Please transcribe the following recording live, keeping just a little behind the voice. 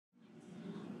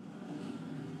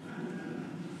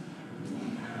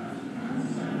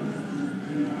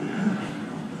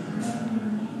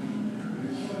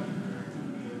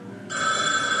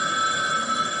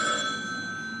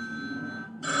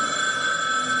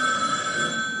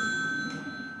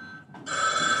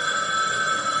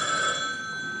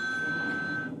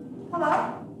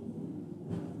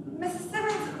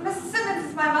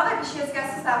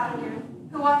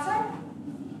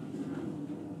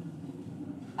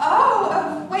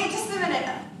Oh, wait just a minute.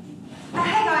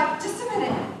 Hang on, just a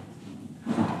minute.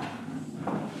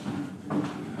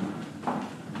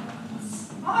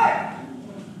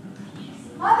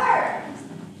 Mother!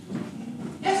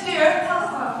 Yes, dear?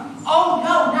 Telephone. Oh,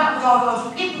 no, not with all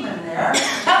those people in there.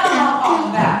 Tell them I'll call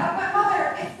them back. But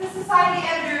Mother, it's the society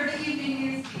editor of the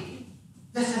evening newsfeed.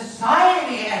 The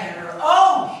society editor?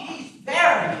 Oh, she's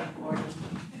very important.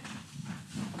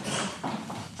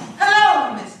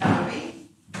 Hello, Miss Harvey.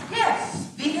 Yes,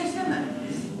 Veta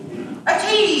Simmonds. A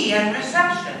tea and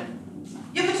reception.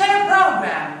 You could say a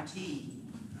program tea.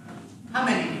 How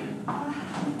many of you?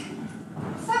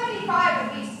 75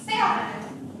 at least. Stay on it.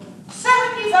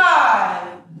 75!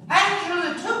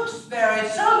 Angela Tewksbury,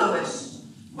 soloist,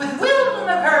 with Wilton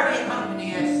McCurdy,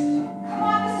 accompanist. Come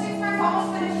on, Miss Tewksbury's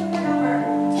almost finished with her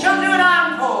number. She'll do an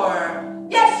encore.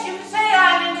 Yes, you can say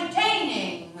I'm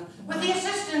entertaining, with the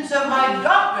assistance of my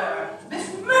daughter, Miss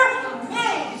Myrtle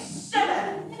May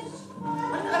Simmonds.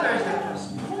 What color is that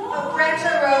dress? Oh,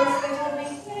 Rancho Rose, they told me.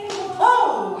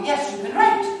 Oh, yes, you can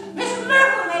write. Miss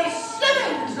Myrtle May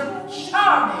Simmonds looked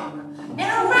charming in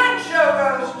a Rancho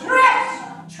Rose dress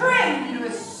trimmed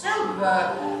with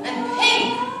silver and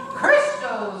pink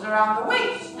crystals around the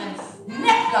waist and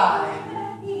neckline.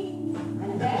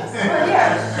 Well,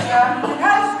 yes, it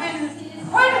has been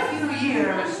quite a few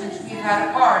years since we've had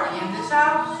a party in this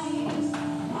house.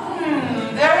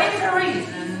 There is a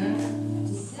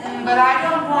reason, but I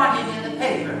don't want it in the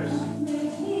papers.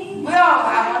 We all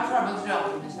have our troubles,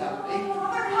 don't we, Miss Elwood?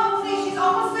 Mother, come please, she's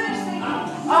almost finished singing.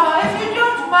 If you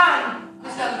don't mind,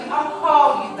 Miss Elwood, I'll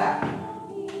call you back.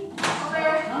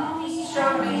 Mother,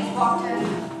 Chauvenet walked in.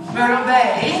 Myrtle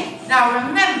Bay, now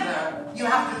remember, you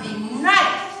have to be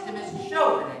nice to Miss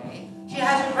Chauvenet. She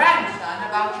has a grandson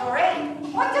about your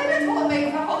age. What difference will it make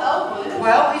with Uncle Elwood?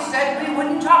 Well, we said we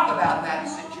wouldn't talk about that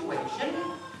situation.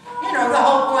 You know, the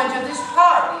whole point of this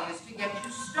party is to get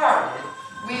you started.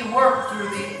 We work through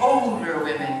the older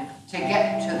women to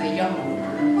get to the younger.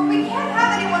 But we can't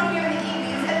have anyone here in the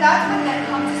evenings, and that's when men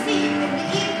come to see you in the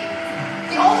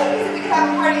evenings. The only reason we can have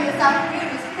a party this afternoon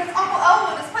is because Uncle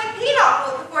Elwood is playing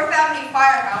pinochle at the 4th Avenue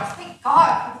Firehouse. Thank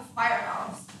God for the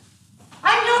firehouse.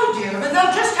 I know, dear, but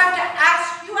they'll just have to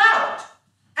ask you out,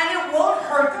 and it won't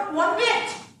hurt them one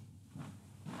bit.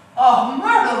 Oh,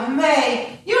 Myrtle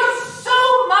May, you have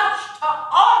so much to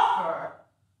offer.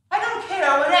 I don't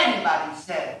care what anybody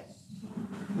says.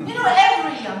 You know,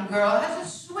 every young girl has a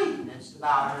sweetness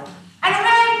about her, and a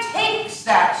man takes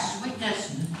that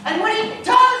sweetness, and what he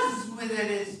does with it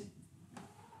is...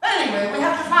 Anyway, we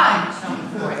have to find someone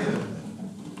for you.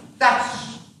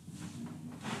 That's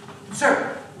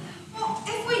certain. Well,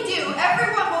 if we do,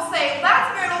 everyone will say, that's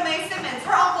Myrtle May Simmonds.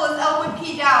 Her uncle is Elwood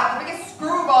P. Dowd, the biggest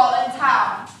screwball in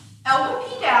town. Elwood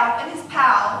P. Dowd and his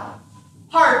pal,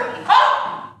 Harvey.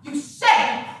 Oh! You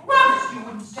said you promised you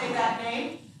wouldn't say that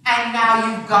name, and now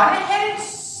you've gone ahead and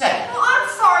said it. Well, I'm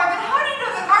sorry, but how do you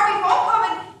know that Harvey won't come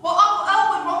and, well, Uncle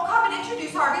Elwood won't come and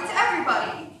introduce Harvey to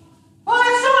everybody? Well,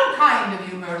 that's so unkind of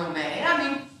you, Myrtle May. I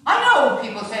mean, I know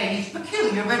people say he's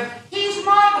peculiar, but he's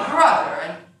my brother,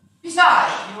 and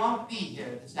besides, he won't be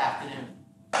here this afternoon.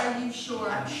 Are you sure?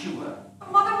 I'm sure.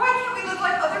 But Mother, why can't we look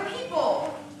like other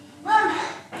people? Well,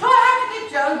 do I have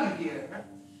to tell you here?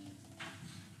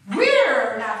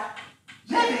 We're not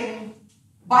living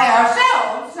by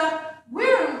ourselves.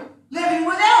 We're living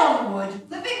with Elwood.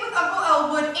 Living with Uncle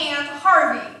Elwood and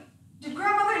Harvey. Did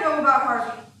Grandmother know about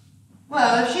Harvey?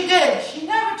 Well, if she did, she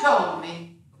never told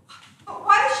me. But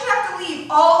why does she have to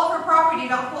leave all of her property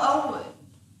to Uncle Elwood?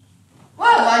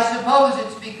 Well, I suppose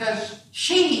it's because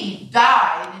she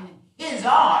died in his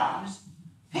arms.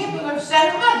 People are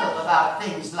sentimental about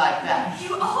things like that.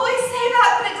 You always say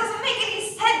that, but it doesn't make any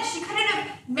sense. She couldn't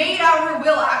have made out her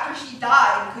will after she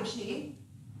died, could she?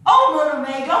 Oh, Myrtle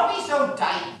May, don't be so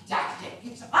didactic.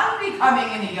 It's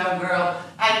unbecoming in a young girl,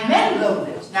 and men know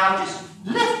this. Now just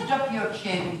lift up your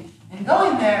chin and go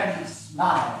in there and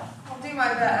smile. I'll do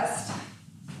my best.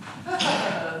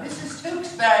 Mrs.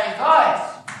 Tewksbury's voice.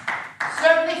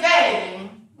 Certainly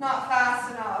fading. Not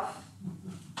fast enough.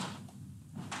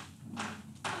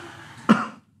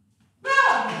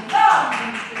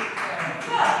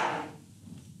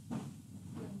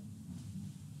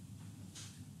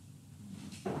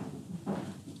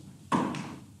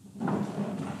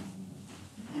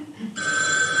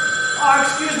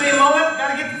 Excuse me a moment.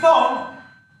 Gotta get the phone.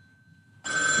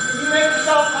 Can you make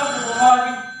yourself comfortable,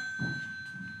 Harvey?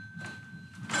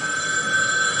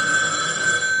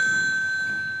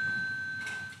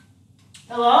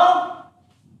 Hello?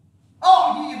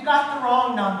 Oh, you've got the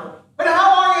wrong number. But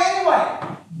how are you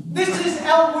anyway? This is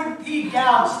Elwood P.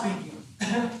 Dowd speaking.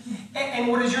 And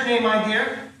what is your name, my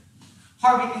dear?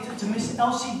 Harvey, it's to Miss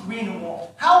Elsie Greenawalt.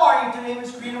 How are you today,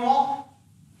 Miss Greenawalt?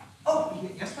 Oh,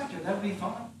 yes, my dear, that would be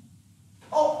fine.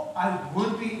 Oh, I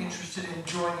would be interested in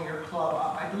joining your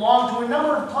club. I belong to a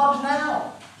number of clubs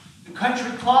now. The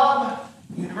Country Club,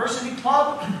 the University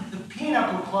Club, the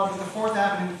Pinochle Club at the 4th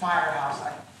Avenue Firehouse.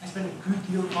 I spend a good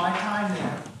deal of my time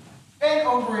there. And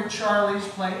over at Charlie's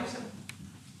Place.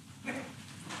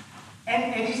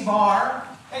 And Eddie's Bar.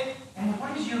 And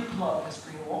what is your club, Miss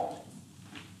Greenawalt?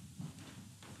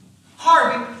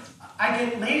 Harvey, I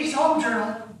get Ladies' Home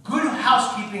Journal, Good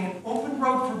Housekeeping, and Open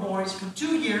Road for Boys for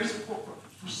 2 years for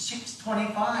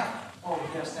 $6.25. Oh,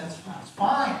 yes, that's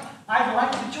fine. I'd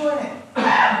like to join it.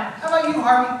 How about you,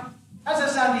 Harvey? How's that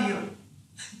sound to you?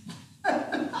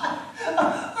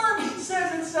 Harvey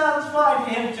says it sounds fine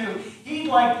to him, too. He'd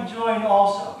like to join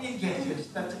also. Yes,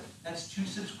 that's 2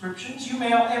 subscriptions. You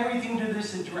mail everything to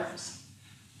this address.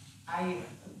 I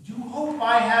do hope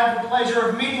I have the pleasure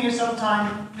of meeting you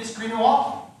sometime, Miss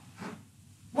Greenawalt.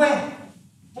 When?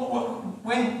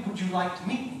 When would you like to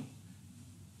meet me?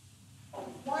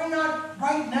 Why not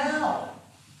right now?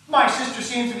 My sister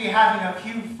seems to be having a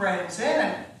few friends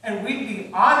in, and we'd be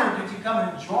honored if you come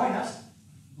and join us.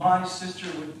 My sister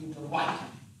would be delighted.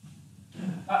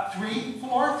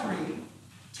 343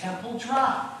 Temple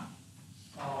Drive.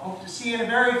 Hope to see you in a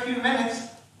very few minutes.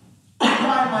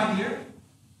 Goodbye, my dear.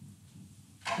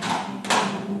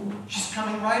 She's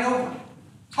coming right over.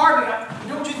 Harvey,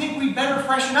 don't you think we'd better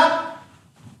freshen up?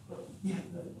 Yeah,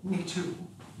 me too.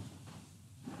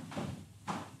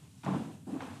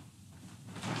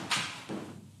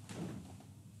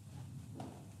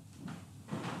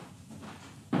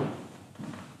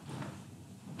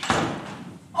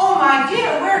 Oh, my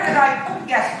dear, where did I put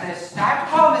guest list? I have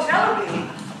to call Miss Elwood.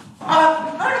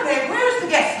 Myrtle, where's the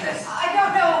guest list? I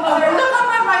don't know, Mother. Look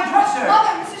up on my dresser.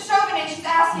 Mother, Mrs. Chauvenet, she's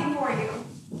asking for you.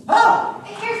 Oh.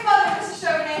 Here's Mother, Mrs.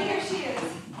 Chauvenet. Here she is.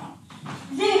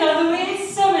 Veta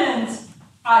Louise Simmonds.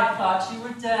 I thought you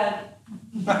were dead.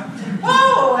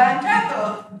 Oh, Aunt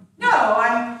Ethel. No,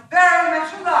 I'm very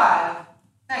much alive.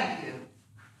 Thank you.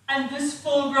 And this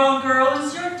full-grown girl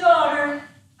is your daughter.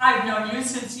 I've known you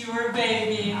since you were a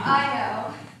baby. I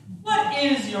know. What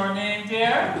is your name,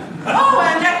 dear? Oh,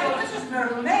 Aunt Ethel, this is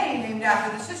Myrtle, named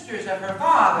after the sisters of her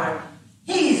father.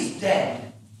 He's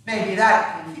dead. Maybe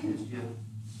that confused you.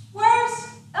 Where's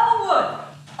Elwood?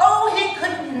 Oh, he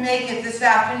couldn't make it this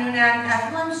afternoon, Aunt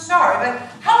Ethel. I'm sorry, but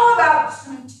how about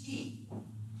some tea?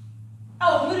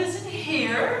 Elwood isn't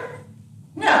here?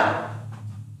 No.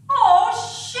 Oh,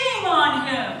 shame on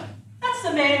him. That's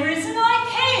the main reason I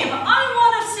came. I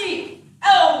want to see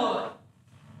Elwood.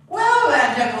 Well,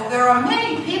 Aunt Ethel, there are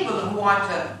many people who want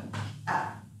to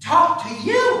talk to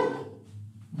you.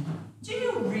 Do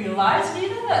you realize,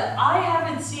 Veta, that I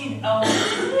haven't seen Elwood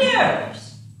in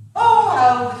years? Oh,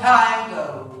 how the time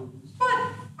goes.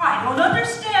 But I don't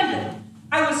understand it.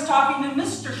 I was talking to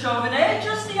Mr. Chauvenet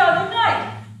just the other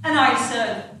night, and I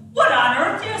said, what on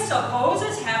earth do you suppose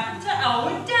has happened to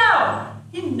Elwood Dowd?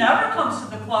 He never comes to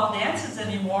the club dances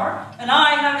anymore, and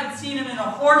I haven't seen him in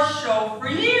a horse show for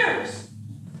years.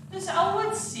 Does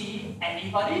Elwood see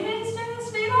anybody these days,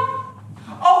 Veta?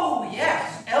 Oh,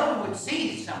 yes, Elwood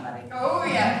sees somebody. Oh,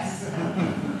 yes.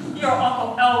 Your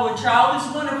Uncle Elwood, child,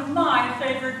 is one of my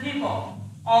favorite people.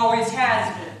 Always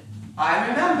has been. I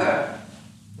remember.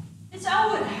 Is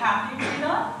Elwood happy,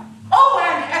 Veta? Oh,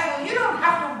 Aunt Ethel, you don't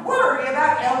have to worry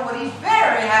about Elwood. He's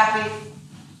very happy.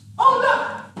 Oh,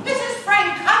 look, Mrs.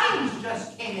 Frank Cummings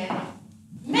just came in.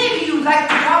 Maybe you'd like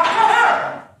to talk to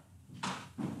her.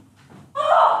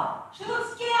 Oh, she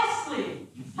looks ghastly.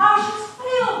 How's she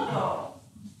feel, though?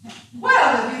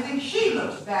 Well, if you think she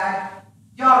looks bad,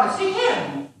 you ought to see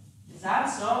him. Is that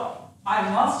so? I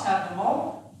must have them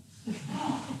all.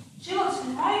 She looks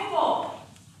frightful.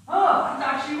 Oh, I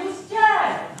thought she was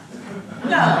dead.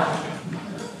 No.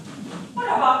 What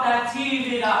about that tea,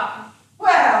 Veta?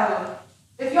 Well,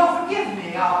 if you'll forgive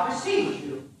me, I'll precede you.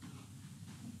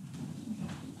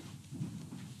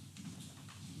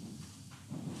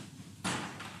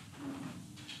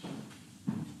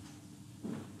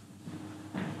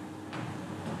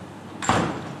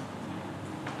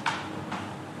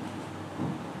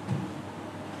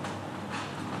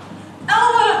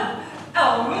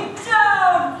 Elwood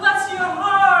Dowd, bless your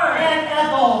heart! Aunt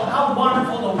Ethel, how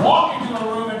wonderful to walk into a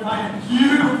room and find a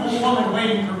beautiful woman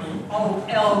waiting for me. Oh,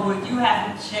 Elwood, you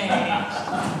haven't changed.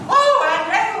 Oh,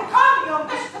 Aunt Ethel, come, you'll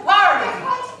miss the party.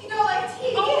 What? You don't like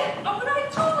tea? Oh, but I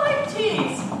do like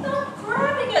teas. Stop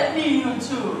grabbing at me, you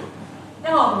two.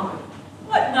 Elwood,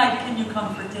 what night can you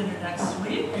come for dinner next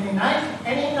week? Any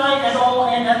night at all,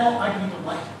 Aunt Ethel, I'd be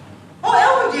delighted. Oh,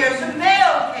 Elwood, dear, some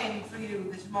mail came for you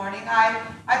this morning. I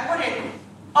I put it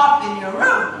up in your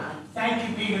room. Thank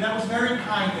you, Peter. That was very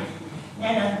kind of you.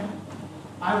 And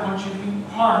I want you to meet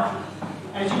Harvey.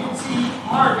 As you can see,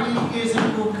 Harvey is a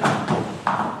newcomer.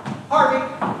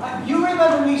 Harvey, you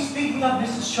remember me speaking of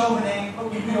Mrs. Chauvenet,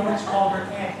 but you can always call her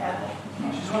Aunt Ethel.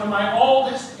 She's one of my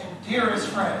oldest and dearest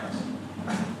friends.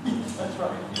 That's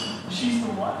right. She's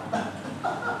the one.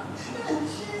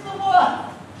 She's the one.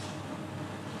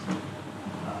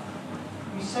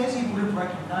 He says he would have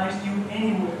recognized you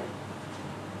anywhere.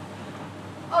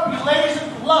 Oh, you ladies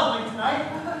are lovely tonight.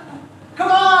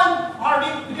 Come on,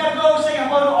 Harvey. We gotta go say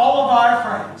hello to all of our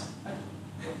friends.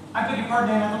 I beg your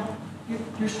pardon, Aunt Ethel.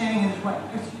 You're standing in his way.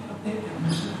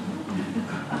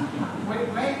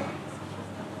 Wait.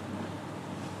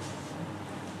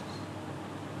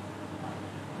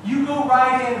 You go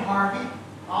right in, Harvey.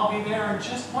 I'll be there in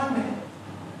just 1 minute.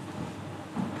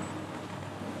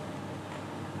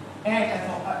 Aunt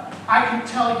Ethel, I can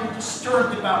tell you're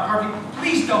disturbed about Harvey.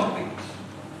 Please don't be.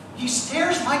 He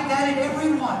stares like that at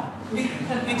everyone.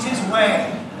 It's his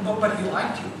way. But he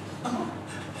liked you.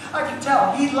 I can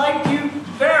tell. He liked you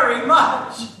very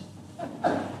much.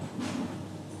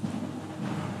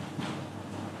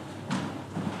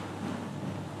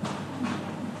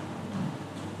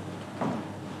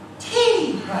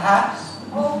 Tea, perhaps?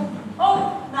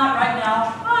 Oh, not right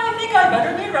now. I think I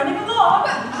better be running along.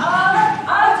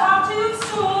 I'll talk to you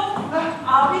soon.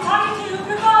 I'll be talking to you.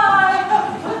 Goodbye.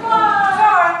 Goodbye.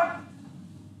 Sorry.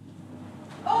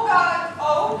 Oh, God.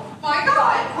 Oh, my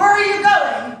God. Where are you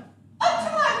going? Up to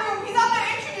my room. He's out there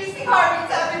introducing Harvey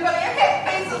to everybody. I can't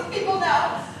face those people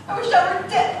now. I wish I were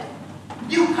dead.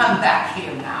 You come back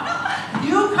here now.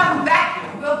 You come back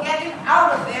here. We'll get him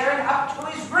out of there and up to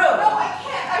his room. No, I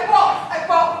can't. I won't.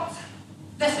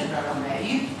 Listen, Myrtle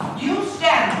May, you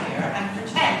stand here and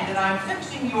pretend that I'm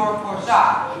fixing your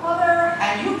corsage. Mother.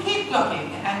 And you keep looking,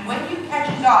 and when you catch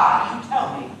his eye, you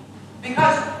tell me.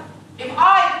 Because if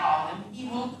I call him, he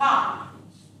will come.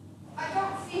 I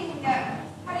don't see him yet.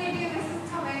 How do you do this is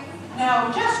coming?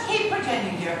 Now, just keep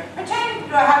pretending, dear. Pretend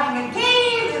you're having a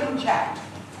gay little chat.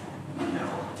 You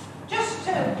know, just,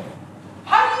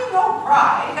 how do you know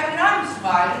pride? I mean, I'm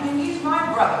smiling, and he's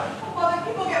my brother. Oh, Mother,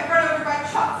 people get run over by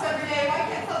trucks every day. Why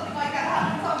can't something like that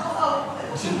happen to Uncle Elwood?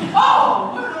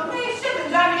 Oh, Myrtle May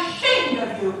Simmonds, I'm ashamed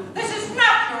of you. This is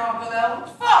not your Uncle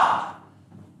Elwood's fault.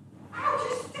 Ouch,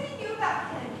 you're sticking you with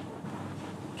that pin.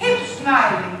 Keep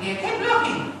smiling, dear. Keep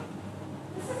looking.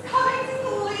 This is coming. This is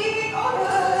leaving. Oh,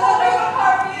 this is wondering what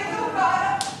Harvey is. Oh,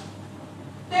 God.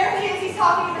 There he is. He's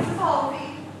talking to Mrs. Halsey.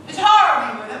 Is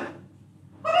Harvey with him?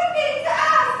 What a thing to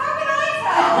ask. How can I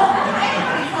tell?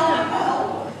 Anybody tell Uncle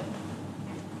Elwood?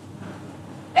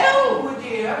 Elwood,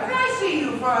 dear, can I see you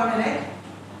for a minute?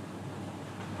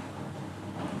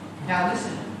 Now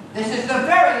listen, this is the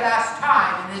very last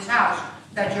time in this house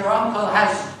that your uncle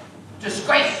has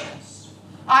disgraced us.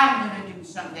 I'm going to do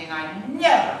something I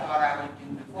never thought I would do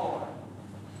before.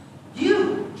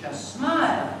 You just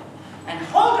smile and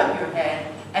hold up your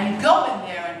head and go in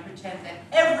there and pretend that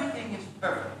everything is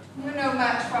perfect. You're no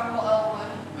match for Uncle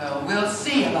Elwood. Well, we'll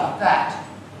see about that.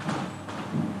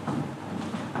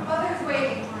 Mother's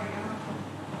waiting for you.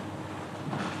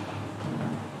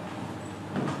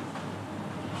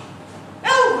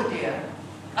 Elwood, dear,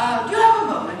 do you have a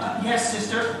moment? Yes,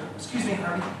 sister. Excuse me,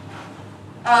 Harvey.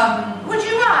 Would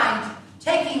you mind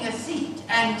taking a seat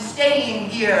and staying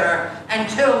here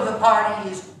until the party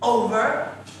is over?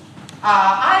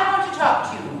 I want to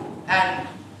talk to you, and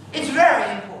it's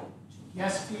very important.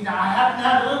 Yes, Veta, I happen to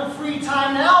have a little free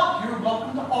time now. You're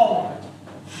welcome to all of it.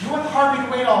 You want Harvey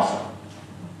to wait also?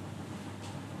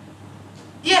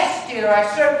 Yes, dear, I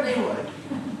certainly would.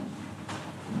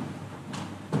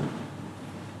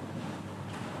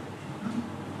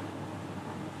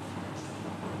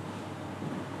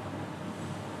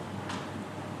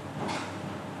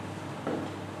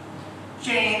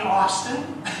 Jane Austen.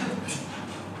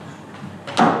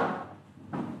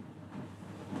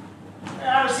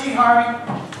 Have a seat, Harvey.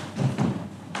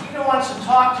 Veta wants to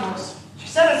talk to us. She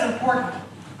said it's important.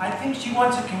 I think she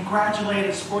wants to congratulate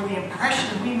us for the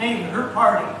impression we made at her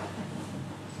party.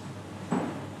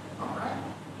 All right.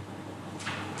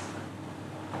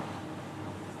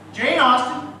 Jane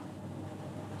Austen,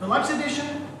 Deluxe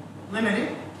Edition,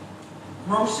 Limited,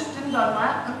 Grosset and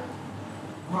Dunlap.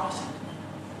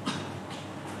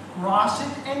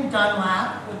 Grosset and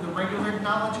Dunlap with the regular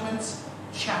acknowledgments,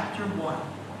 Chapter 1.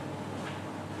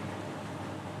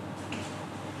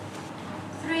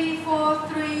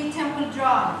 343 Temple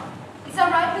Drive. Is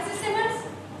that right, Mrs. Simmonds?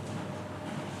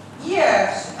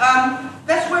 Yes,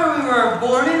 that's where we were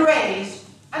born and raised.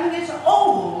 I mean, it's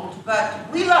old,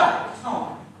 but we love it. It's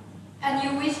home. And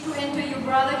you wish to enter your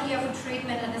brother here for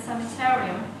treatment at the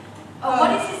sanitarium.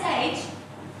 What is his age?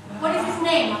 What is his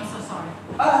name? I'm so sorry.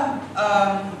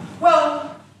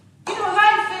 Well, you know,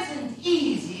 life isn't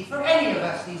easy for any of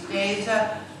us these days,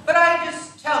 but I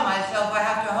just tell myself I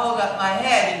have to hold up my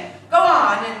head and go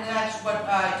on, and that's what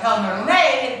I tell Myrtle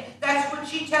May, and that's what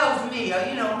she tells me.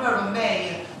 You know, Myrtle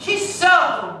May, she's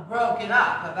so broken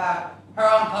up about her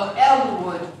uncle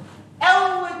Elwood.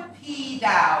 Elwood P.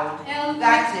 Dowd.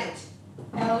 That's it.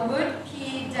 Elwood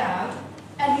P. Dowd.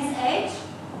 And his age?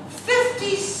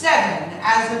 57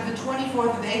 as of the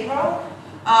 24th of April.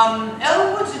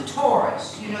 Elwood's a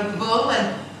Taurus, you know, the bull,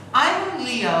 and I'm a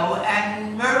Leo,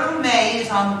 and Myrtle May is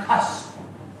on the cusp.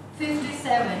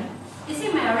 57. Is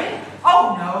he married?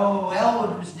 Oh, no,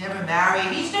 Elwood was never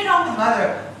married. He stayed home with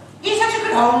Mother. He's such a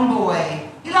good homeboy.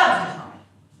 He loves his home.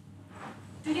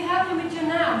 Do you have him with you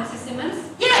now, Mrs. Simmonds?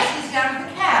 Yes, he's down at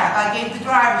the cab. I gave the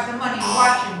driver some money to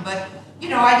watch him, but, you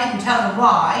know, I didn't tell him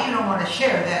why. You don't want to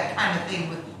share that kind of thing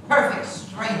with perfect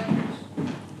strangers.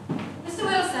 Mr.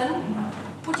 Wilson,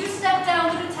 would you step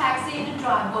down to the taxi in the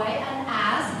driveway and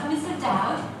ask Mr.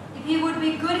 Dowd if he would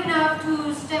be good enough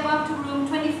to step up to room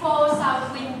 24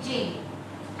 South Wing G?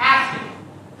 Ask him.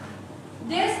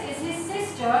 This is his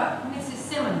sister, Mrs.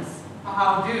 Simmonds.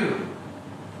 How do?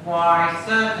 Why,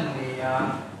 certainly.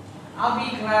 I'll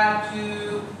be glad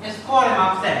to escort him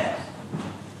upstairs.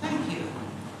 Thank you.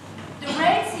 The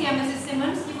rates here, Mrs.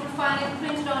 Simmonds, you will find it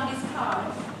printed on this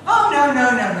card. Oh, no.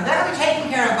 That'll be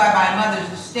taken care of by my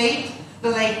mother's estate, the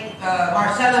late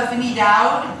Marcella Finney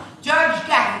Dowd. Judge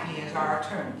Gaffney is our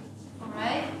attorney. All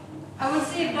right. I will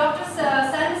see if Dr.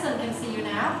 Sanderson can see you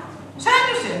now.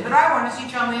 Sanderson, but I want to see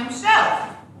Chumley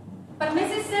himself. But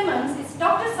Mrs. Simmonds, it's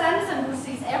Dr. Sanderson who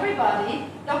sees everybody.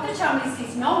 Dr. Chumley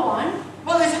sees no one.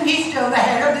 Well, isn't he still the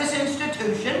head of this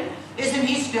institution? Isn't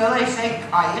he still a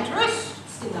psychiatrist?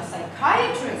 Still a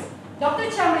psychiatrist. Dr.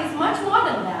 Chumley is much more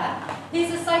than that.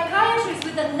 He's a psychiatrist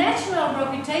with a national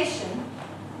reputation.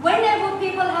 Whenever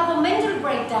people have a mental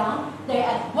breakdown, they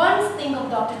at once think of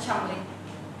Dr. Chumley.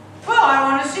 Well, I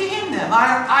want to see him then.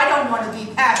 I don't want to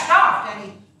be passed off to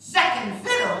any second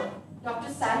fiddle.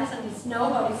 Dr. Sanderson is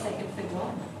nobody's second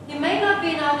fiddle. He may not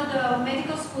been out of the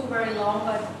medical school very long,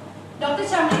 but Dr.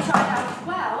 Chumley tried out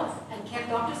 12 and kept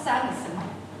Dr. Sanderson.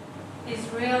 He's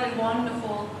really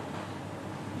wonderful.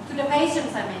 To the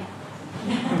patients, I mean.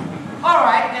 All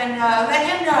right, then let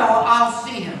him know I'll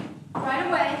see him. Right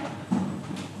away.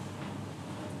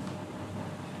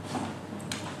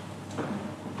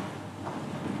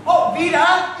 Oh,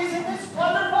 Veta, isn't this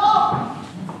wonderful?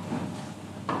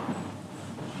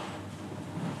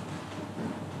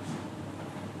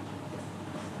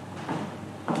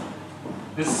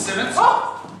 Mrs. Simmonds?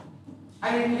 Oh!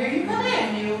 I didn't hear you come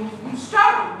in. You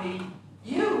startled me.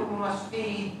 You must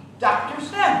be Dr.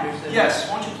 Sanderson. Yes,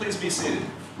 won't you please be seated?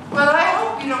 Well, I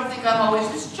hope you don't think I'm always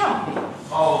this jumpy.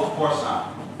 Oh, of course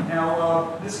not.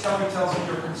 Now, Miss Coffey tells me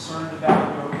you're concerned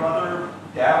about your brother,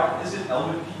 Dowd. Is it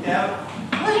Elwood P. Dowd?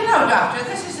 Well, you know, Doctor,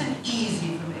 this isn't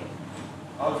easy for me.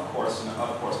 Of course,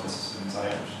 Mrs. Simmonds, I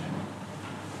understand.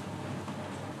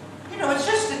 You know, it's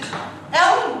just that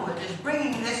Elwood is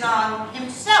bringing this on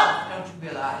himself, don't you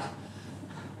realize?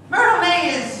 Myrtle May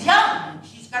is young.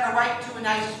 She's got a right to a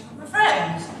nice group of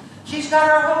friends. She's got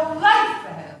her whole life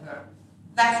ahead of her.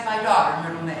 That's my daughter,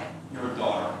 Myrtle May. Your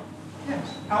daughter.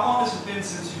 Yes. How long has it been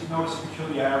since you've noticed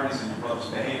peculiarities in your brother's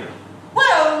behavior?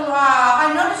 Well,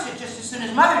 I noticed it just as soon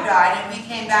as Mother died and we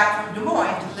came back from Des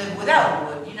Moines to live with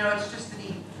Elwood. You know, it's just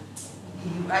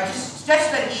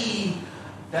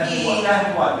that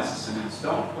That's what, Mrs. Simmonds.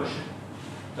 Don't push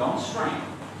it. Don't strain.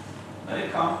 Let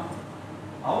it come.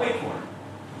 I'll wait for it.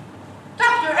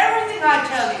 Doctor, everything I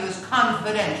tell you is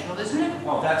confidential, isn't it?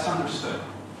 Well, that's understood.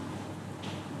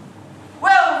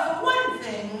 Well, for one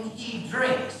thing, he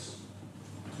drinks.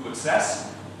 To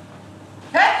excess?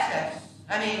 Excess?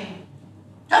 I mean,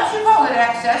 don't you call it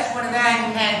excess when a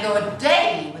man can't go a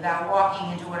day without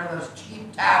walking into one of those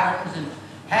cheap taverns and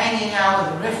hanging out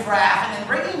with the riffraff and then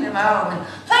bringing them home and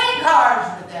playing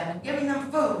cards with them and giving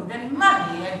them food and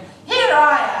money, and here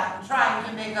I am trying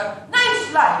to make a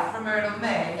nice life for Myrtle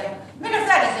May. I mean, if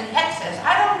that isn't excess,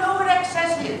 I don't know what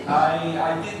excess is.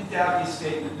 I didn't doubt your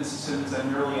statement, Mrs. Simmonds. I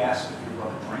merely asked if your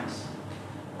brother drinks.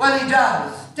 Well, he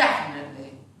does,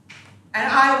 definitely.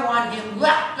 And I want him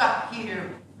locked up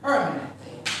here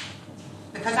permanently.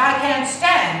 Because I can't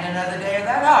stand another day of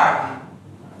that Harvey.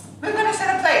 We're going to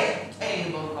set a place at the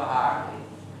table for Harvey.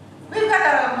 We've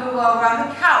got to move over on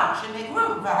the couch and make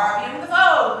room for Harvey, and when the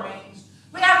phone rings,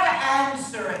 we have to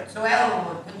answer it so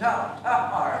Elwood can talk to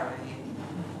Harvey.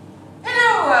 You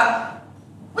know,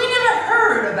 we never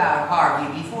heard about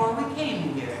Harvey before we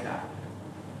came here, Doctor.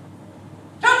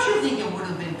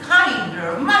 have been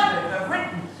kinder, mother, to have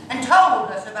written and told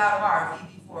us about Harvey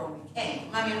before we came.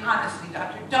 I mean, honestly,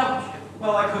 Doctor, don't you?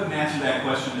 Well, I couldn't answer that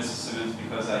question, Mrs. Simmonds,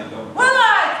 because I don't... Well,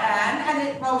 I can, and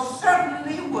it most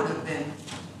certainly would have been.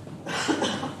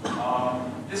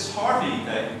 This Harvey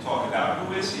that you talk about,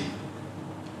 who is he?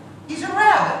 He's a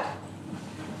rabbit.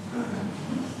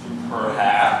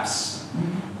 Perhaps.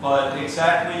 But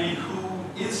exactly who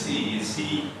is he? Is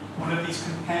he one of these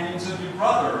companions of your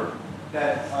brother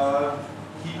that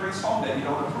he brings home that you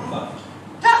don't approve of?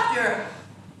 Doctor!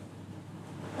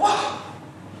 What?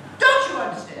 Don't you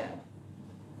understand?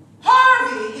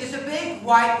 Harvey is a big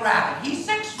white rabbit. He's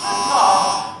 6 foot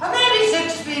tall, or maybe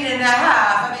 6 feet and a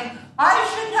half. I mean, I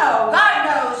should know. God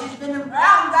knows he's been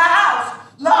around the house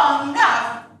long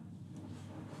enough.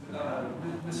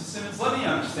 Mrs. Simmonds, let me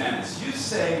understand this. You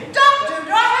say... Doctor,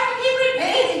 do I have to keep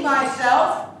repeating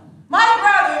myself? My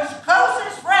brother's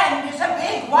closest friend is a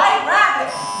big white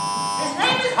rabbit. His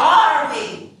name is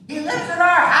Harvey. He lives at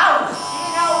our house.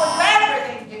 You know, we do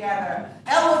everything together.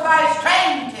 Elwood buys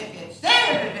train tickets,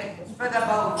 theater tickets for the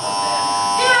both of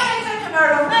them. Yeah, he said to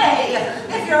Myrtle, May,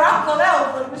 if your Uncle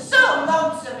Elwood was so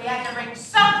lonesome he had to bring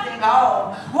something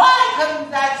home, why couldn't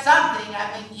that something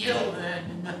have been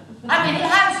children? I mean, he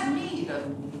has me,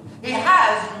 doesn't he? He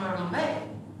has Myrtle May.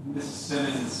 Mrs.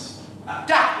 Simmonds...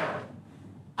 Doctor,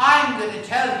 I'm going to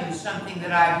tell you something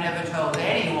that I've never told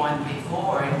anyone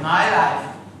before in my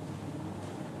life.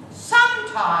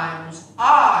 Sometimes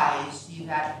I see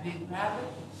that big rabbit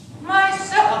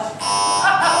myself. Isn't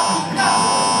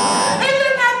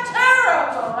that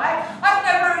terrible? I've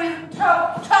never even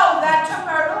told that to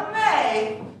Myrtle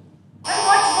May. And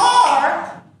what's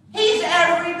more, he's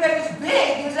every bit as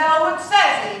big as Elwood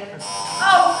says he is.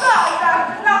 Oh, God,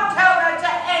 Doctor, don't tell that to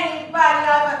anybody.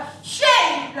 I'm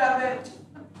ashamed of it.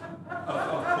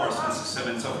 Of course, Mrs.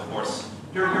 Simmonds, of course.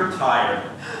 You're tired.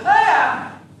 I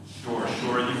am. Sure.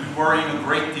 You've been worrying a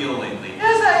great deal lately.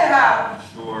 Yes, I have.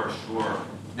 Sure.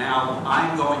 Now,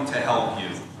 I'm going to help you.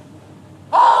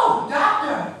 Oh,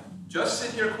 Doctor. Just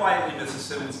sit here quietly, Mrs.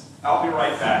 Simmonds. I'll be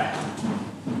right back.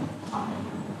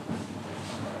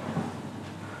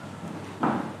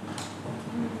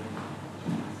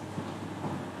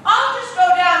 I'll just go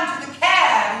down to the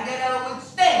cab and get Elwood's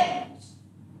things.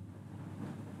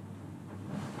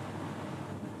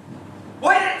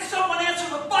 Why didn't someone answer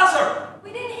the buzzer?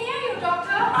 We didn't hear you,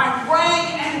 Doctor. I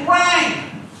rang.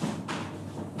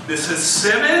 Mrs.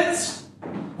 Simmonds?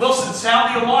 Wilson,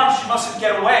 sound the alarm. She mustn't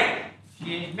get away.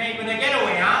 She ain't making a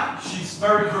getaway, huh?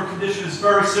 Her condition is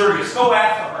very serious. Go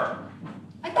after her.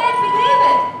 I can't believe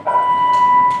it.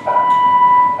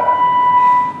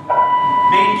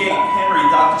 Main gate, Henry,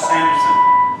 Dr. Sanderson.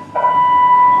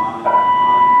 Come on.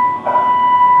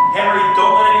 Henry,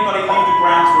 don't let anybody leave the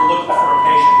grounds. We're looking for a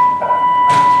patient.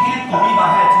 I can't believe I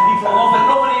had to leave her alone, but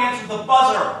nobody answered the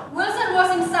buzzer. Wilson was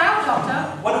in sound,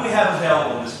 Doctor. What do we have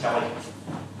available, Miss Kelly?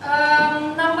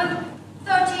 Number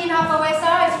 13 Upper West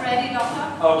Side is ready, Doctor.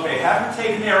 Okay, have her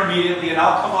taken there immediately, and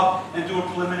I'll come up and do a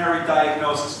preliminary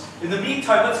diagnosis. In the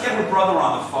meantime, let's get her brother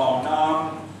on the phone.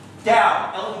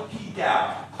 Dowd, Elwood P.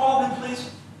 Dowd. Call him,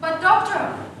 please. But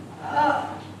Doctor,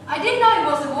 I didn't know it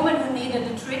was a woman who needed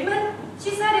the treatment.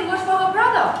 She said it was for her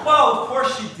brother. Well, of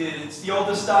course she did. It's the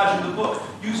oldest adage in the book,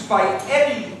 used by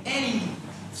any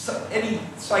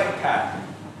psychopath.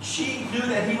 She knew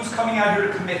that he was coming out here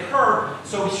to commit her,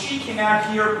 so she came out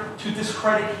here to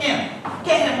discredit him.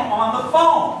 Get him on the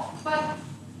phone.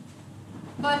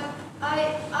 But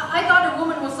I thought the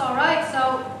woman was all right,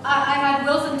 so I had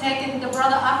Wilson taking the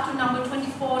brother up to number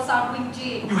 24 South Wing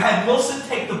G. You had Wilson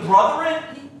take the brother in?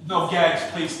 No gags,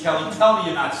 please, Kelly. Tell me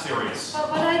you're not serious.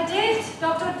 But I did,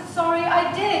 Doctor. Sorry,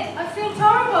 I did. I feel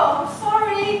terrible. I'm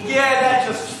sorry. Yeah, that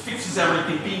just fixes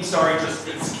everything. Being sorry just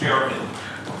takes care of it.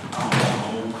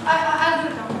 I'll do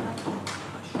it, Doctor.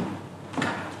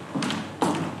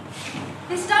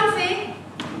 Miss Dunphy?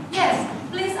 Yes,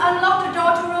 please unlock the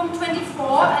door to room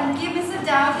 24 and give Mr.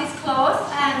 Dowd his clothes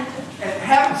and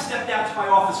have him step down to my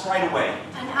office right away.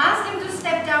 And ask him to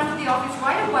step down to the office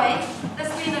right away.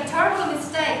 There's been a terrible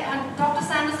mistake and Dr.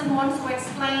 Sanderson wants to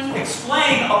explain.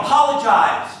 Explain?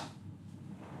 Apologize.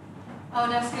 Oh,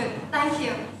 that's good. Thank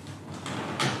you.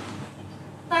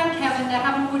 Thank heaven they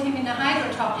haven't put him in the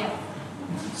hydrotop yet.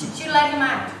 She let him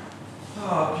out.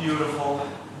 Oh, beautiful.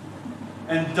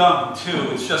 And dumb,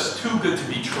 too. It's just too good to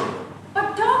be true.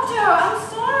 But Doctor, I'm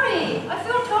sorry. I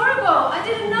feel terrible. I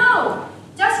didn't know.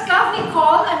 Just Gaffney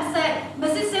called and said,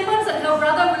 Mrs. Simmonds and her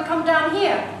brother will come down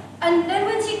here. And then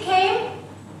when she came,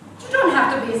 you don't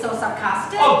have to be so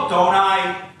sarcastic. Oh, don't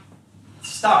I?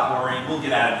 Stop worrying. We'll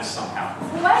get out of this somehow.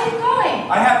 Where are you going?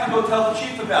 I have to go tell the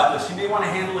chief about this. He may want to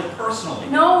handle it personally.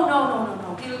 No.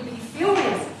 He'll be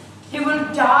furious. He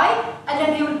will die, and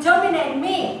then he will terminate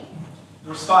me.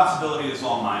 The responsibility is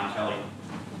all mine, Kelly.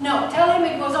 No, tell him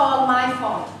it was all my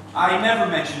fault. I never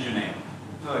mentioned your name,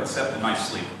 except in my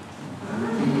sleep.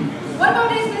 What about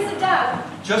this, Mr. Dowd?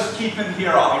 Just keep him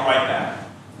here. I'll be right back.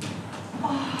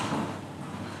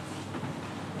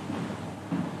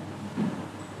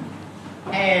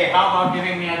 Hey, how about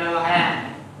giving me a little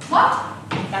hand? What?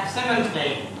 That Simmonds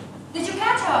lady. Did you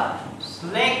catch her?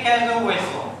 Slick as a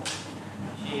whistle.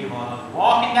 She was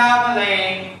walking down the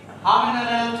lane, humming a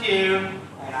little tune,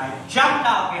 and I jumped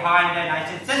out behind her and I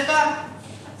said,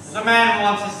 Sister, the man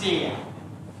wants to see you.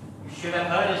 You should have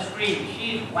heard her scream.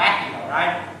 She's wacky, all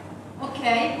right?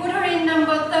 Okay, put her in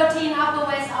number 13 Upper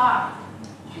West Ark.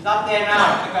 She's up there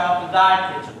now. Took her out the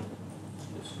dive kitchen.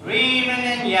 Screaming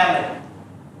and yelling.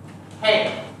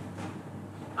 Hey,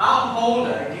 I'll hold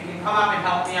her if you can come up and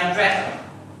help me undress her.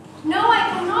 No, I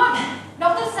cannot.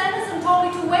 Dr. Sanderson told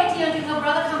me to wait here until her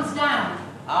brother comes down.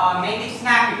 Make it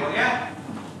snappy, will ya?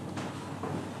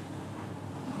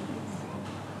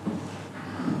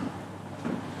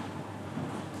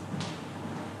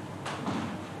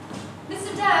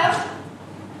 Mr. Dowd?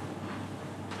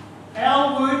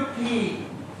 Elwood P.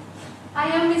 I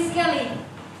am Miss Kelly.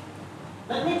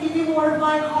 Let me give you one of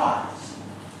my cards.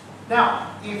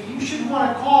 Now, if you should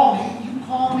want to call me, you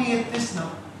call me at this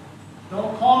number.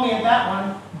 Don't call me at that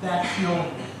one. That's the old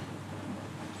one.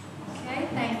 Okay,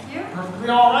 thank you. Perfectly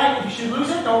all right. If you should lose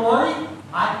it, don't worry.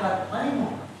 I've got plenty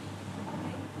more.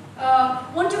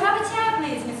 Won't you have a chair,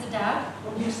 please, Mr. Dowd?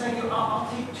 Well, yes, thank you. I'll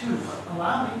take two.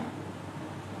 Allow me.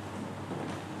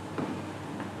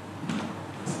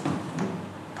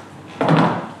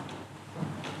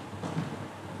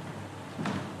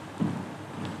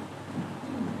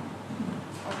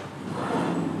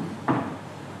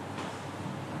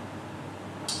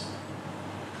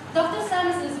 Dr.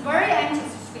 Sanderson is very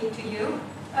anxious to speak to you.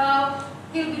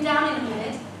 He'll be down in a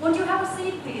minute. Won't you have a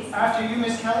seat, please? After you,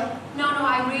 Miss Kelly. No,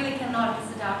 I really cannot,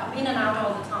 Mr. Dowd. I'm in and out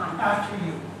all the time. After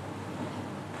you.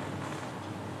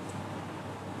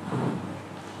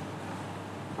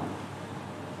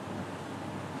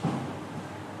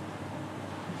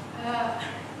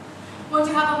 Won't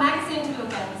you have a magazine to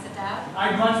look at, Mr. Dowd?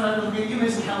 I'd much rather look at you,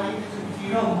 Miss Kelly, if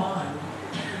you don't mind.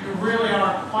 You really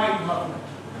are quite lovely.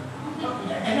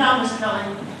 And now, Miss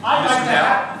Kelly, I'd like to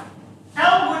have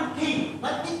Elwood P.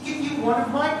 Let me give you one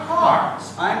of my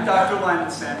cards. I'm Dr. Lyman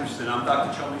Sanderson. I'm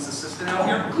Dr. Chumley's assistant out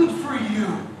here. Good for you.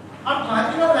 I'm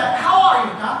glad to know that. How are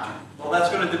you, Doctor? Well, that's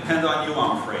going to depend on you,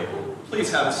 I'm afraid.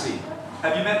 Please have a seat.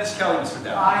 Have you met Miss Kelly, Mr.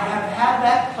 Dowd? I have had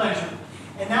that pleasure.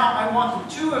 And now I want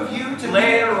the two of you to...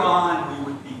 Later on, we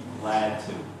would be glad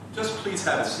to. Just please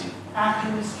have a seat.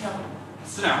 After Miss Kelly.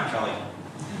 Sit down, Kelly.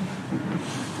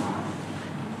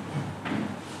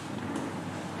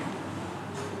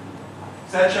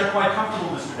 Is that chair quite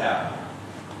comfortable, Mr. Dowd?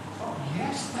 Oh,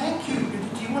 yes, thank you.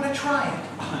 Do you want to try it?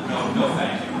 No,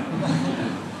 thank you.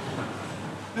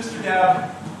 Mr.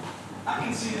 Dowd, I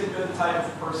can see that you're the type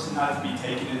of person not to be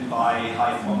taken in by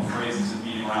high-flown phrases and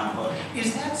beating around the bush.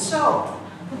 Is that so?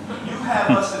 You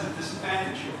have us at a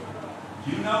disadvantage here.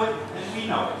 You know it, and we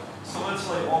know it. So let's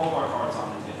lay all of our cards on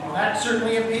the table. Well, that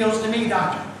certainly appeals to me,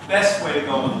 Doctor. Best way to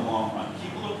go in the long run.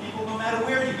 People are people no matter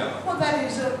where you go. Well, that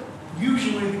is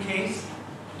usually the case.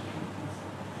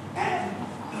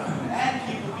 And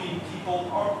people being people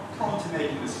are prone to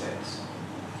making mistakes.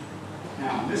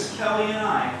 Now, Miss Kelly and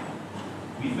I,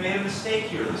 we've made a mistake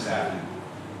here this afternoon.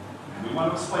 And we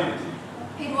want to explain it to you.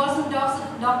 It wasn't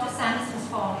Dr. Sanderson's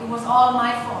fault. It was all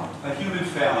my fault. A human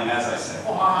failing, as I said.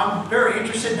 Oh, I'm very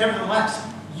interested nevertheless.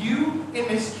 You and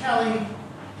Miss Kelly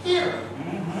here.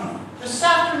 This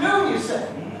afternoon, you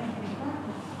said.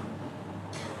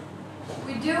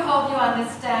 We do hope you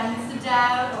understand, Mr.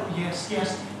 Dowd. Oh, yes.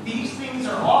 These things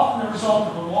are often the result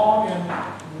of a long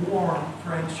and warm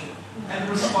friendship. And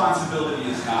the responsibility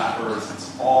is not hers,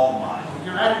 it's all mine.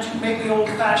 Your attitude may be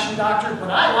old-fashioned, Doctor, but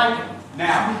I like it.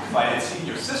 Now, if I had seen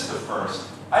your sister first,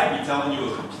 I'd be telling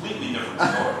you a completely different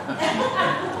story.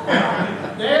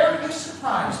 There you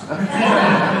surprised me.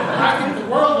 I think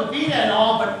the world of Veta and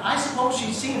all, but I suppose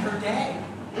she's seen her day.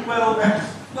 Well,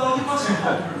 you mustn't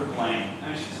hold her to blame. I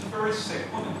mean, she's a very sick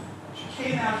woman. She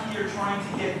came out here trying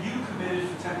to get you committed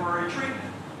for temporary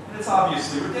treatment. And it's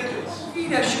obviously ridiculous.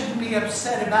 Veta shouldn't be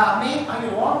upset about me. I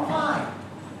know I'm fine.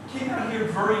 Came out here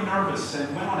very nervous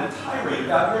and went on a tirade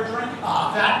about your drinking.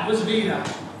 Ah, that was Veta.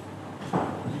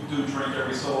 You do drink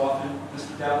every so often,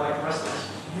 Mr. Dowd, like the rest of us?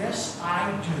 Yes,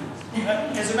 I do.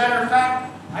 As a matter of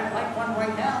fact, I'd like one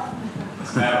right now.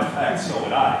 As a matter of fact, so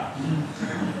would I.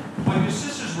 But your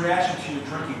sister's reaction to your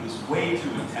drinking was way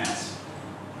too intense.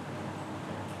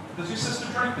 Does your sister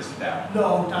drink, Mr. Dowd?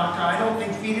 No, Doctor, I don't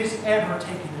think Vita's ever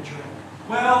taken a drink.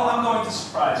 Well, I'm going to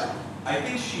surprise you. I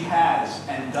think she has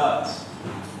and does.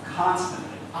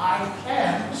 Constantly. I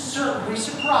am certainly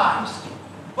surprised.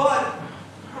 But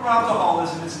her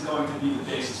alcoholism isn't going to be the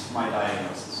basis for my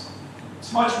diagnosis.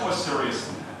 It's much more serious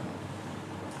than that.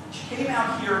 She came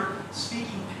out here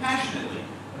speaking passionately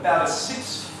about a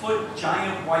 6-foot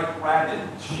giant white rabbit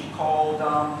she called,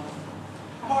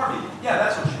 Harvey. Yeah,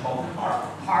 that's what she called him, Harvey.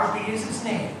 Harvey is his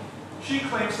name. She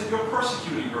claims that you're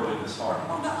persecuting her with this, Harvey.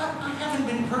 Oh, no, I haven't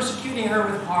been persecuting her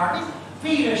with Harvey.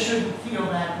 Vita shouldn't feel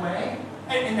that way.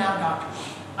 And now, Doctor,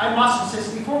 I must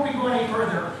insist, before we go any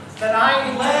further, that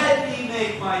I... Let me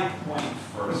make my point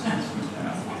first, Mr.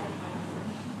 Dowd.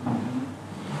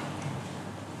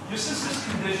 Your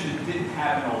sister's condition didn't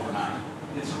happen overnight.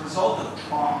 It's a result of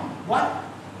trauma. What?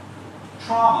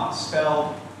 Trauma,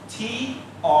 spelled T-R-A-U-M-A.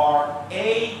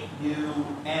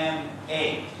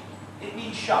 It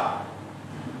means shock.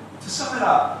 To sum it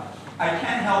up, I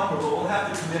can't help her, but we'll have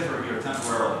to commit her here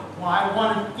temporarily. Well, I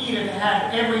wanted Vita to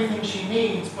have everything she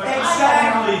needs, but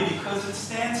Exactly, because it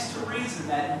stands to reason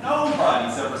that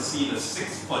nobody's ever seen a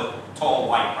 6-foot tall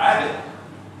white rabbit.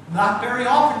 Not very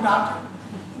often, Doctor.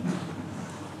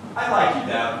 I like you,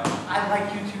 Dowd. I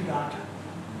like you too, Doctor.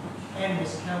 And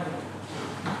Miss Kelly.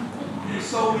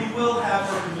 So we will have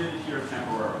her committed here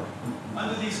temporarily.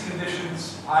 Under these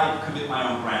conditions, I commit my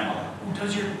own grandmother.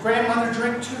 Does your grandmother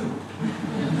drink too?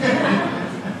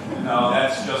 No,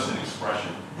 that's just an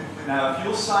expression. Now, if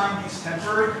you'll sign these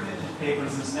temporary commitment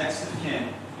papers as next of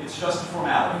kin, it's just a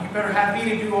formality. You better have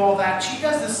Vita do all that. She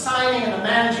does the signing and the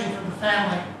managing for the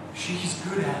family. She's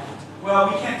good at it. Well,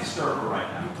 we can't disturb her right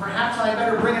now. Perhaps I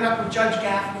better bring it up with Judge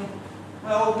Gaffney.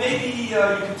 Well, maybe you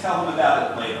can tell him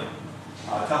about it later.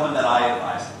 Tell him that I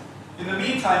advised him. In the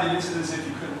meantime, it isn't as if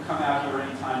you couldn't come out here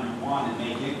anytime you want and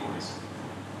make inquiries.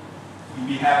 We'd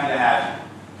be happy to have you.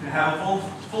 You can have a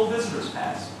full visitor's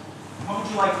pass. When would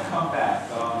you like to come back?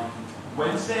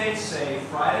 Wednesday, say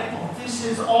Friday? Oh, this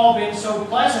has all been so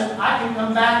pleasant, I can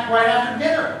come back right after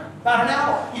dinner. About an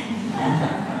hour.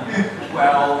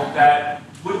 Well, that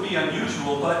would be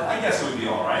unusual, but I guess it would be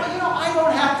all right. Well, you know, I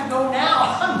don't have to go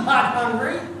now. I'm not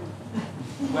hungry.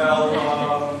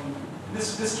 Well,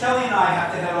 Miss Kelly and I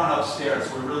have to head on upstairs.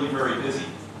 We're really very busy.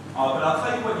 But I'll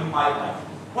tell you what you might like.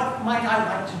 What might I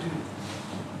like to do?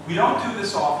 We don't do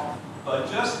this often, but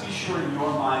just be sure in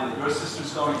your mind that your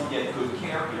sister's going to get good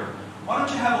care here. Why don't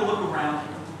you have a look around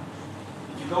here?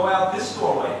 If you go out this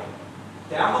doorway,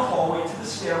 down the hallway to the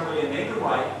stairway and make a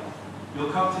right,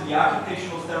 you'll come to the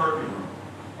occupational therapy room.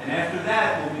 And after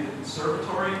that will be the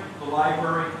conservatory, the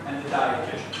library, and the diet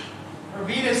kitchen. For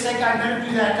Vita's sake, I better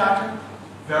do that, Doctor.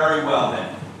 Very well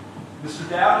then. Mr.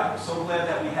 Dowd, I'm so glad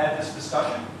that we had this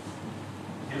discussion.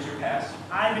 Here's your pass.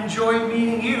 I've enjoyed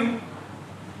meeting you.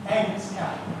 And Miss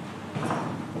Kelly.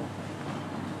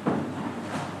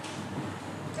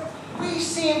 We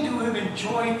seem to have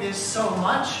enjoyed this so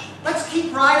much. Let's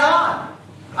keep right on.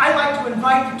 I'd like to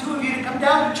invite the two of you to come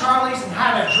down to Charlie's and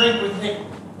have a drink with me.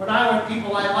 When I'm with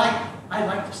people I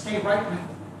like to stay right with them.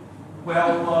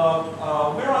 Well,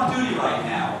 we're on duty right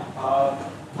now.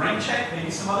 Rain check, maybe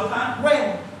some other time?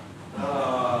 When?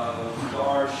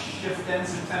 Our shift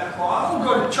ends at 10 o'clock. We'll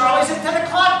go to Charlie's at 10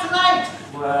 o'clock tonight.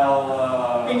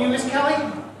 Well, And you, Miss Kelly?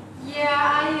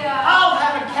 Yeah, I'll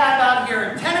have a cab out here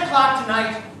at 10 o'clock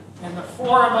tonight, and the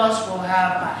four of us will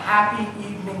have a happy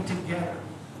evening together.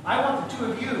 I want the two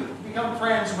of you to become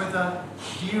friends with a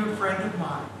dear friend of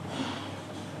mine.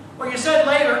 Well, you said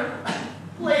later.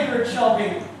 Later it shall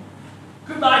be.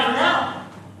 Goodbye for now.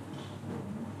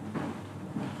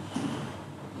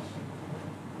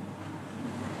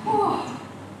 Whew.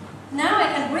 Now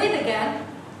I can breathe again.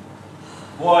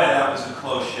 Boy, that was a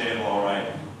close shave, all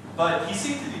right. But he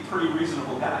seemed to be a pretty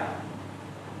reasonable guy.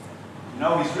 You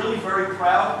know, he's really very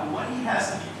proud, and what he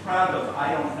has to be proud of,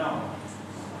 I don't know.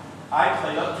 I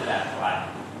played up to that pride.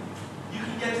 You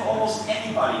can get to almost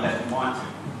anybody that you want to.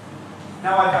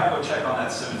 Now I've got to go check on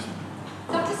that Simmonds.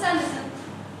 Dr. Sanderson,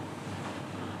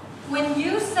 when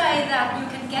you say that you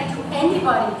can get to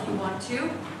anybody if you want to,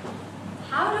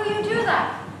 how do you do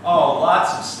that? Oh,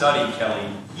 lots of study, Kelly.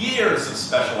 Years of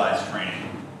specialized training.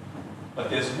 But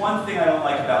there's one thing I don't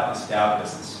like about this Dowd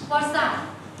business. What's that?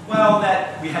 Well,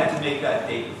 that we had to make that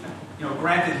date with him. You know,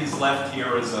 granted he's left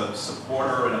here as a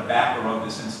supporter and a backer of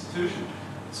this institution,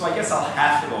 so I guess I'll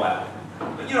have to go out with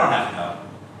him. But you don't have to know.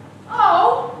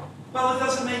 Oh? Well, it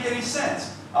doesn't make any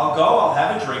sense. I'll go, I'll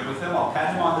have a drink with him, I'll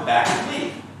pat him on the back and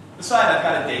leave. Besides, I've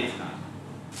got a date tonight.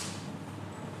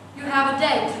 You have a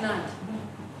date tonight.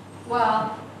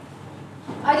 Well,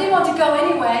 I didn't want to go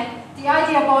anyway. The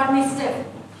idea bored me stiff.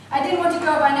 I didn't want to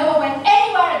go if I never went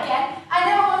anywhere again. I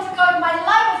never want to go if my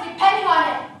life was depending on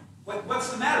it. What's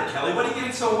the matter, Kelly? What are you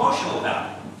getting so emotional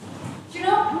about? You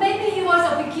know, maybe he was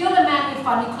a peculiar man with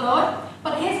funny clothes,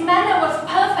 but his manner was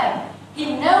perfect.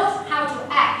 He knows how to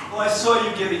act. Well, I saw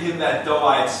you giving him that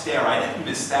doe-eyed stare. I didn't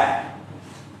miss that.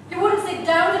 He wouldn't sit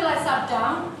down till I sat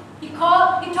down. He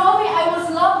told me I was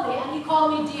lovely, and he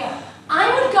called me dear. I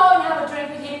would go and have a drink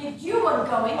with him if you weren't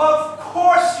going. Of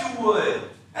course you would.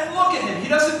 And look at him. He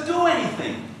doesn't do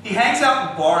anything. He hangs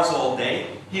out in bars all day.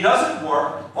 He doesn't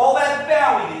work. All that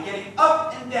bowing and getting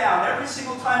up and down every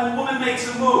single time a woman makes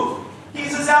a move.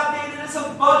 He's as outdated as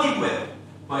a buggy whip.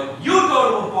 But you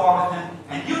go to a bar with him,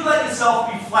 and you let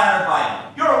yourself be flattered by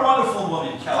him. You're a wonderful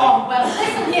woman, Kelly. Oh, well,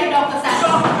 listen here, Dr.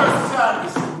 Sanderson. Dr.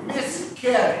 Sanderson, Miss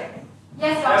Kelly.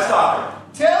 Yes, Doctor. Yes, Doctor.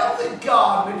 Tell the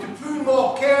gardener to prune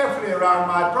more carefully around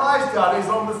my prize dollies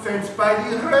on the fence by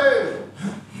the road.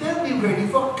 They'll be ready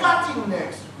for cutting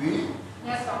next week.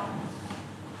 Yes, Doctor.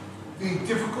 The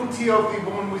difficulty of the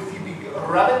woman with the big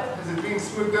rabbit, has it been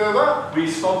smoothed over? We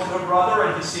spoke to her brother,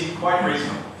 and he seemed quite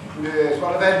reasonable. Yes,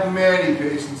 well, I've had many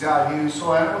patients out here who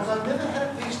saw animals. I've never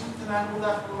had a patient with an animal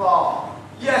that large.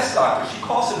 Yes, Doctor. She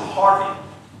calls him Harvey.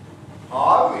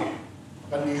 Harvey?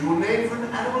 Unusual name for an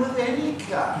animal of any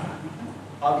kind.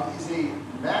 Harvey is a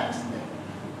man's name.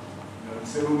 I've known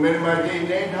several men in my day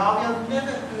named Harvey. I've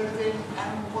never heard of any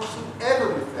animal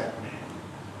whatsoever with that name.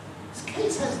 This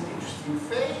case has an interesting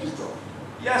phase, Doctor.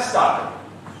 Yes, Doctor.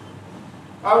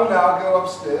 I will now go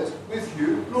upstairs with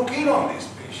you, look in on this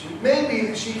patient. Maybe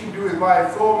that she can do with my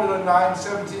Formula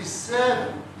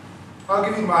 977. I'll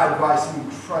give you my advice in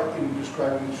prescribing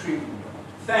the treatment.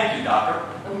 Thank you,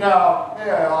 Doctor. And now, may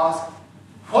I ask,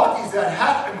 what is that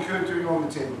hat and coat doing on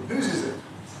the table? Whose is it?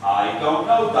 I don't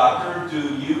know, Doctor.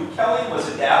 Do you, Kelly? Was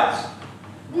it Dowd's?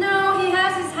 No, he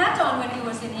has his hat on when he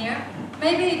was in here.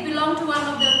 Maybe it belonged to one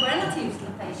of the relatives of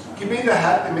the patient. Give me the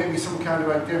hat. There may be some kind of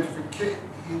identification.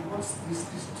 What's this?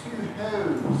 These two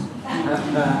hose.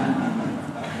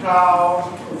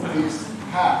 Crown of this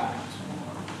hat.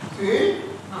 See?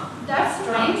 That's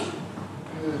strange.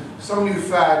 Some new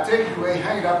fad. Take it away,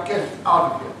 hang it up, get it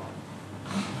out of here.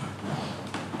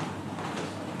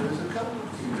 There's a couple of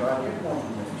things I did want to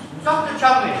mention. Dr.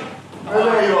 Chumley.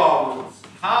 There you are, Willis.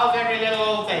 How's every little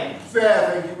old thing?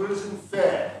 Fair, thank you, Willis, and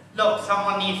fair. Look,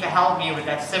 someone needs to help me with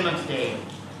that Simmonds dame.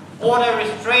 Order a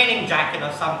restraining jacket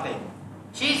or something.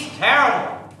 She's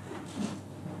terrible.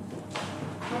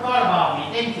 Forgot about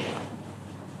me, didn't you?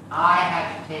 I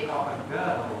had to take off a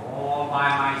girdle all by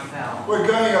myself. We're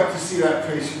going up to see that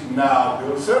patient now,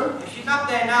 Wilson. If she's up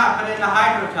there now, put it in the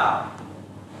hydro tub.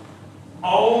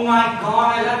 Oh my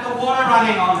God, I left the water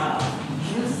running on her.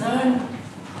 Wilson.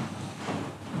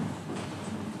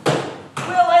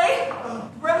 Willie,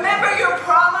 remember your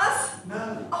promise?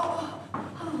 No. Oh,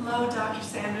 hello, Dr.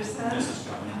 Sanderson. Mrs.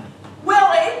 Chumley.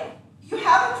 Willie, you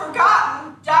haven't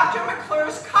forgotten Dr.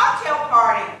 McClure's cocktail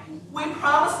party. We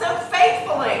promised them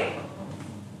faithfully.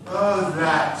 Oh,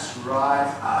 that's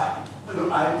right.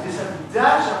 Look, I just have to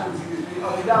dash up and see this meeting.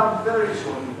 I'll be down very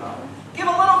shortly, darling. Give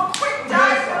a little quick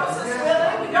diagnosis,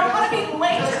 Willie. We don't want to be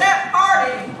late to that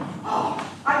party. Oh,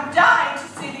 I'm dying to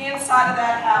see the inside of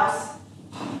that house.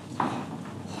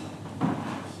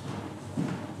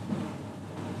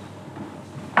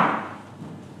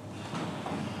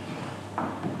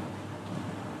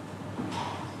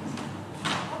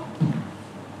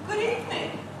 Good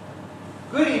evening.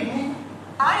 Good evening.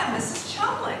 I am Mrs.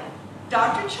 Chumley,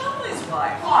 Dr. Chumley's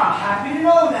wife. Oh, I'm happy to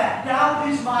know that. Dowd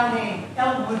is my name,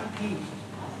 Elwood P.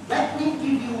 Let me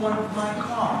give you one of my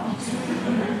cards.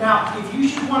 Now, if you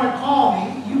should want to call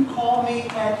me, you call me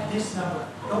at this number.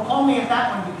 Don't call me at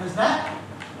that one because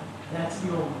that's the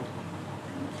old one.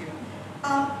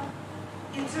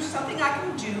 Thank you. Is there something I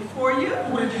can do for you?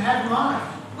 What did you have in mind?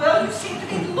 Well, you seem to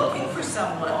be looking for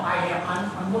someone. Well,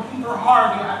 I'm looking for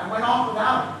Harvey. I went off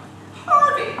without him.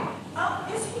 Harvey,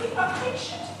 is he a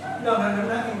patient here? No,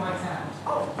 nothing like that.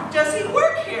 Oh, does he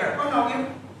work here? Oh, no,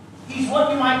 he's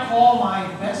what you might call my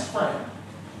best friend,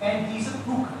 and he's a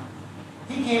puka.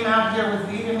 He came out here with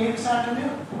Veta and me this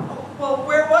afternoon. Oh, well,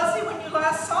 where was he when you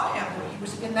last saw him? He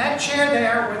was in that chair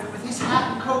there with his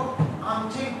hat and coat on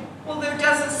the table. Well, there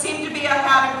doesn't seem to be a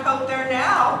hat and coat there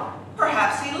now.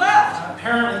 Perhaps he left.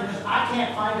 Apparently, because I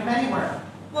can't find him anywhere.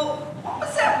 Well, what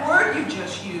was that word you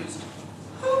just used?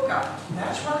 Hookah.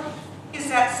 That's right. Is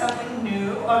that something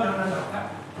new? Oh, no.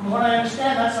 From what I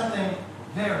understand, that's something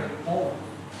very old.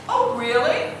 Oh,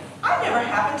 really? I never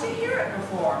happened to hear it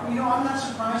before. You know, I'm not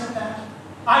surprised at that.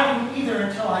 I didn't either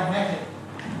until I met him.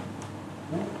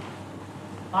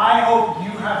 I hope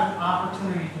you have an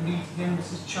opportunity to meet him,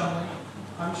 Mrs. Chumley.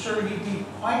 I'm sure he'd be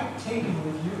quite taken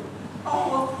with you.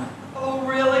 Oh,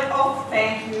 really? Oh,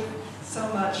 thank you so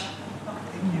much. Oh,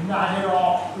 thank you. Not at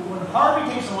all. When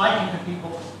Harvey takes a liking to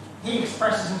people, he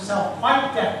expresses himself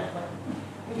quite definitely.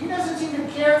 If he doesn't seem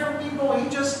to care for people, he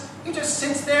just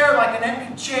sits there like an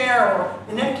empty chair or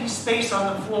an empty space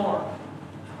on the floor.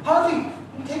 Harvey,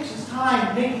 he takes his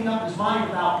time making up his mind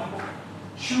about people.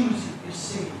 Choose, you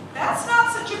see. That's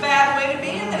not such a bad way to be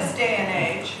in this day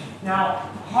and age. Now,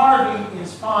 Harvey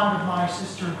is fond of my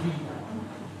sister Veta,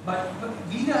 but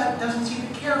Veta doesn't seem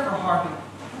to care for Harvey.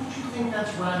 Don't you think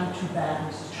that's rather too bad,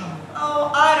 Mrs. Chumley?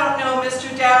 Oh, I don't know,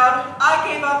 Mr. Dowd. I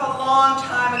gave up a long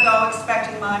time ago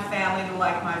expecting my family to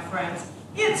like my friends.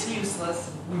 It's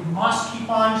useless. We must keep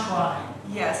on trying.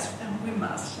 Yes, we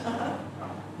must.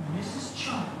 Mrs.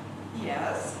 Chumley.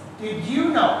 Yes? Did you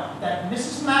know that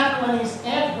Mrs. McElhenney's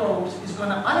Aunt Rose is going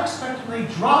to unexpectedly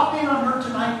drop in on her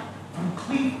tonight from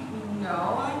Cleveland? No,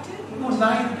 I didn't. Well,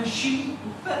 neither does she.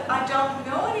 But I don't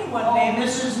know anyone Oh, named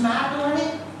Mrs.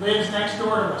 McElhenney lives next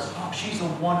door to us. Oh, she's a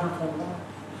wonderful woman.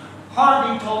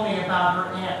 Harvey told me about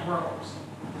her Aunt Rose.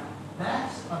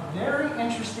 That's a very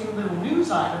interesting little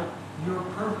news item. You're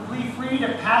perfectly free to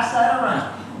pass that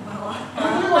around.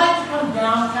 Would you like to come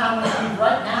downtown with me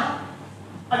right now?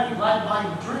 I'd be glad to buy you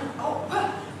a drink. Oh,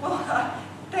 well,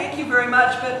 thank you very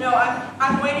much, but no,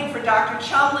 I'm waiting for Dr.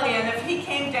 Chumley, and if he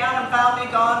came down and found me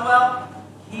gone, well,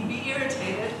 he'd be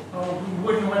irritated. Oh, we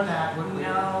wouldn't want that, would we?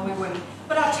 No, we wouldn't.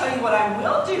 But I'll tell you what I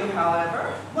will do,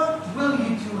 however. What will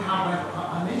you do, however?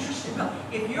 I'm interested. Well,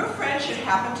 if your friend should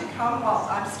happen to come while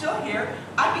I'm still here,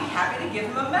 I'd be happy to give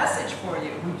him a message for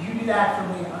you. Would you do that for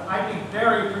me? I'd be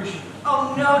very appreciative.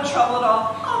 Oh, no trouble at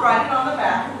all. I'll write it on the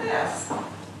back of this.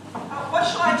 What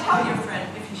shall I tell your friend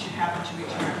if he should happen to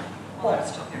return while I'm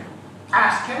still here?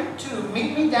 Ask him to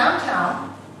meet me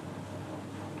downtown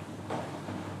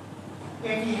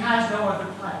if he has no other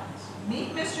plans.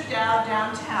 Meet Mr. Dowd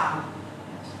downtown.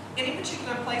 Any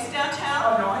particular place downtown?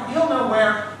 Oh, no, he'll know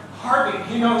where. Harvey,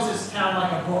 he knows this town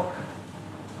like a book.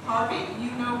 Harvey,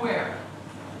 you know where?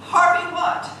 Harvey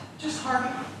what? Just Harvey.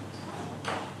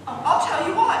 Oh, I'll tell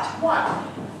you what.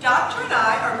 What? Doctor and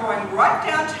I are going right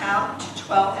downtown to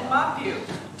 12th and Montview.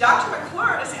 Dr.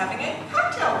 McClure is having a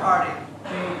cocktail party.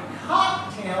 A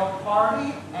cocktail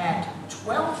party at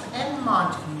 12th and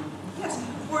Montview. Yes,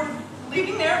 we're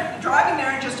leaving there, driving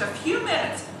there in just a few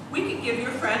minutes. We could give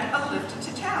your friend a lift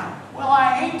into town. Well,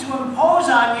 I hate to impose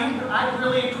on you, but I'd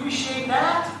really appreciate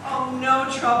that. Oh, no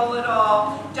trouble at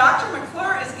all. Dr.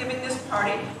 McClure is giving this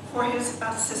party for his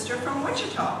sister from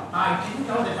Wichita. I didn't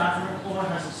know that Dr. McClure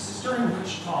has a sister in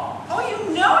Wichita. Oh,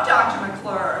 you know Dr.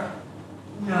 McClure.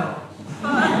 No.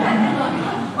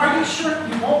 Are you sure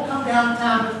you won't come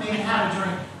downtown with me and have a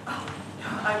drink? Oh, no,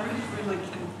 I really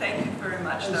can. Thank you very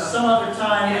much, though. Some other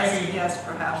time, Yes, maybe. yes,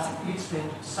 perhaps. It's been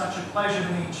such a pleasure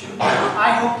to meet you.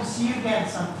 I hope to see you again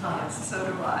sometime. Yes, so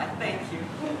do I. Thank you.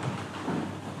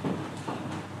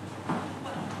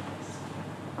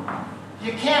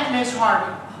 You can't miss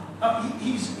Harvey.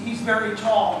 He's very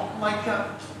tall, like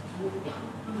that.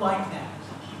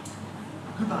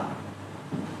 Goodbye.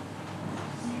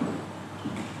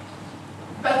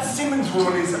 That Simmonds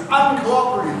woman is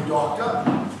uncooperative,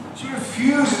 Doctor. She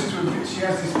refuses to admit she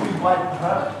has this big white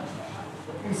bird.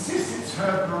 Insists it's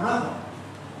her brother.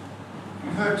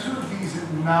 Give her 2 of these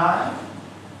at 9,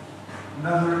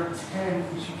 another at 10,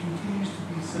 and she continues to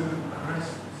be so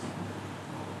aggressive.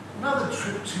 Another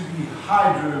trip to the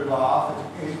hydro bath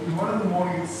at 8, and one in the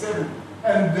morning at 7,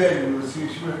 and then we'll see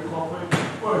if she won't cooperate.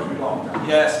 Won't you, Doctor?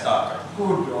 Yes, Doctor.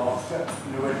 Good, Doctor.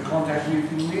 You know where to contact me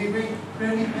if you need me.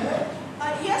 Ready, Pat?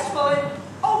 Yes, Willie.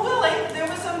 Oh, Willie, there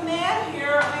was a man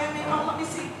here. Let me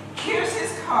see. Here's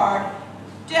his card.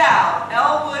 Dowd,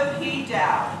 Elwood P.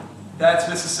 Dowd. That's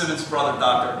Mrs. Simmonds' brother,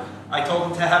 Doctor. I told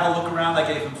him to have a look around. I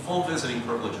gave him full visiting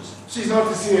privileges. She's not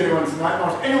to see anyone tonight,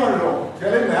 not anyone at all.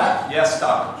 Tell him that. Yes,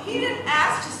 Doctor. He didn't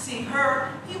ask to see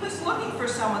her. He was looking for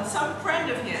someone, some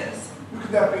friend of his. Who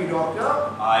could that be, Doctor?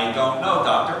 I don't know,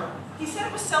 Doctor. He said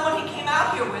it was someone he came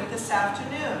out here with this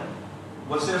afternoon.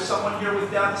 Was there someone here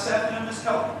with Dowd this afternoon, Miss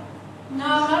Kelly? No,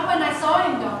 not when I saw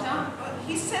him, Doctor.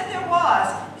 He said there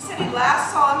was. He said he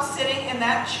last saw him sitting in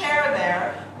that chair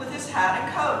there with his hat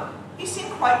and coat. He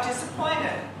seemed quite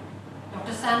disappointed.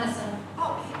 Dr. Sanderson.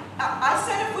 Oh, I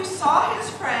said if we saw his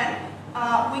friend,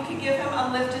 we could give him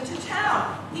a lift into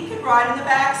town. He could ride in the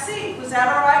back seat. Was that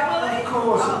all right, Willie? Of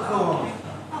course, of course.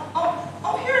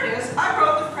 Oh, here it is. I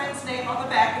wrote the friend's name on the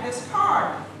back of this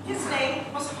card. His name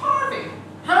was Harvey.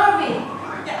 Harvey!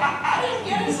 Yeah, I didn't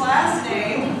get his last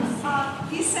name.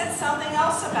 He said something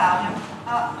else about him.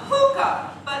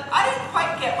 Hookah, but I didn't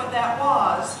quite get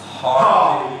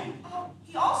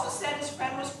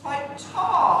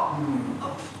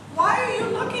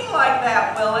of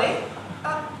that, Willie.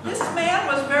 This man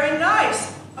was very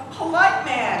nice, a polite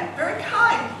man, very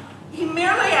kind. He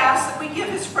merely asked that we give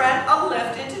his friend a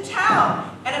lift into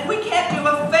town. And if we can't do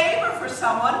a favor for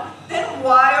someone, then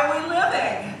why are we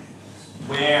living?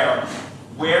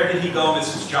 Where did he go,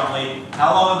 Mrs. Chumley?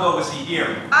 How long ago was he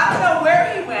here? I don't know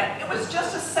where he went. It was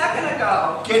just a second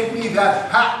ago. Get me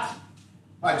that hat.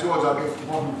 By George, I'll get to the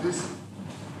bottom of this.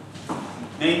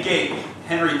 Main gate.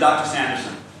 Henry, Dr.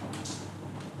 Sanderson.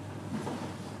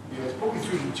 Yes, put me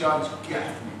through to Judge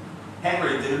Gaffney.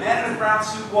 Henry, did a man in a brown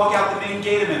suit walk out the main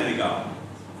gate a minute ago?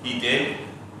 He did.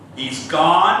 He's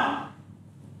gone?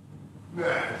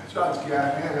 Judge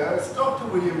Gaffney, hello. It's Dr.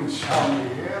 William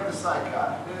Chumley here, the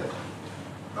psychiatrist.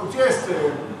 Oh, just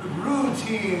a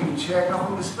routine check-up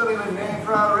on the spelling of the name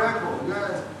for our record,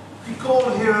 yes. You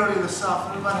called here earlier this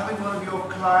afternoon about having one of your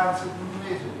clients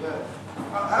admitted, yes.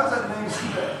 How's that name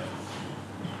spelled?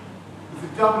 With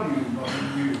a W, not a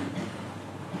U.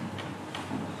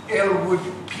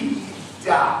 Elwood P.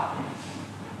 Dowd.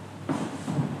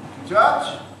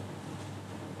 Judge?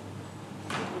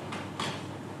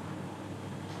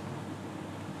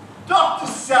 Dr.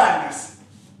 Sanderson.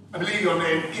 I believe your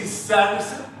name is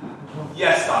Sanderson?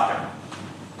 Yes, Doctor.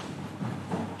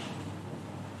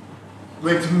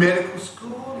 Went to medical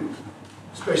school, you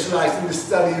specialized in the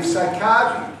study of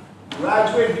psychiatry.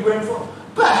 Graduated, you went for.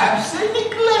 Perhaps they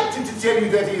neglected to tell you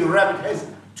that a rabbit has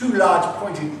 2 large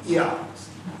pointed ears.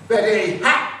 That a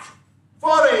hat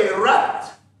for a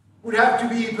rabbit would have to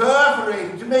be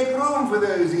perforated to make room for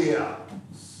those ears.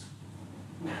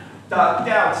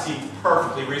 Dowd seemed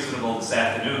perfectly reasonable this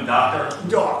afternoon, Doctor.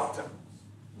 Doctor,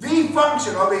 the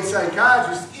function of a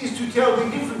psychiatrist is to tell the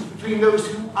difference between those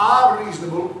who are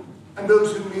reasonable and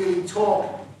those who merely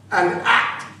talk and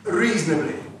act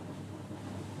reasonably.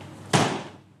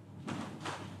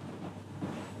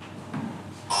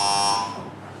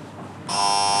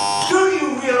 Do you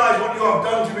realize what you have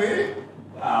done to me?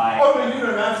 Oh, no, you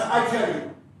don't answer. I tell you.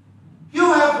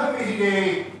 You have permitted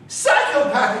a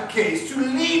psychopathic case to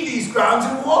leave these grounds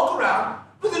and walk around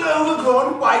with an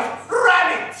overgrown white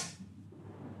rabbit.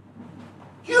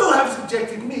 You have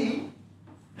subjected me,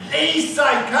 a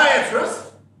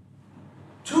psychiatrist,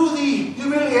 to the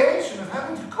humiliation of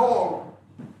having to call,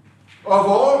 of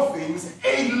all things,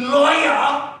 a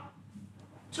lawyer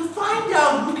to find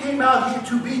out who came out here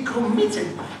to be committed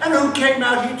and who came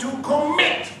out here to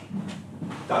commit.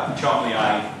 Dr. Chumley,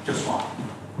 I just want.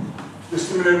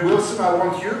 Mr. and Wilson, I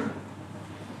want you.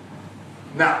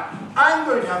 Now, I'm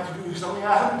going to have to do something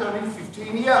I haven't done in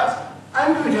 15 years.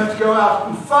 I'm going to have to go out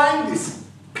and find this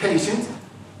patient,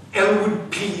 Elwood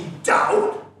P.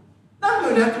 Dowd. I'm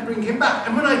going to have to bring him back.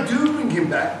 And when I do bring him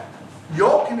back,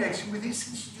 your connection with this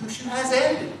institution has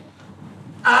ended.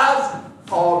 As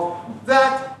of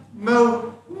that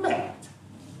moment.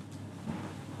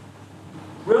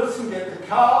 Wilson, get the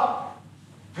car.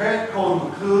 Pat, call the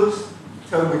McClures.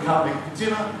 Tell them we can't make it for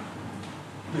dinner.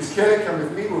 Miss Kelly, come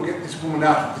with me. We'll get this woman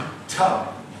out of the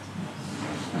tub.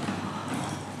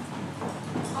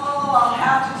 Oh, I'll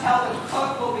have to tell the cook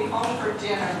we'll be home for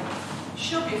dinner.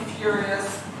 She'll be furious.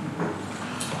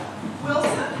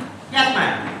 Wilson? Yes,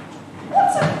 ma'am.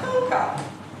 What's a hookah?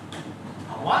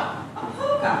 A what? A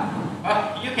hookah. Well,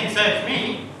 you can search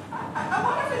me. I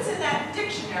wonder if it's in that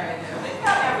dictionary there. They've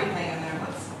got everything in there.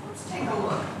 Let's take a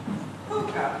look.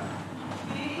 Hookah.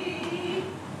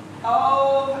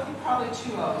 Probably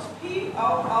 2 O's.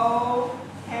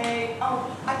 P-O-O-K.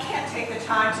 Oh, I can't take the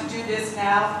time to do this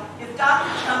now. If Dr.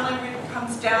 Chumley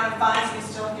comes down and finds me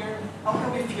still here, oh,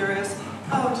 he'll be furious.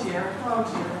 Oh dear, oh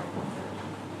dear.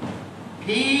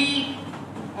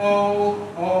 P-O-O-K-A.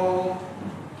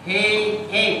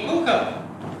 Hookah.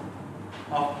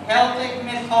 Of Celtic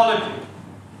mythology.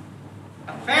 A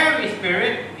fairy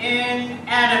spirit in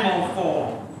animal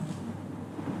form.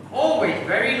 Always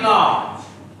very large.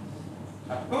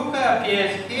 A hookah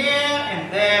appears here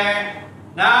and there,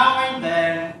 now and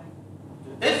then,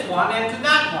 to this one and to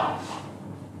that one.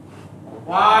 A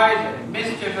wise and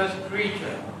mischievous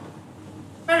creature,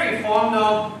 very fond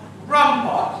of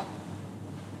rumpot,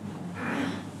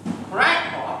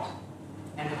 crackpot,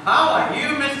 and how are you,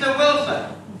 Mr. Wilson?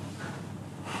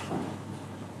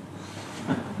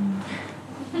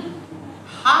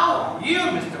 How are you,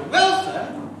 Mr. Wilson?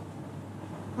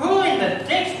 Who in the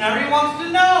dictionary wants to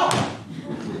know?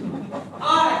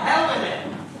 Oh, hell with it.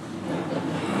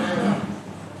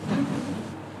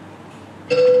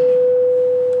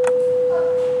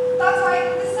 That's right.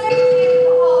 The secretary in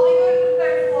the hall. They go to the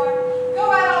 3rd floor. Go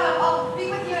right on up. I'll be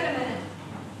with you in a minute.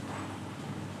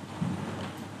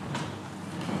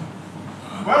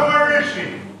 Well, where is she?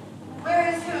 Where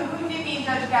is who? Who do you mean,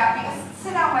 Judge Gaffney?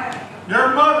 Sit down, why don't you? Your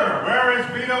mother, where Where is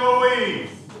Veta Louise?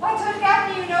 Why, Judge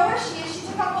Gaffney, you know where she is. She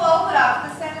took Uncle Elwood out to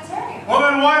the sanitarium. Well,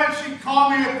 then why did she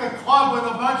call me at the club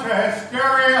with a bunch of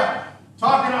hysteria?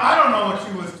 Talking, I don't know what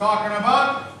she was talking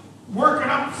about. Working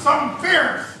up something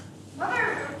fierce.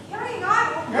 Mother, carrying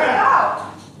on. We'll figure it Yeah.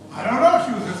 out. I don't know,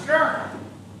 she was hysterical.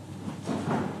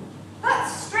 That's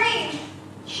strange.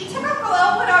 She took Uncle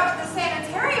Elwood out to the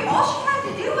sanitarium. All she had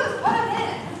to do was put him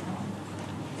in.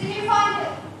 Did you find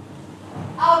it?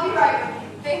 I'll be right with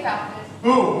you. They found it.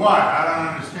 Who? What? I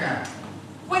don't understand.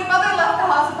 When Mother left the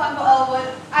house with Uncle Elwood,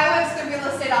 I went to the real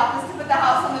estate office to put the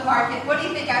house on the market. What do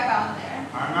you think I found there?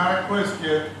 I'm not a quiz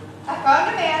kid. I found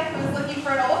a man who was looking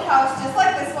for an old house just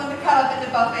like this one to cut up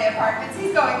into buffet apartments.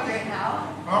 He's going through it now.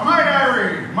 Well, might I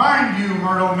remind you,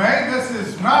 Myrtle May, this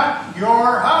is not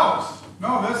your house.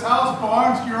 No, this house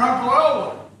belongs to your Uncle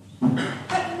Elwood.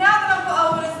 But now that Uncle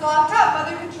Elwood is locked up,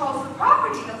 Mother controls the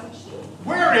property, doesn't she?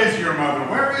 Where is your mother?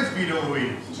 Where is Veta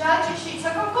Louise? Judge, she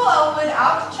took Uncle Elwood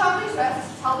out to Chumley's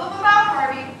rest to tell them about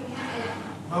Harvey and put him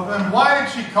in. Well, then why did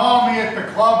she call me at the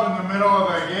club in the middle of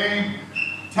the game,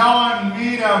 telling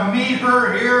me to meet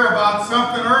her here about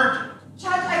something urgent?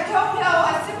 Judge, I don't know.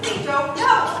 I simply don't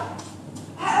know.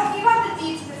 Have you got the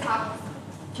deed to this house?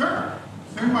 Sure.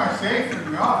 It's in my safe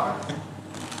in the office.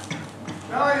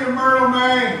 Tell you, Myrtle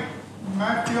May,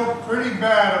 I feel pretty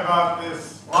bad about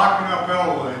this locking up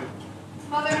Elwood.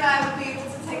 Mother and I will be able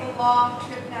to take a long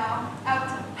trip now, out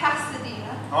to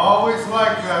Pasadena. Always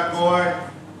like that boy.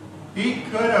 He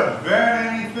could have been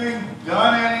anything,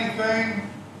 done anything.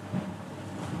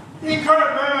 He could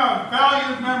have been a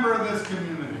valued member of this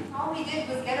community. All he did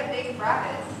was get a big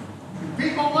rabbit. And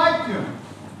people liked him.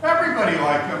 Everybody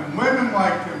liked him. Women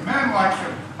liked him. Men liked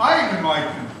him. I even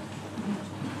liked him.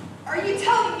 Are you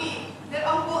telling me that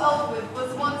Uncle Elwood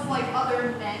was once like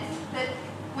other men? That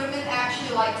women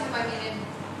actually liked him, I mean, in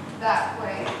that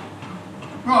way?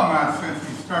 Well, not since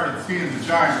he started seeing the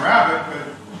giant rabbit,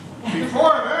 but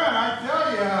before then, I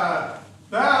tell you,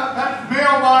 that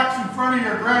mailbox in front of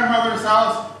your grandmother's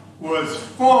house was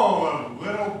full of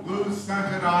little blue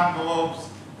scented envelopes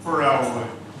for Elwood.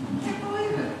 I can't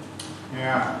believe it.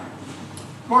 Yeah.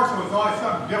 Of course, there was always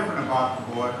something different about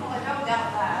the boy. Well, I don't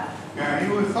doubt that. Yeah,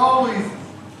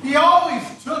 he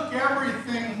always took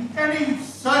everything, any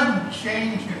sudden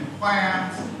change in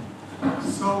plans,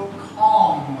 so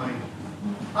calmly.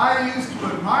 I used to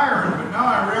admire him, but now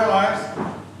I realize,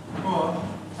 well,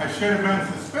 I should have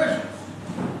been suspicious.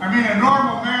 I mean, a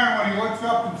normal man, when he looks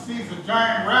up and sees a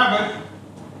giant rabbit,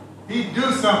 he'd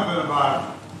do something about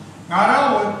it. Not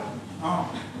Elwood. Oh.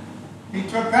 He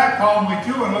took that calmly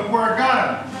too, and look where it got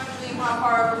him. I'm not believe how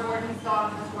far overboard he's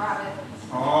gone with this rabbit.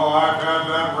 Oh, I've had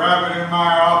that rabbit in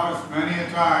my office many a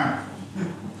time.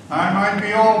 I might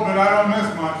be old, but I don't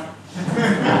miss much.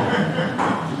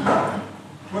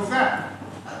 What's that?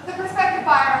 The prospective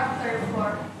buyer on the third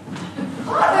floor.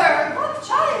 Mother, what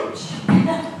change?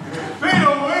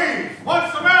 Veta Louise,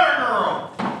 what's the matter,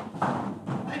 girl?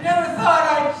 I never thought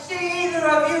I'd see either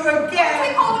of you again.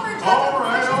 Take hold of her,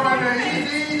 Judge. All right,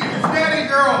 easy, steady,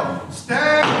 girl.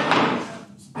 Steady,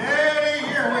 steady,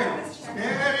 here, wait,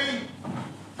 steady.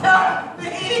 Help me!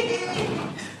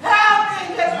 Help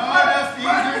me! No, just ease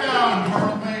her down,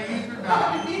 Myrtle May, ease her down.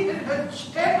 I need a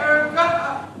chair.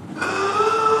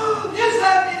 Just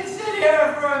let me sit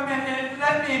here for a minute.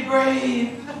 Let me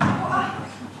breathe.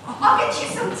 I'll get you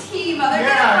some tea, Mother.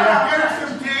 Yeah, get her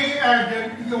some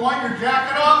tea. You want your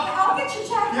jacket off? I'll get you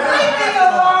jacket. Yeah. Leave me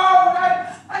alone.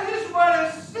 I just want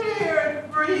to sit here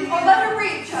and breathe. Oh, let her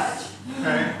breathe, Judge.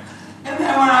 Okay. And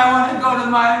then when I want to go to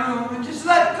my room and just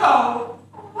let go.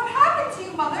 What happened to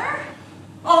you, Mother?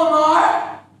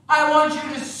 Omar, I want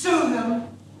you to sue them.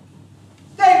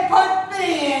 They put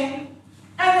me in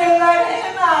and they let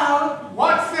him out.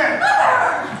 What's this?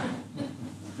 Mother!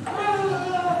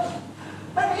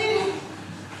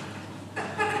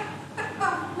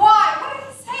 Why? What did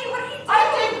he say? What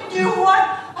did he do?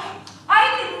 I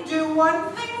didn't do one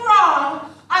thing wrong.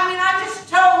 I mean, I just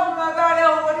told him about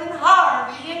Elwood and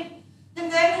Harvey,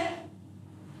 and then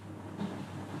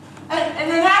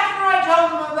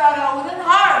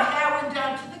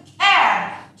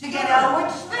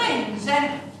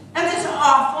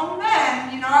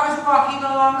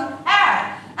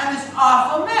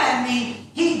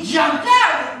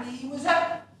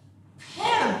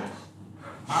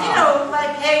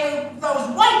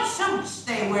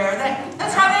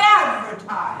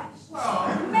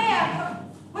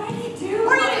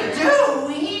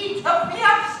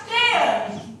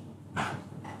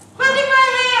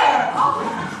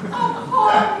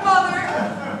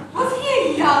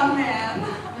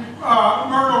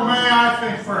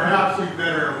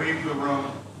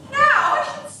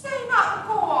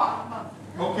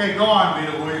Okay, go on,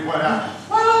 Veta. What happened?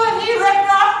 Well, he ripped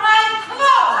off my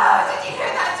clothes. Oh, did you hear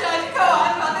that, Judge? Go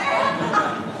on, Mother.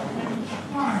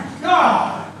 My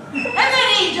God! And then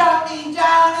he dumped me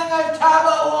down in the tub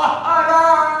of water.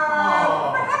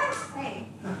 Oh. For heaven's sake.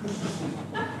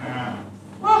 Yeah.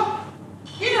 Well,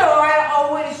 you know, I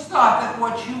always thought that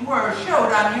what you were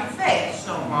showed on your face,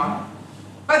 Somporn.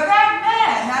 But that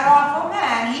man, that awful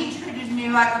man, he treated me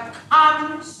like a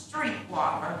common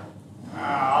streetwalker.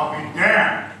 I'll be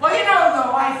damned. Well, you know,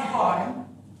 though, I fought him.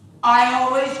 I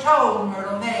always told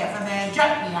Myrtle that if a man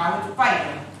jumped me, I would fight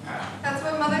him. That's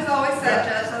what Mother's always said,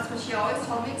 Judge. That's what she always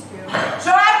told me, too.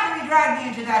 So after he dragged me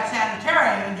into that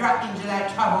sanitarium and dropped me into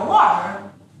that tub of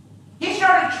water, he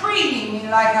started treating me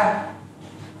like a...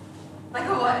 Like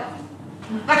a what?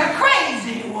 like a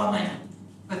crazy woman.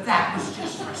 But that was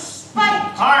just for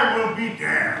spite. I will be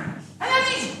damned. And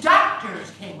then these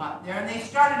doctors came up there and they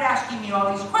started asking me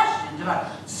all these questions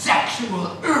about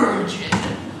sexual urges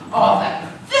and all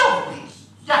that filthy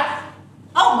stuff.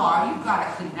 Omar, you've got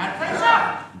to clean that place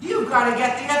up. You've got to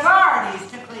get the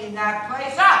authorities to clean that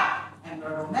place up. And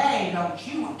Myrtle May, don't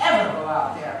you ever go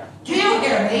out there. Do you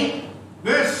hear me?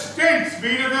 This stinks,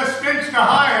 Veta. This stinks to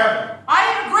high heaven.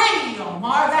 I agree,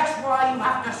 Omar. That's why you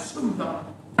have to sue them.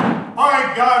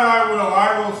 By God, I will.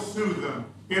 I will sue them.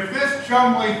 If this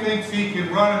Chumley thinks he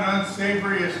can run an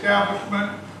unsavory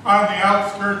establishment on the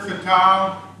outskirts of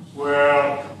town,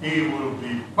 well, he will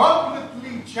be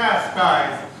publicly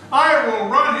chastised. I will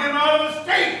run him out of the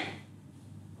state.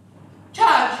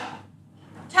 Judge,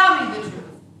 tell me the truth.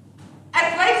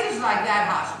 At places like that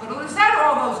hospital, is that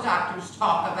all those doctors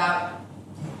talk about?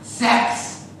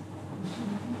 Sex?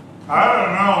 I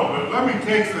don't know, but let me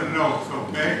take some notes,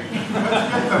 okay?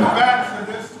 Let's get the facts of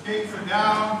this case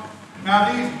down.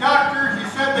 Now, these doctors, you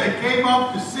said they came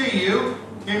up to see you,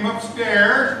 came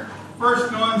upstairs.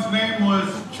 First one's name was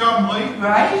Chumley.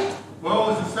 Right? What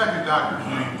was the second doctor's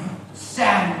name?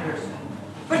 Sanderson.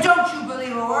 But don't you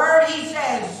believe a word he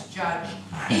says, Judge.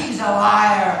 He's a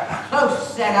liar.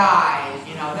 Close set eyes,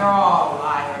 you know, they're all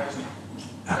liars.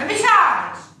 And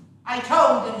besides, I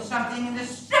told him something in the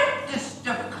strictest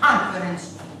of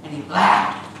confidence, and he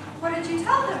laughed. What did you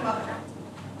tell them, Mother?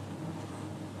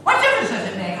 What difference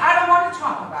does it make? I don't want to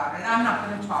talk about it. I'm not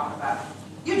going to talk about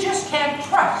it. You just can't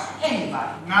trust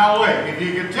anybody. Now wait, if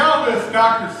you can tell this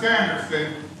Dr.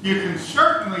 Sanderson, you can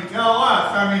certainly tell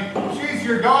us. I mean, she's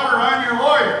your daughter, I'm your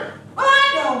lawyer. Well,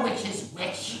 I know which is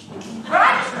which. But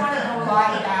I just want to go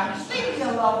lie down. Just leave me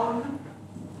alone.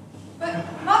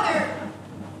 But, Mother,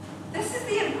 this is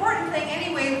the important thing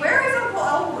anyway. Where is Uncle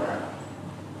Elwood?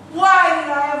 Why did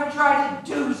I ever try to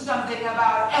do something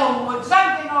about Elwood?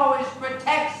 Something always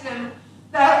protects him.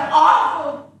 That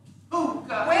awful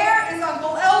hookah. Where is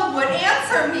Uncle Elwood?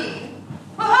 Answer me.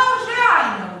 Well, how should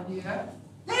I know, dear?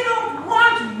 They don't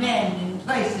want men in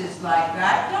places like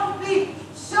that. Don't be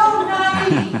so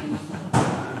naive.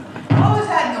 What was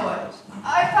that noise?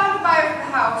 I found a buyer for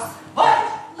the house. What?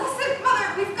 Listen,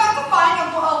 Mother, we've got to find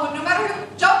Uncle Elwood. No matter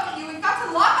who jumped at you, we've got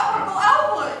to lock up Uncle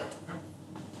Elwood.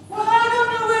 Well, I don't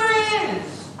know where he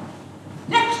is.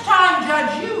 Next time,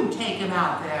 Judge, you take him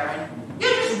out there, and you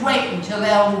just wait until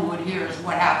Elwood hears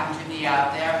what happened to me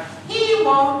out there. He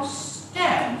won't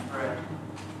stand for it.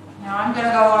 Now, I'm going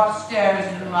to go upstairs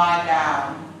and lie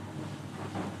down.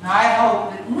 Now, I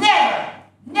hope that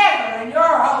never in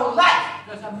your whole life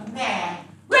does a man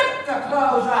rip the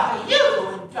clothes off of you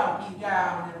and dump you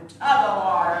down in a tub of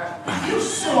water. You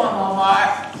sue him,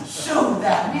 Omar. Sue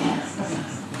them.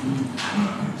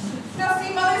 Now,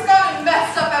 see, Mother's gone and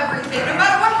messed up everything. No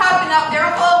matter what happened out there,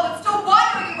 Uncle Elwood's still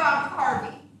wandering around with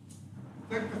Harvey.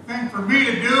 I think the thing for me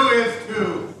to do is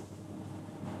to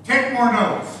take more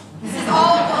notes. This is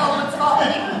all Uncle Elwood's fault.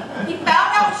 He found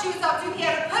out what she was up to, he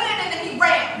had to put it in, and he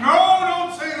ran. No,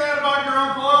 don't say that about your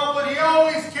Uncle Elwood. He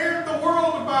always cared the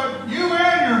world about you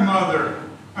and your mother.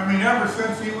 I mean, ever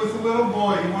since he was a little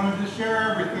boy, he wanted to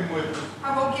share everything with us.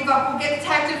 I won't give up. We'll get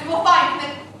detectives. We'll find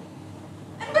him.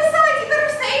 And besides, you better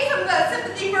save some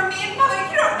sympathy for me and Mother.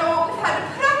 You don't know what we've had to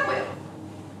put up with.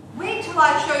 Wait till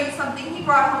I show you something he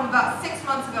brought home about 6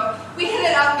 months ago. We hid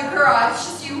it out in the garage.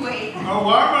 Just you wait. Oh,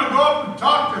 well, I'm going to go up and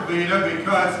talk to Veta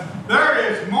because there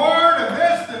is more to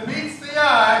this than meets the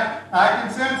eye. I can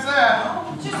sense that.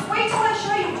 Oh, just wait till I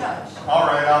show you, Judge. All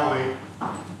right, I'll wait.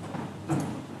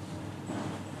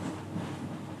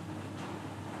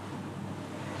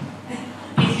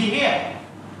 Is he here?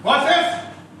 What's this?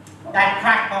 That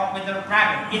crackpot with the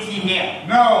rabbit, is he here?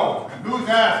 No. And who's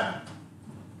asking?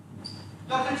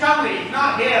 Dr. Chumley, he's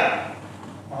not here.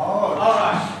 Oh, All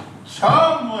right.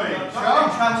 Chumley.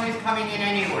 Dr. Chumley's coming in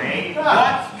anyway.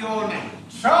 What's your name?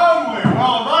 Chumley.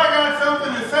 Well, if I got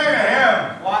something to say to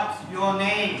him,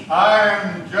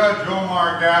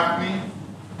 Gaffney.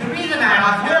 The reason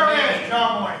I'm here Where is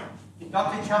Chumley?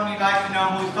 Dr. Chumley likes to know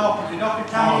who's talking to. Dr.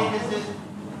 Chumley, this is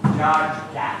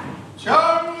Judge Gaffney.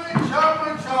 Chumley,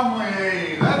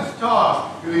 let's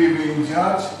talk. Good evening,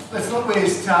 Judge. Let's not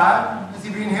waste time. Has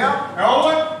he been here?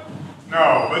 Elwood?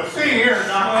 No, but see here,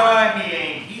 Doctor. Sure he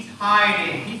ain't. He's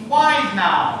hiding. He's wise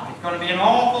now. It's going to be an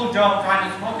awful job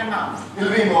trying to smoke him out.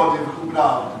 It'll be more difficult, but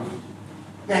I'll do it.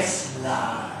 They're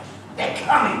sly. They're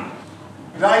cunning.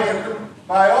 But I get them.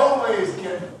 I always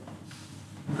get them.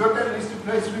 You've got that list of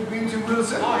places we've been to,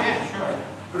 Wilson? Oh, yeah,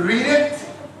 sure. Read it.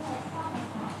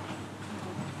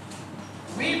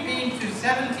 We've been to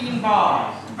 17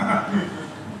 bars.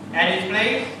 Eddie's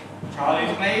Place,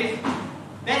 Charlie's Place,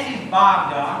 Bessie's Bar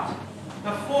Dock,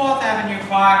 the 4th Avenue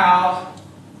Firehouse,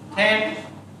 10th,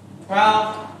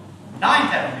 12th, 9th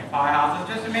Avenue Firehouses,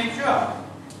 just to make sure.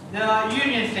 The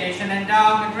Union Station and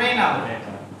down the grain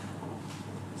elevator.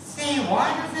 Say,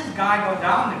 why does this guy go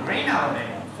down the grain elevator?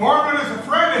 Foreman is a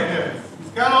friend of his.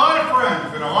 He's got a lot of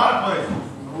friends in a lot of places.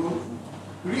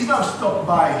 The reason I've stopped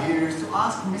by here is to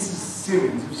ask Mrs.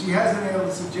 Simmonds if she has any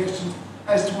other suggestions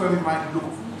as to where we might look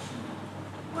for this.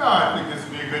 Well, I think this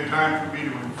would be a good time for me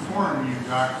to inform you,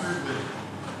 Doctor, that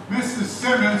Mrs.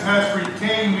 Simmonds has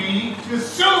retained me to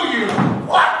sue you.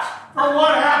 What? For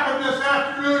what happened this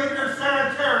afternoon at your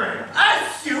sanitarium. A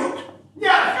suit?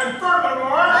 Yes, and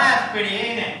furthermore... That's pretty,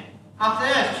 ain't it? After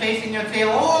this, chasing your tail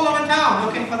all over town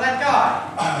looking for that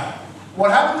guy. What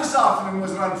happened this afternoon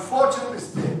was an unfortunate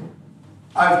mistake.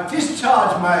 I've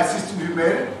discharged my assistant who made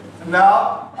it, and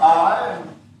now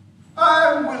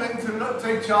I'm willing to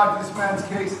take charge of this man's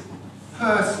case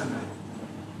personally.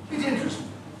 It interests me.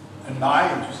 And my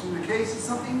interest in the case is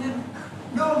something that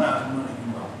no amount of money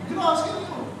can buy. You can ask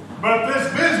anyone. But this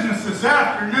business this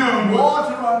afternoon was...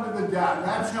 Water under the dam.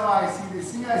 That's how I see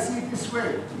this thing. I see it this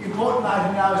way. The important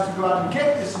item now is to go out and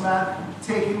get this man,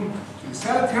 take him to the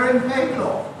sanitarium and pay it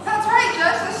off. That's right,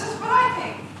 Judge. That's just what I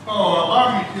think. Oh,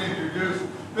 allow me to introduce...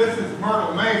 This is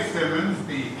Myrtle Simmonds,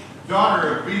 the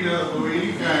daughter of Veta,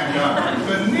 Louise, and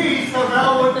the niece of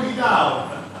Elwood and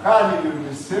Dowd. How do you do,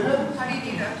 Miss Simmonds? How do you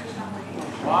do, Dr. Chumley?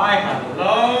 Why,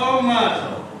 hello,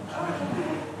 Myrtle.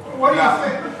 What do you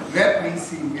think? Let me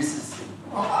see Mrs. Simmonds.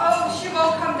 Oh, she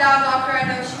won't come down, Doctor. I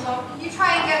know she won't. You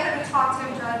try and get her to talk to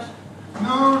him, Judge.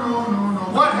 No.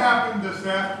 What happened this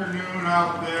afternoon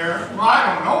out there? Well,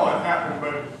 I don't know what happened,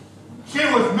 but she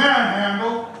was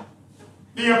manhandled.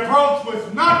 The approach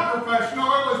was not professional,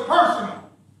 it was personal.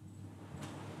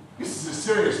 This is a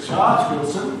serious charge,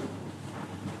 Wilson.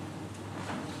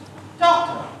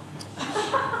 Doctor,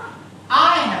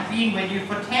 I have been with you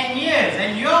for 10 years,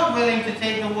 and you're willing to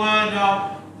take the word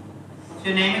of... What's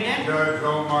your name again? Judge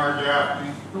Omar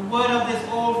Gaffney. The word of this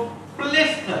old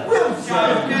blister. Wilson!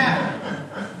 Judge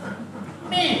Gaffney.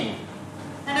 Me.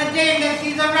 And a dame that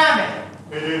sees a rabbit.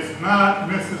 It is not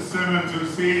Mrs. Simmonds who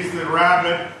sees the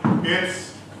rabbit, it's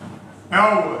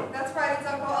Elwood. That's right, it's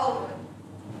Uncle Elwood.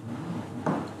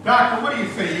 Doctor, what do you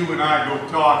say you and I go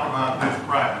talk about this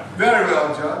private? Very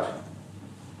well, Judge.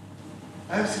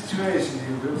 I have a situation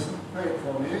here, Wilson. Wait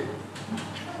for me.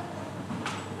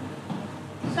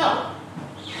 So,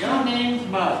 your name's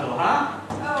Myrtle, huh?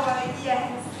 Oh,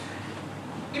 yes.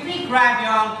 If we grab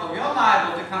your uncle, you're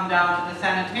liable to come down to the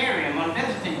sanitarium on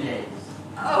visiting days.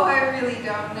 Oh, I really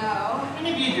don't know. And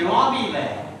if you do, I'll be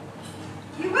there.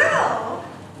 You will?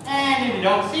 And if you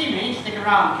don't see me, stick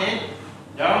around, kid.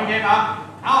 Don't give up.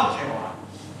 I'll show up.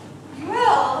 You will?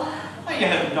 Well, you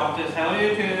heard the doctor tell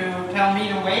you to tell me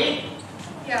to wait.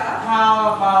 Yeah?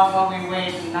 How about while we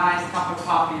wait a nice cup of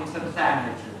coffee and some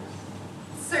sandwiches?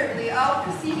 Certainly. I'll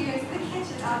precede you into the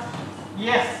kitchen.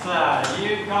 Yes, sir.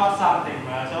 You've got something,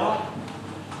 Myrtle.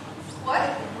 What?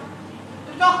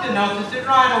 The doctor noticed it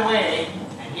right away,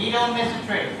 and he don't miss a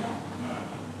trick.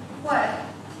 What?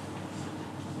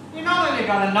 You not only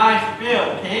got a nice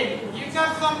build, kid, you've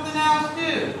got something else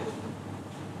too.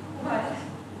 What?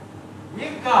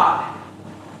 You've got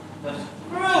the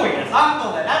screwiest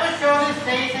uncle that ever showed his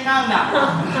face in our night.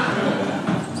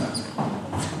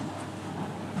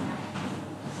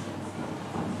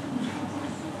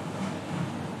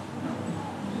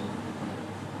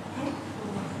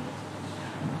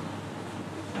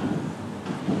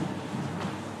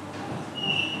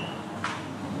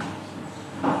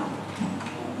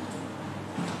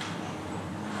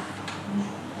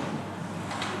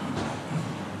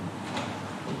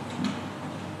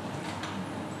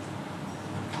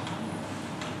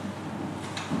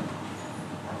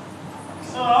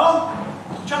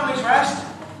 Chumley's rest?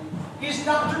 Is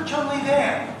Dr. Chumley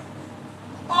there?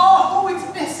 Oh, it's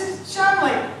Mrs.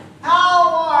 Chumley. How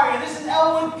are you? This is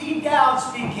Elwood P. Dowd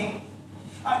speaking.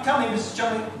 Tell me, Mrs.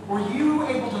 Chumley, were you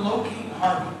able to locate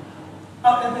Harvey?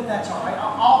 Oh, that's all right.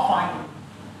 I'll find him.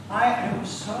 I am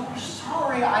so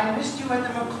sorry I missed you at the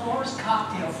McClure's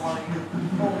cocktail party.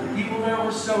 Oh, the people there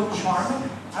were so charming.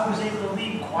 I was able to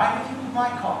leave quite a few of my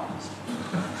cards.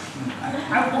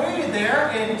 I waited there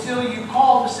until you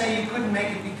called to say you couldn't make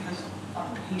it because a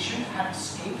patient had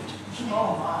escaped.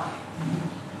 Oh, my.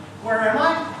 Where am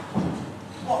I?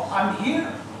 Well, I'm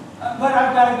here. But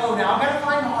I've got to go now. I've got to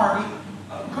find Harvey.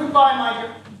 Goodbye, my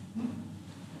dear.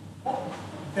 Well,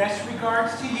 best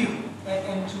regards to you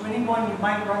and to anyone you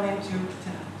might run into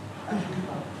tonight.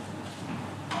 Goodbye.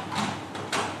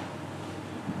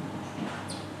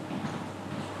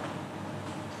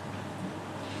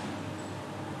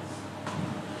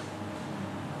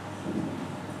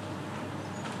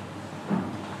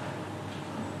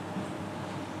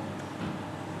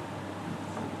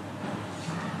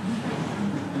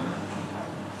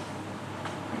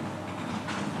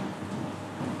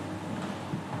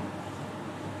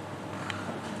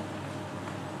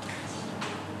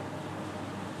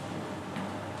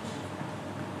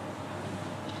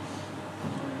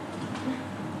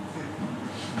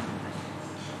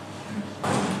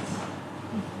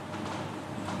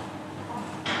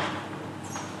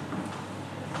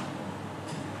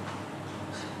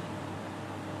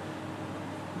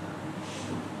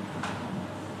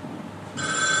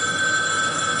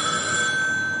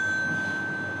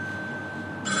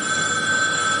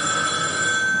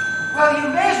 Well, you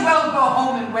may as well go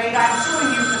home and wait. I'm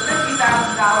suing you for $50,000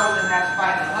 and that's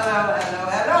final. Hello, hello,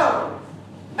 hello.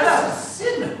 Hello.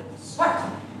 Simmonds. What?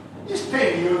 This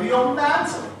painting over your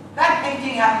mantle. That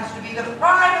painting happens to be the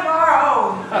pride of our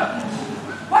home.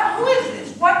 What? Who is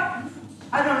this? What?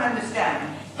 I don't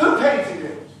understand. Who painted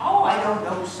it? Oh, I don't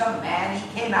know. Some man.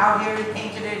 He came out here, he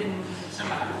painted it in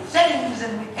some settings,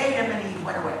 and we paid him, and he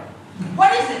went away.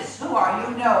 What is this? Who are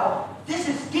you? No. This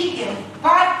is Deacon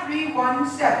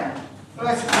 5317. Well,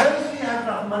 I suppose you have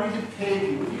enough money to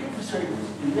pay you. You can persuade me to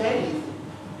do anything.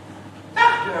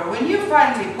 Doctor, when you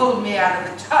finally pulled me out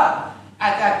of the tub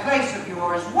at that place of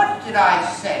yours, what did I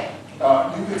say?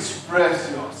 You express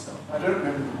yourself. I don't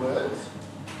remember the words.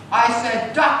 I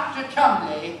said, Dr.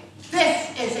 Chumley,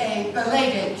 this is a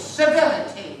belated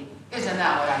civility. Isn't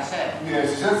that what I said?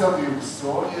 Yes, you said something of the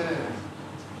sort, yeah.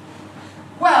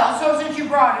 Well, so since you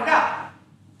brought it up,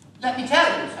 let me tell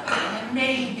you something, and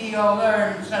maybe you'll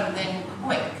learn something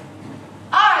quick.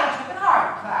 I took an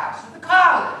art class at the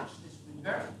college this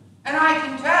winter, and I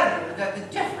can tell you that the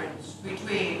difference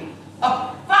between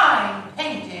a fine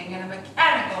painting and a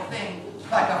mechanical thing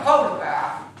like a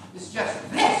photograph is just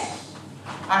this.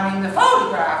 I mean, the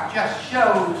photograph just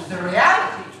shows the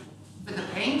reality, but the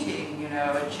painting, you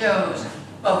know, it shows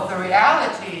both the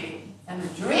reality and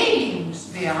the dreams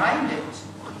behind it.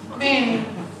 I mean,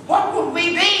 what would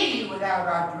we be without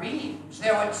our dreams?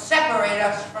 They would separate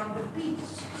us from the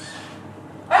beasts.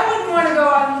 I wouldn't want to go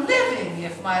on living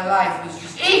if my life was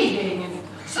just eating and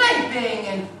sleeping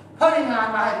and putting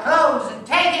on my clothes and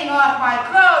taking off my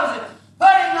clothes and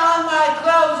putting on my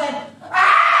clothes and...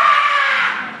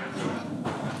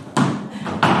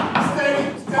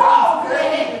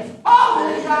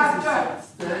 Holy doctor!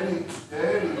 Steady.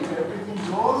 Everything's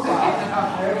all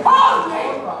right.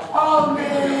 Hold me!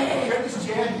 Get this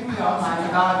chair, give me Oh my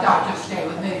God, doctor, stay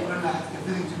with me. Relax.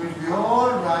 Everything's going to be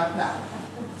all right now.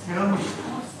 Tell me.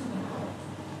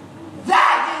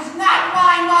 That is not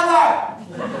my mother!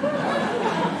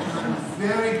 I'm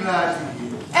very glad to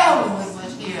hear. Elwood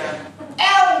was here.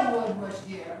 Elwood was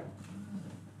here.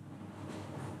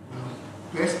 Well,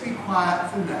 best be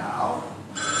quiet for now.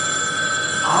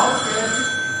 I'll get it.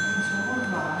 Everything's all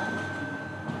right.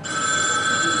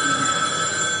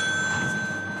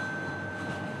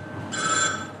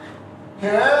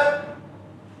 Here?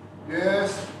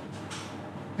 Yes.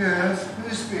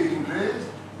 Who's speaking, please?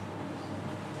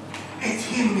 It's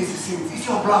him, Mrs. Simmonds. It's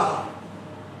your brother.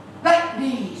 Let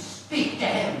me speak to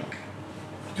him.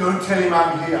 Don't tell him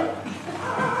I'm here.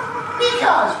 Be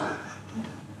casual.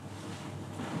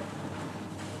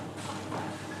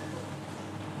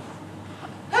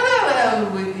 Hello,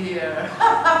 Elwood dear.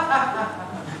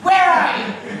 Where are you?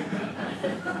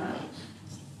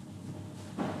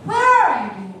 Where are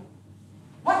you, dear?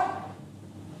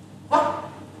 What?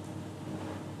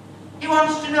 He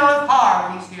wants to know if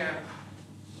Harvey's here.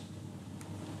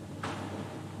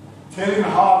 Tell him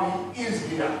Harvey is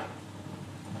here.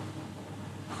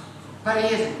 But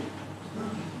he isn't.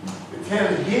 Tell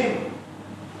him.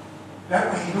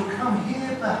 That way he'll come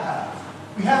here, perhaps.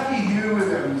 We have to humor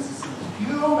them, Mrs. Simmonds.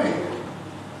 Humor him.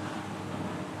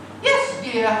 Yes,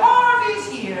 dear, Harvey's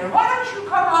here. Why don't you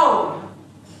come home?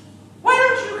 Why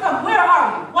don't you come? Where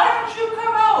are you? Why don't you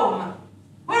come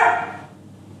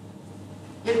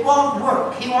won't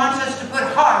work. He wants us to put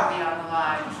Harvey on the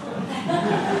line.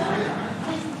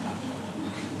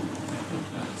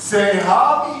 Say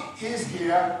Harvey is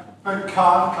here, but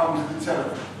can't come to the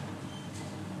telephone.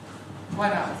 Why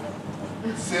not?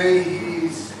 Say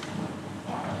he's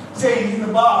in the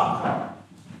bathtub.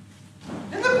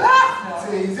 In the bathtub?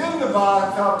 Say he's in the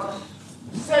bathtub.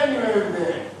 Send him over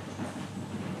there.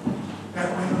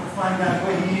 That way we'll find out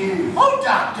where he is. Oh,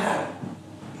 doctor!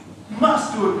 You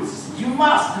must do it, Mrs. Simmons. You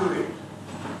must do it.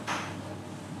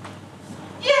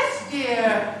 Yes,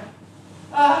 dear.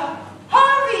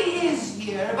 Harvey is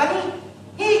here, but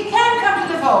he can't come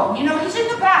to the phone. You know, he's in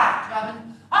the bathtub,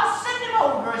 and I'll send him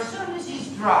over as soon as he's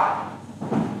dry.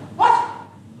 What?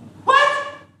 What?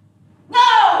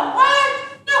 No! What?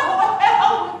 No!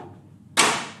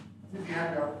 Did he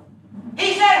hang up?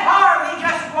 He said Harvey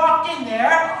just walked in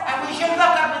there, and we should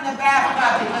look up in the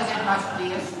bathtub because it must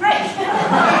be a strait.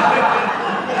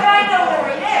 But I know where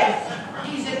he is.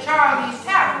 He's at Charlie's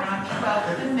Tavern on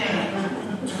 12th and Main.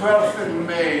 12th and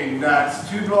Main. That's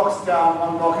 2 blocks down,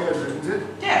 1 block over, isn't it?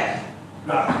 Yes.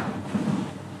 No.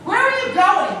 Where are you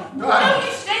going? No, No,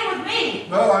 you stay with me.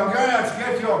 No, I'm going out to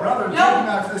get your brother and No. take him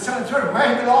out to the sanatorium where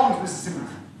he belongs, Mrs. Simmons.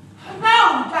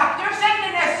 No, doctor, send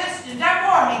an assistant. I'm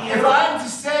warning you. If I'm to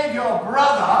save your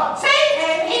brother... Save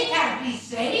him? He can't be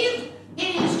saved.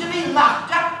 He needs to be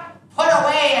locked up, put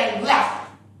away, and left.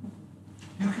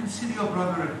 You consider your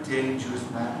brother a dangerous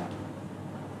man?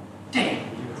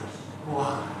 Dangerous.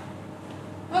 Why?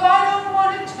 Well, I don't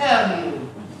want to tell you.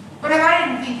 But if I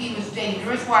didn't think he was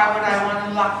dangerous, why would I want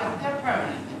him locked up there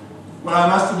permanently? Well, I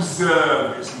must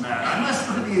observe this man. I must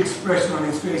look at the expression on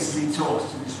his face as he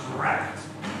talks to this rabbit.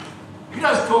 He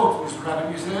does talk to this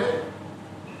rabbit, you say?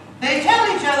 They tell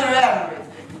each other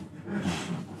everything.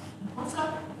 What's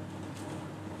that?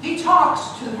 He talks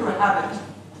to the rabbit.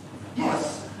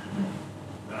 Yes.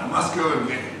 Then I must go and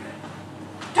get him.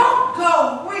 Don't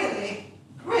go, really.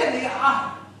 Really,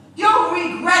 you'll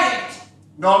regret it.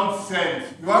 Nonsense.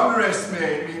 You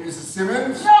underestimate me, Mrs.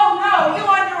 Simmons. No, you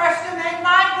underestimate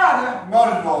my brother. Not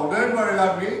at all. Don't worry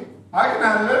about me. I can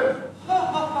handle it.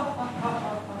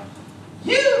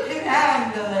 You can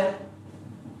handle it.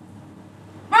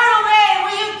 Myrtle May,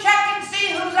 will you check and see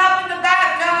who's up in the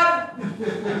bathtub?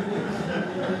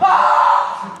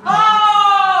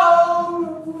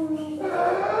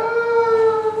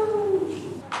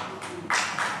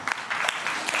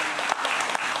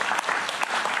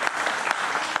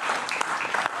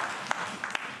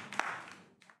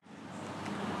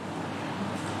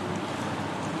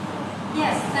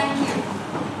 Yes, thank you.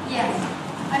 Yes.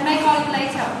 I may call you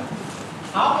later.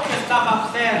 I'll put your stuff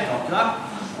upstairs, Doctor.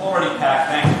 Already packed,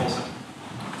 thanks, Wilson.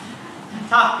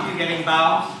 Tough you getting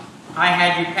bounds. I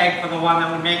had you pegged for the one that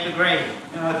would make the grade.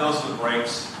 Those are the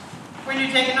breaks. When are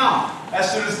you taking off? As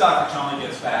soon as Dr. Chumley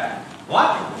gets back.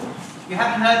 What? You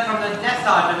haven't heard from the desk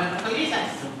sergeant and the police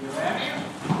accident, have you?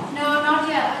 No, not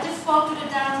yet. I just spoke to the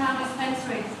downtown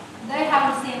dispensary. They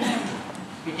haven't seen him.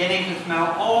 Beginning to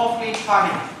smell awfully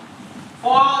funny. 4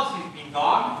 hours he's been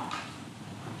gone.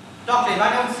 Doctor, if I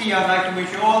don't see you, I'd like to wish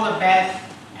you all the best,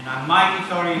 and I'm mighty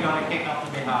sorry you got a kick up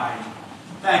from behind.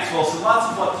 Thanks, Wilson.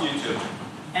 Lots of luck to you, too.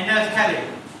 And Nurse Kelly,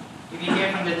 if you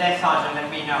hear from the desk sergeant, let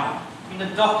me know. The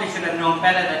doctor should have known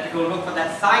better than to go look for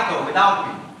that psycho without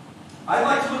me. I'd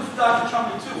like to look for Dr.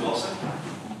 Chumley, too, Wilson.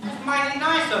 That's mighty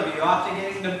nice of you after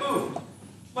getting the boot.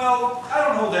 Well, I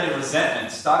don't hold any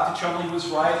resentments. Dr. Chumley was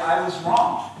right, I was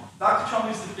wrong. Dr.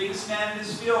 Chumley's the biggest man in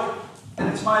this field, and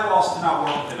it's my loss to not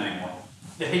work with him anymore.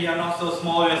 You're not so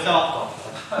small yourself,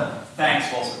 Doctor.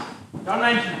 Thanks, Wilson. Don't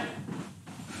mention it.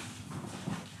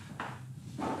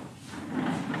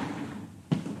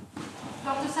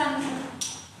 Dr. Sanderson,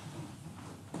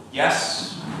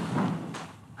 Yes?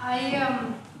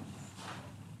 I'd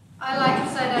like to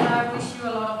say that I wish you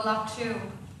a lot of luck too.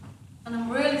 And I'm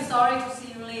really sorry to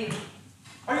see you leave.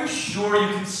 Are you sure you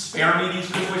can spare me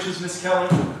these good wishes, Miss Kelly?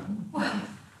 Well,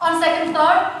 on second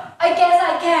thought, I guess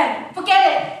I can. Forget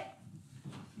it.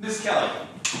 Miss Kelly,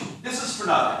 this is for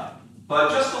nothing, but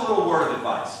just a little word of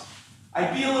advice.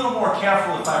 I'd be a little more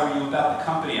careful if I were you about the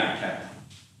company I kept.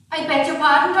 I beg your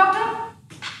pardon, Doctor?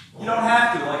 You don't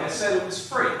have to. Like I said, it was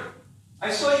free. I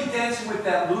saw you dancing with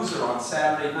that loser on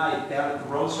Saturday night down at the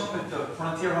Rose Room at the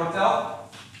Frontier Hotel.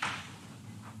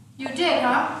 You did,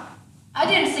 huh? I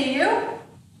didn't see you.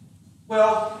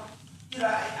 Well,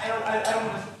 I don't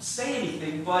want to say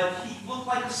anything, but he looked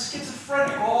like a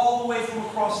schizophrenic all the way from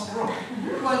across the room.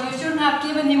 Well, you shouldn't have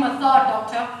given him a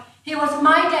thought, Doctor. He was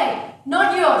my date,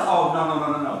 not yours. Oh,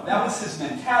 no. That was his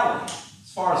mentality.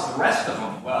 As far as the rest of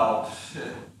them, well...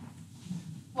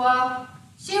 Well,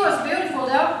 she was beautiful,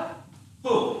 though.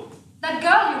 Who? That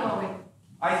girl you were with.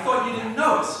 I thought you didn't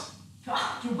notice.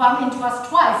 You bumped into us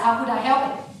twice. How could I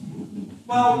help it?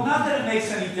 Well, not that it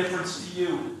makes any difference to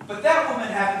you, but that woman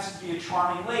happens to be a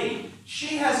charming lady.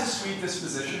 She has a sweet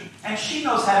disposition, and she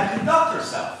knows how to conduct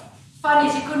herself. Funny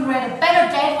she couldn't rent a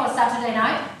better day for a Saturday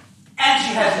night. And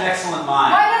she has an excellent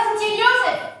mind. Why doesn't she use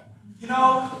it? You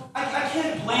know, I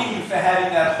can't blame you for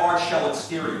having that hard shell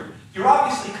exterior. You're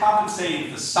obviously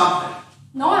compensating for something.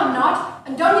 No, I'm not.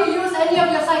 And don't you use any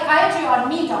of your psychiatry on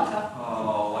me, Doctor.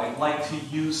 Oh, I'd like to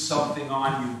use something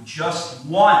on you just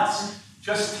once.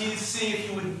 Just to see if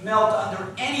you would melt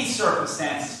under any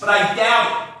circumstances, but I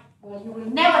doubt it. Well, you will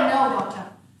never know, Doctor.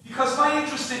 Because my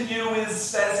interest in you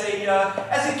is as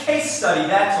a case study,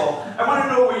 that's all. I want to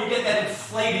know where you get that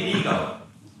inflated ego.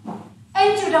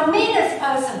 Ain't you the meanest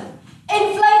person?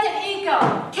 Inflated ego.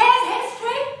 Case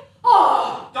history?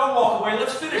 Oh! Don't walk away,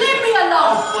 let's finish Leave this. me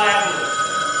alone! Oh, gladly.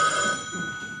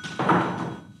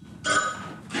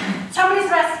 Chumley's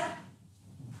rest.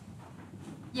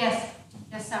 Yes,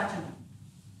 Sergeant.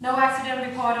 No accident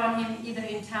report on him either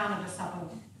in town or the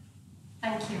suburb.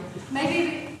 Thank you.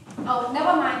 Maybe oh,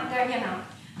 never mind. They're here now.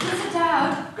 Mr.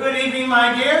 Dowd. Good evening,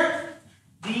 my dear.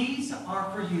 These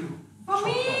are for you. For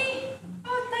me?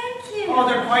 Oh, thank you. Oh,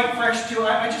 they're quite fresh, too.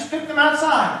 I just picked them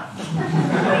outside.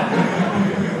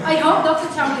 I hope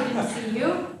Dr. Chumley didn't see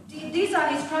you. These are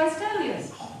his prize terriers.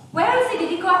 Where is he? Did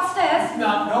he go upstairs?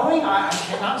 Not knowing, I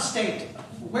cannot state.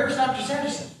 Where's Dr.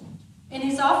 Sanderson? In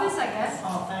his office, I guess.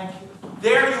 Oh, thank you.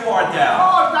 There you are, Dowd.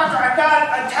 Oh, Doctor, I've got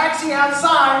a taxi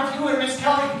outside. You and Miss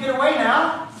Kelly can get away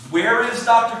now. Where is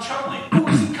Dr. Chumley? Oh,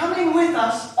 is he coming with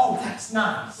us? Oh, that's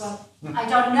nice. Well, I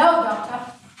don't know,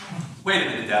 Doctor. Wait a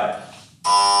minute, Dowd.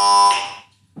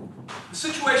 The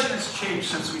situation has changed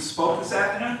since we spoke this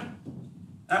afternoon.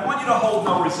 And I want you to hold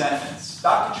no resentments.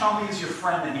 Dr. Chumley is your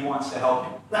friend and he wants to help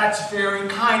you. That's very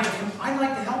kind of him. I'd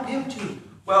like to help him, too.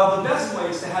 Well, the best way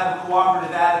is to have a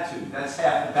cooperative attitude. That's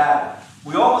half the battle.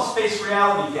 We all must face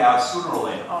reality, Dowd, sooner or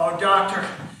later. Oh, Doctor,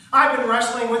 I've been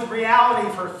wrestling with reality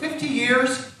for 50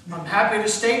 years. I'm happy to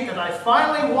state that I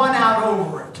finally won out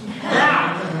over it.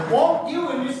 Now, won't you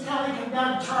and Miss Kelly come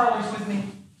down to Charlie's with me?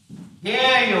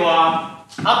 Here you are.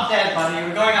 Upstairs, buddy.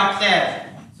 We're going upstairs.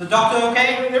 So, Doctor,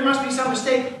 okay? There must be some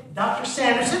mistake. Dr.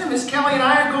 Sanderson and Miss Kelly and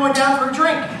I are going down for a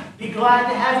drink. Be glad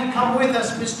to have you come with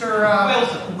us,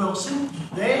 Mr. Wilson.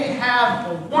 They have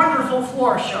a wonderful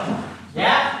floor show.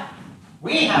 Yeah?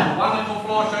 We have a wonderful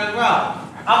floor show as well.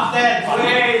 Upstairs, buddy.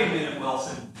 Wait a minute,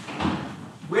 Wilson.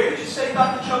 Where did you say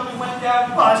Dr. Chumley went,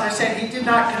 Dowd? Well, as I said, he did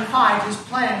not confide his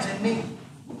plans in me.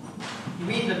 You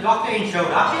mean the doctor ain't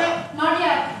showed up yet? Not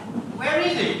yet. Where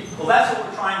is he? Well, that's what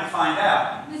we're trying to find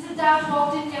out. Mr. Dowd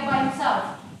walked in here by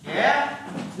himself. Yeah?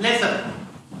 Listen,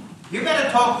 you better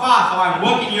talk fast or I'm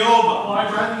working you over. Oh,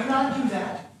 I'd rather you not do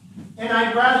that. And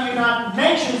I'd rather you not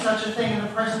mention such a thing in the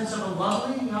presence of a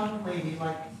lovely young lady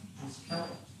like Miss Kelly.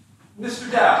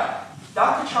 Mr. Dowd,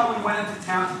 Dr. Chumley went into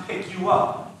town to pick you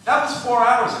up. That was 4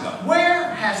 hours ago.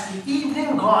 Where has the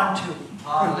evening gone to?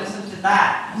 Oh, listen to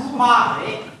that.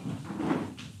 Smartly.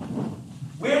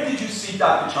 Where did you see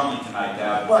Dr. Chumley tonight,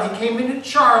 Dowd? Well, he came into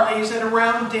Charlie's at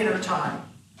around dinner time.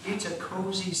 It's a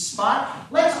cozy spot.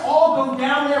 Let's all go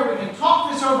down there. We can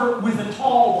talk this over with the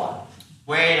tall one.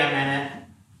 Wait a minute.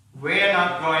 We're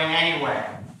not going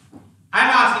anywhere. I'm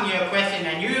asking you a question,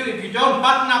 and if you don't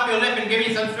button up your lip and give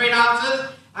me some straight answers,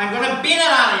 I'm going to beat it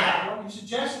out of you. What you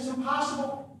suggest is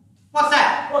impossible. What's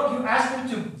that? Look, you asked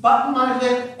me to button my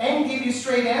lip and give you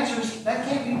straight answers. That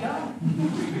can't be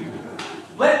done.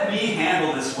 Let me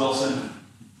handle this, Wilson.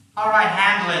 All right,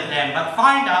 handle it then, but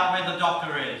find out where the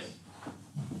doctor is.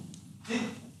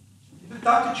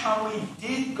 Dr. Chumley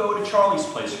did go to Charlie's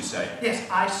place, you say? Yes,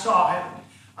 I saw him.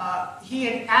 He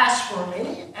had asked for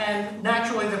me, and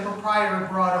naturally the proprietor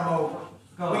brought him over.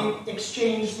 We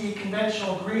exchanged the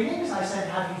conventional greetings. I said,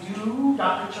 how do you do,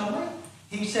 Dr. Chumley?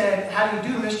 He said, how do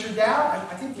you do, Mr. Dowd?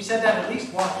 I think we said that at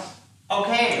least once.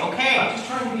 Okay. I'm just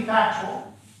trying to be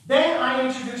factual. Then I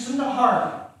introduced him to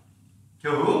Harvey.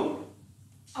 To who?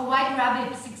 A white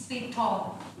rabbit 6 feet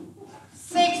tall.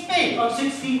 6 feet? About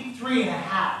 6 feet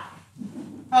 3.5.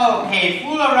 Okay,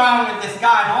 fool around with this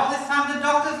guy, and all this time the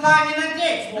doctor's lying in a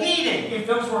ditch, bleeding. If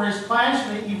those were his plans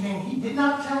for the evening, he did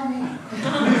not tell me.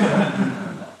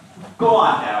 Go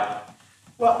on, Dowd.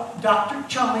 Well, Dr.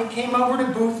 Chumley came over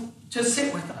to Booth to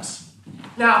sit with us.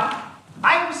 Now,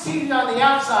 I was seated on the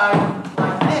outside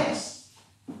like this,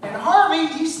 and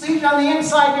Harvey, he's seated on the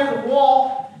inside near the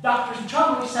wall. Dr.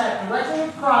 Chumley sat directly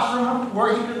across from him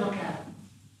where he could look at him.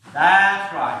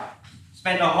 That's right.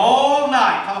 Spent the whole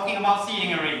night talking about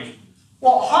seating arrangements.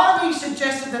 Well, Harvey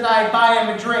suggested that I buy him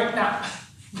a drink. Now,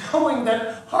 knowing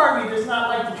that Harvey does not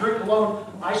like to drink alone,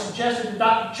 I suggested to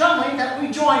Dr. Chumley that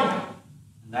we join him.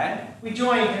 And then? We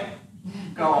joined him.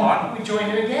 Go on. We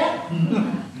joined him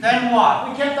again. Then what?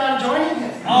 We kept on joining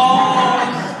him.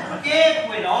 Oh, skip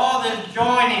with all this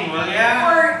joining, will ya?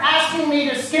 You're asking me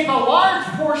to skip a large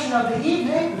portion of the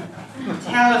evening.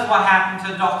 Tell us what happened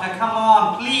to the doctor. Come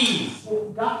on, please. Well,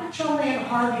 Dr. Chumley and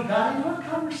Harvey got into a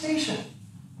conversation.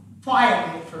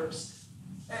 Quietly at first.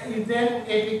 Then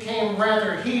it became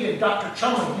rather heated. Dr.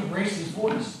 Chumley, he raised his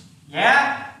voice.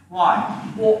 Yeah?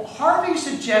 Why? Well, Harvey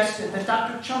suggested that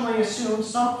Dr. Chumley assume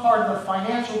some part of the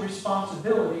financial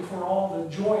responsibility for all the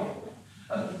joining.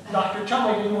 Dr.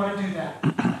 Chumley didn't want to do that.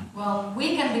 Well,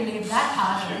 we can believe that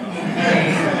part.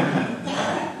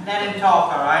 Let him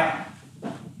talk, all right?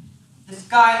 This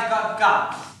guy's got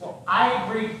guts. Well, I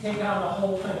agreed to take on the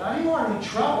whole thing. I didn't want any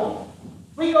trouble.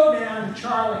 We go down to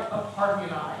Charlie, Harvey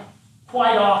and I,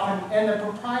 quite often, and the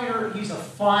proprietor, he's a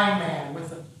fine man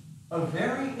with a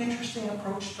very interesting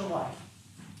approach to life.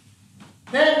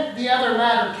 Then the other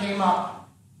matter came up.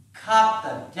 Cut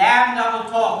the damn double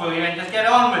talk, will you, and just get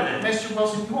on with it. Mr.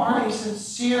 Wilson, you are a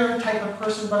sincere type of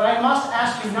person, but I must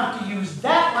ask you not to use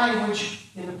that language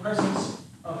in the presence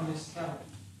of Miss Kelly.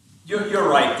 You're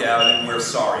right, Dowd, and we're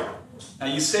sorry. Now,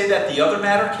 you say that the other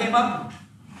matter came up?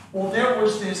 Well, there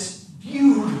was this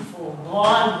beautiful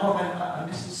blonde woman,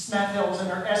 Mrs. Smethills, and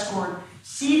her escort,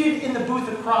 seated in the booth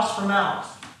across from ours.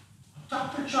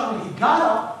 Dr. Chumley, he got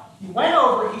up, he went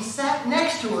over, he sat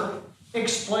next to her,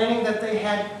 explaining that they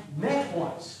had met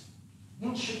once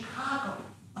in Chicago.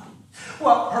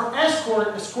 Well, her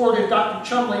escort escorted Dr.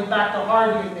 Chumley back to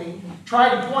Harvey and me,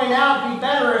 tried to point out it'd be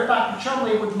better if Dr.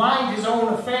 Chumley would mind his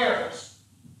own affairs.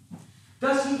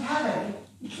 Does he have any?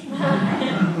 Does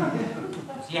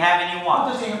he have any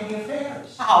what? Does he have any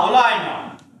affairs? How will I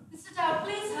know? Mr. Dowd,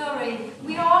 please hurry.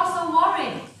 We are all so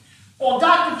worried. Well,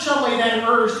 Dr. Chumley then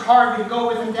urged Harvey to go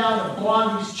with him down to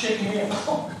Blondie's Chicken Inn.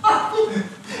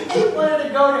 He wanted to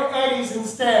go to Eddie's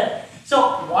instead. So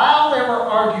while they were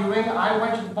arguing, I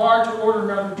went to the bar to order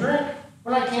another drink.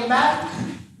 When I came back,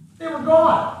 they were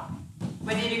gone.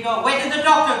 Where did he go? Where did the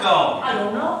doctor go? I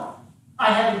don't know.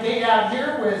 I had a date out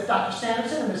here with Dr.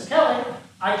 Sanderson and Miss Kelly.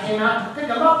 I came out to pick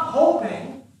them up,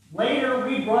 hoping later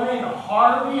we'd run into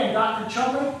Harvey and Dr.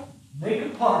 Chumley. They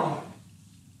could party.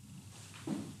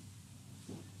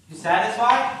 You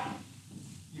satisfied?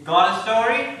 You got a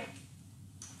story?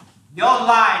 You're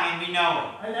lying and we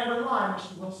know I never lie,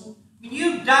 Mr. Wilson. it.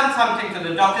 You've done something to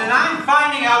the doctor and I'm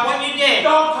finding out what you did.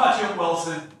 Don't touch it,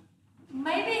 Wilson.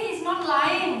 Maybe he's not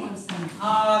lying, Wilson.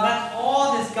 That's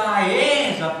all this guy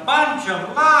is, a bunch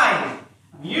of lies.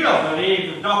 You don't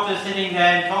believe the doctor sitting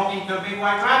there and talking to a big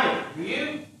white rabbit, do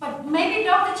you? But maybe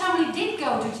Dr. Chumley did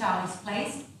go to Charlie's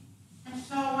place. And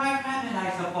so white rabbit,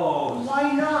 I suppose.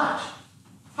 Why not?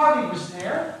 Harvey was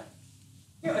there.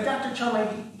 Dr. Chumley,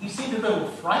 he seemed a little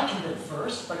frightened at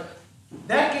first, but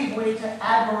that gave way to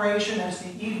admiration as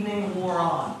the evening wore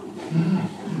on.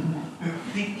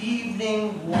 The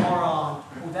evening wore on.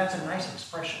 Oh, that's a nice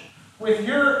expression. With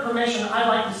your permission, I'd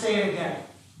like to say it again.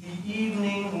 The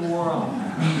evening wore on.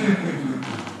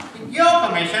 With your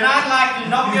permission, I'd like to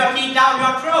knock your teeth down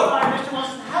your throat. All right, Mr.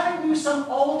 Wilson, haven't you some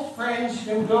old friends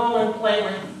you can go and play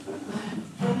with?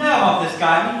 You know of this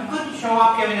guy. You couldn't show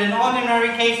up here with an ordinary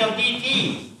case of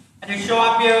DT. And you show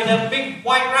up here with a big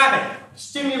white rabbit.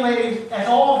 Stimulating as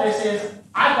all this is,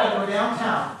 I've got to go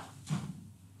downtown.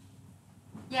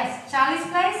 Yes, Charlie's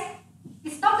place?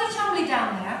 Is Dr. Chumley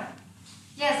down there?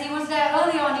 Yes, he was there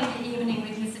early on in the evening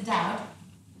with Mr. Dowd.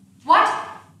 What?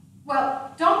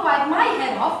 Well, don't bite my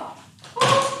head off.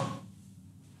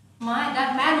 My,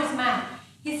 that man was mad.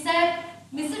 He said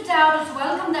Mr. Dowd was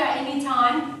welcome there any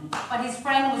time, but his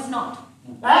friend was not.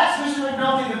 That's Mr.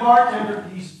 McNulty, the bartender.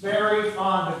 He's very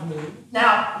fond of me.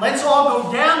 Now, let's all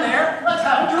go down there. Let's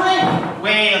have a drink.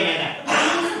 Wait a minute.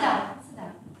 Sit down, sit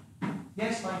down.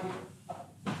 Yes, my dear.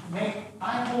 May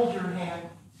I hold your hand?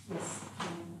 Yes.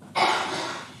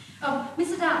 Oh,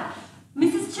 Mr. Dowd,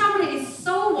 Mrs. Chumley is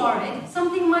so worried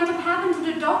something might have happened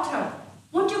to the doctor.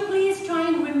 Won't you please try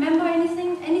and remember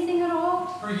anything at all?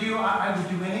 For you, I would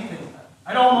do anything.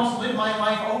 I'd almost live my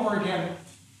life over again.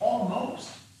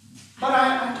 Almost. But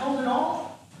I told it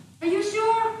all. Are you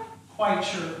sure? Quite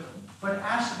sure. But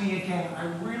ask me again. I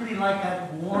really like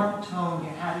that warm tone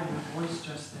you had in your voice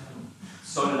just then.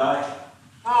 So did I.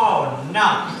 Oh,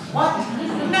 nuts. What?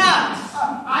 Nuts.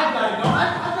 I've got to go.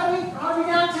 I've got to meet Harvey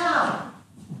downtown.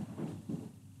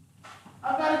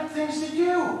 I've got things to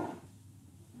do.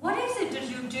 What is it that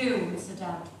you do, Mr.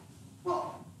 Dowd?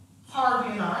 Well,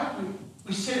 Harvey and I,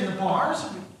 we sit in the bars.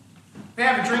 We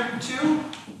have a drink or two.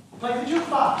 Play the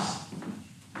jukebox.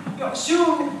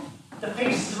 Soon, the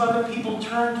faces of other people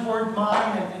turn toward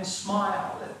mine and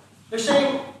smile. They're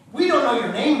saying, "We don't know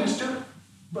your name, mister,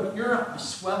 but you're a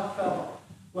swell fellow."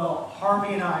 Well,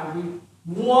 Harvey and I, we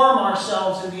warm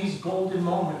ourselves in these golden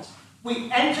moments.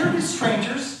 We entered as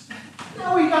strangers.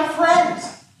 Now we got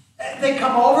friends. They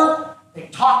come over, they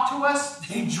talk to us,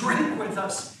 they drink with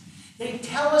us. They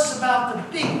tell us about the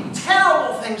big,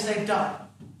 terrible things they've done,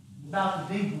 about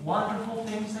the big, wonderful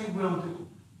things they will do.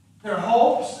 Their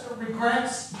hopes, their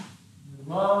regrets, their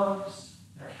loves,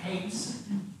 their hates,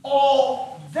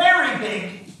 all very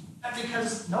big,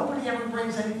 because nobody ever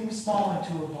brings anything small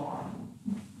into a bar.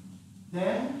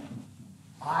 Then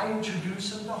I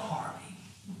introduce them to Harvey.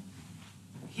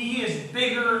 He is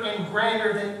bigger and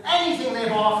grander than anything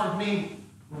they've offered me.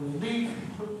 When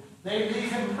they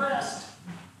leave impressed.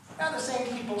 Now the same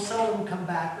people seldom come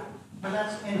back, but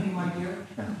that's envy, my dear.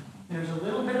 There's a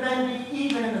little bit of envy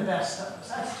even in the best of us.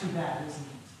 That's too bad, isn't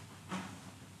it?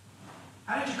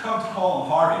 How did you come to call him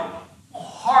Harvey? Well,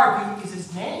 Harvey is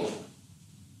his name.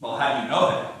 Well, how do you know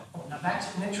that? Oh, now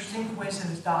that's an interesting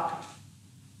coincidence, Doctor.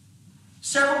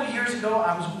 Several years ago,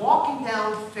 I was walking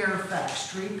down Fairfax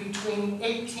Street between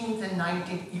 18th and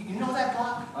 19th. You know that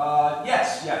block?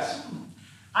 Yes.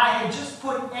 I had just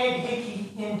put Ed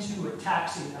Hickey into a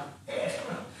taxi. Now,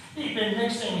 he'd been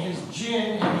mixing his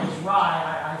gin and his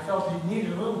rye. I felt he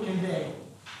needed a little conveying.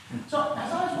 So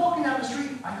as I was walking down the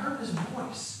street, I heard this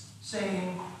voice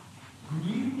saying, "Good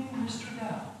evening, Mr.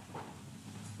 Dowd."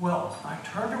 Well, I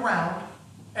turned around,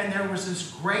 and there was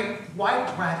this great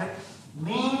white rabbit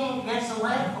leaning against a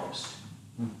lamppost.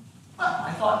 Well,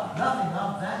 I thought nothing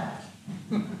of that.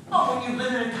 But when you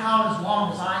live in a town as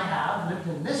long as I have, lived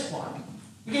in this one,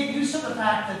 you get used to the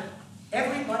fact that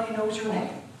everybody knows your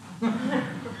name.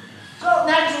 So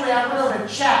naturally, I went over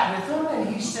to chat with him,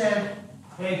 and he said,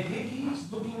 "Ed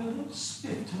Hickey's looking a little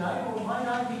stiff tonight, or might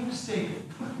I be mistaken?"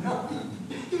 No,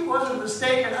 he wasn't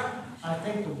mistaken. I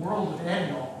think the world of Ed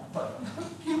and all, but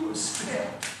he was stiff.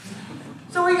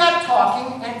 So we got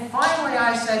talking, and finally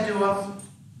I said to him,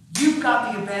 "You've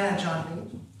got the advantage on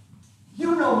me.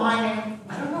 You know my name.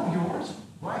 I don't know yours."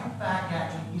 Right back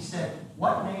at me, he said,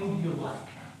 "What name do you like?"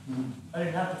 I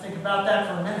didn't have to think about that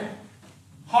for a minute.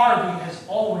 Harvey has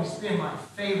always been my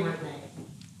favorite name.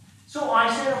 So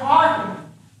I said Harvey,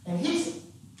 and he said,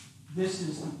 this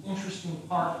is the interesting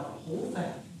part of the whole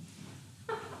thing.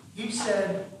 He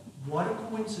said, "What a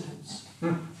coincidence.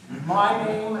 My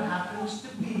name happens to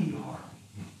be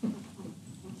Harvey."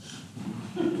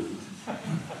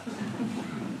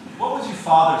 What was your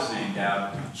father's name,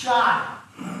 Dowd?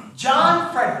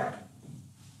 John Frederick.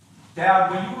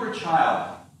 Dowd, when you were a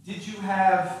child, did you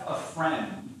have a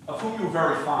friend of whom you were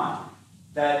very fond,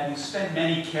 that you spent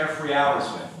many carefree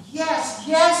hours with?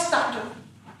 Yes, Doctor.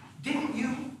 Didn't you?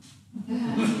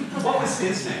 What was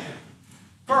his name?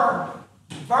 Vern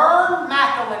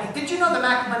McElhenney. Did you know the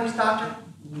McElhenneys, Doctor?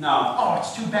 No. Oh,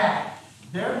 it's too bad.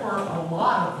 There were a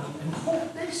lot of them, and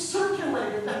they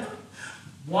circulated.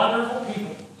 Wonderful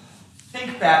people.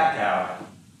 Think back, Dowd.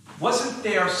 Wasn't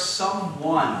there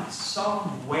someone,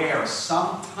 somewhere,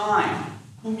 sometime,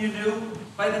 whom you knew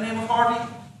by the name of Harvey?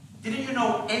 Didn't you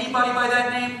know anybody by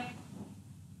that name?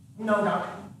 No,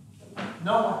 Doctor.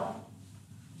 No one.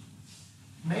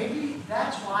 Maybe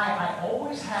that's why I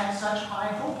always had such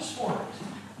high hopes for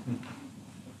it.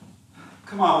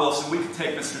 Come on, Wilson, we can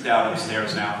take Mr. Dowd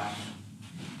upstairs now.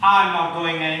 I'm not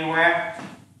going anywhere.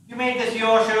 You made this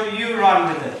your show, you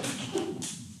run with it.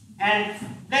 And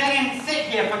letting him sit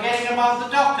here forgetting about the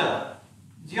doctor.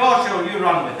 It's your show, you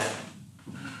run with it.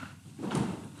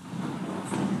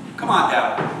 Come on,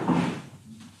 Dowd.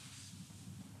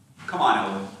 Come on,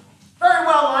 Elwood. Very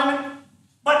well, Lyman.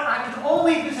 But I can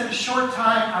only visit a short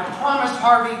time. I promised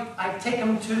Harvey I'd take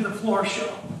him to the floor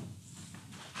show.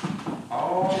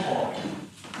 Oh, boy.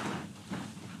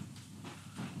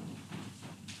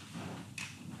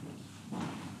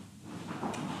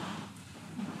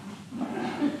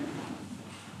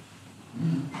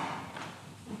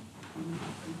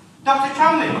 Dr.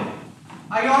 Chumley,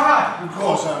 are you all right? Of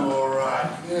course I'm all right.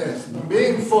 Yes, I'm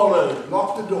being followed.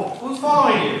 Lock the door. Who's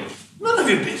following you? None of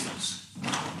your business.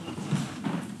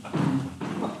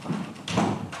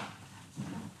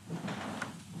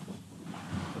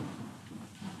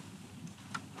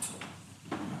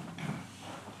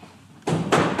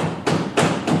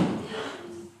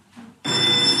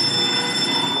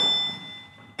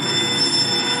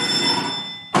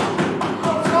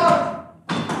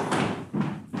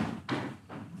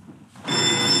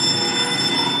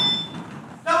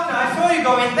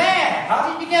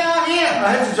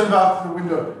 I had to jump out the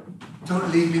window. Don't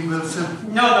leave me,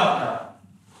 Wilson. No, Doctor.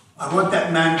 I want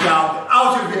that man Dowd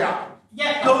out of here.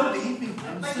 Yes, Don't leave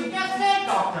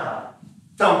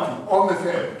Doctor, on the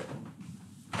phone.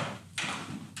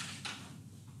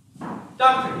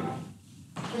 Doctor,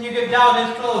 can you get Dowd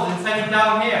his clothes and send him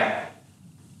down here?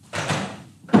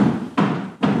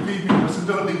 Leave me, listen,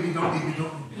 don't leave me, don't leave me,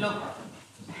 don't leave me. Look,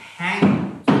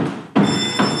 hang.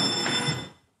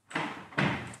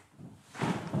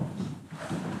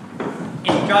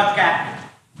 It's Judge Gaffney.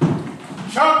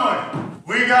 Chumley,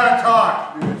 we gotta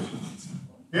talk.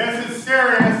 This is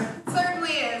serious. It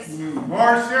certainly is.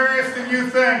 More serious than you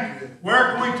think.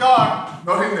 Where can we talk?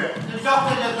 Not in there. The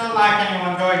doctor does not like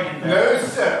anyone going in there. No,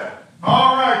 sir.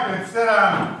 All right, then sit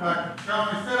down. Dr.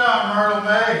 Chumley, sit down, Myrtle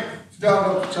May. Sit down,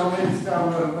 Dr. Chumley. Sit down,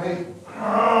 Myrtle May.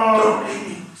 Oh.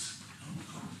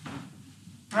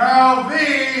 Now,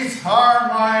 these are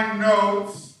my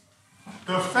notes.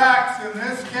 The facts in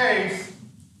this case.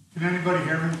 Can anybody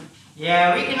hear me?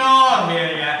 Yeah, we can all hear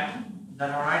you. Is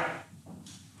that all right?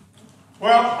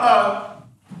 Well,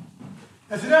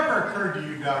 has it ever occurred to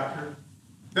you, Doctor,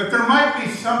 that there might be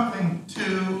something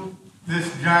to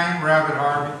this giant rabbit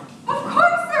Harvey? Of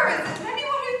course there isn't.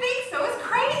 Anyone who thinks so is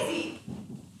crazy.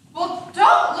 Well,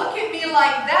 don't look at me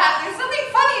like that. There's nothing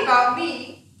funny about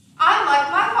me. I'm like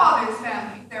my father's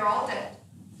family. They're all dead.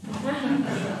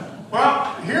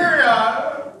 Well, here,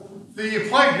 the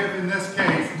plaintiff in this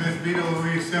case, Miss Veta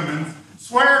Simmonds,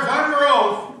 swears under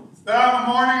oath that on the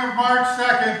morning of March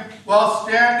 2nd, while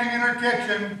standing in her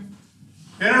kitchen,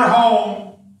 in her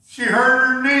home, she heard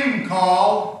her name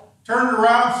called, turned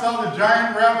around, saw the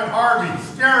giant rabbit Harvey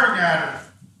staring at her.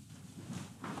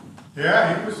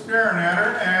 Yeah, he was staring at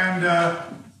her, and,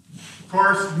 of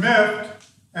course, miffed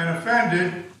and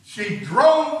offended, she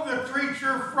drove the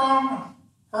creature from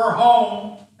her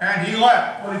home, and he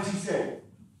left. What did he say?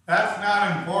 That's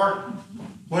not important.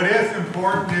 What is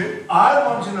important is... I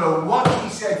want to know what he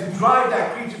said to drive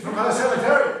that creature from her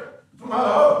cemetery. From her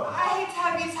home. I hate to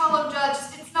have you tell him, Judge.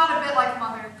 It's not a bit like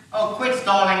Mother. Oh, quit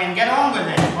stalling and get on with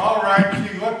it. All right,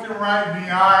 she looked him right in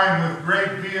the eye, and with great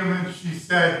vehemence she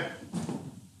said,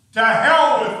 "To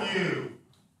hell with you!"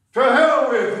 To hell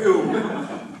with you.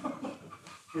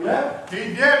 Yeah?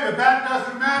 He did, but that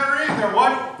doesn't matter either.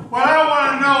 What I want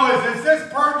to know is this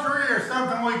perjury or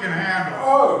something we can handle?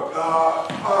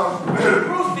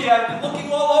 Ruthie, I've been looking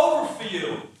all over for you.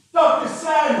 Dr.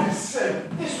 Sanderson,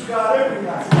 disregard everything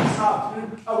I said this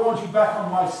afternoon. I want you back on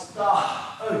my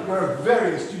staff. Oh, you're a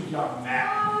very astute young man.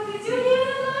 Oh, did you hear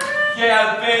that?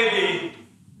 Yeah, baby.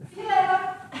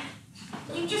 Yeah.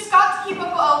 You just got to keep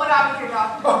up with Elwood out here,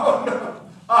 Doctor. Oh, no.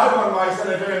 I want my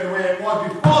cemetery the way it was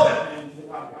before that.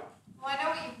 Well, I know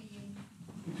what you mean.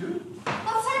 You do?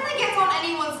 Well, it certainly gets on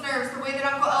anyone's nerves the way that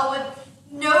Uncle Elwood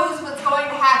knows what's going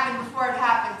to happen before it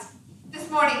happens. This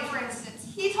morning, for instance,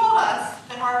 he told us,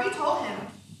 and Harvey told him,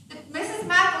 that Mrs.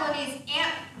 McElhenney's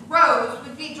Aunt Rose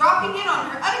would be dropping in on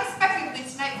her unexpectedly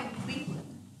tonight from Cleveland.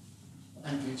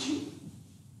 And did she?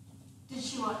 Did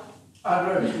she what? Aunt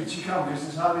Rose, did she come just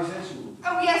as Harvey said she would?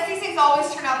 Oh, yes, these things always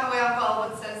turn out the way Uncle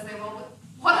Elwood says they will. But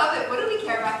what of it? What do we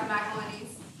care about the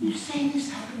McElhenneys? You say this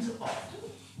happens often?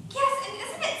 Yes, and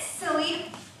isn't it silly?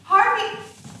 Harvey,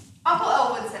 Uncle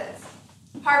Elwood says,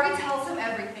 Harvey tells him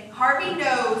everything. Harvey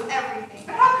knows everything.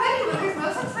 But how could he when there's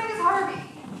no such thing as Harvey?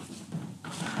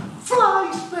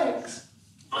 Fly specks.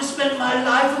 I spent my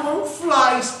life among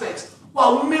fly specks,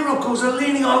 while miracles are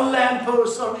leaning on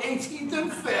lampposts on 18th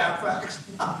and Fairfax.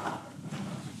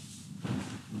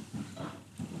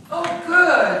 Oh,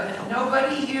 good.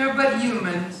 Nobody here but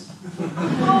humans.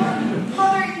 Oh,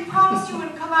 Mother, you promised you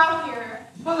wouldn't come out here.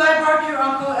 Well, I brought your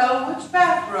Uncle Elwood's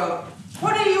bathrobe.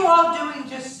 What are you all doing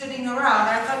just sitting around?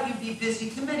 I thought you'd be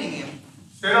busy committing him.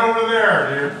 Sit over there,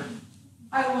 dear.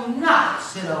 I will not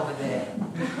sit over there.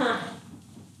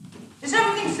 Is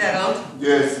everything settled?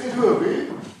 Yes, it will be.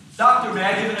 Doctor, may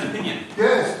I give an opinion?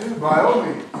 Yes, do, by all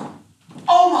means.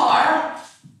 Omar!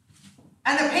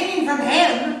 An opinion from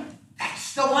him?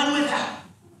 That's the one without.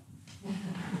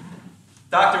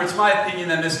 Doctor, it's my opinion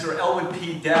that Mr. Elwood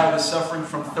P. Dowd is suffering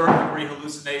from third-degree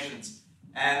hallucinations,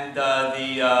 and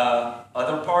the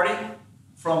other party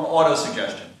from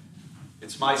autosuggestion.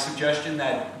 It's my suggestion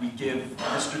that we give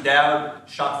Mr. Dowd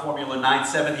shock formula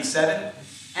 977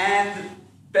 and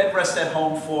bed rest at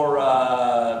home for,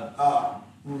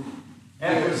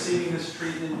 After receiving this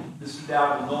treatment, Mr.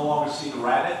 Dowd will no longer see the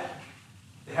rabbit.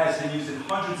 It has been used in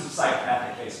hundreds of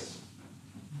psychopathic cases.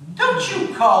 Don't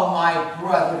you call my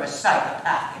brother a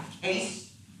psychopathic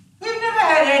case? We've never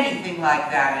had anything like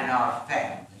that in our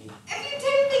family. If you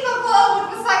didn't think Uncle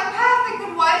Elwood was psychopathic,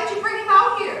 then why did you bring him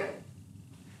out here?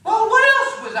 Well, what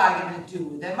else was I going to do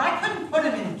with him? I couldn't put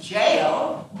him in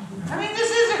jail. I mean, this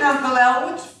isn't Uncle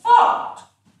Elwood's fault.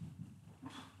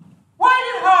 Why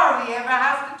did Harvey ever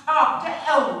have to talk to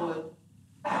Elwood?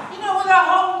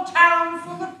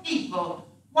 people.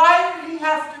 Why did he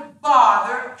have to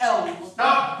bother Elwood?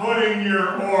 Stop putting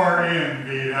your oar in,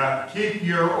 Veta. Keep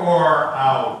your oar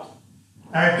out.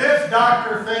 If this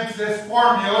doctor thinks this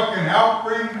formula can help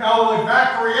bring Elwood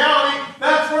back to reality,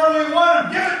 that's where we want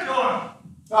him. Give it to him.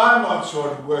 I'm not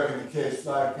sure it'd work in a case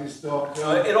like this,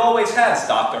 Doctor. It always has,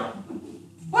 Doctor.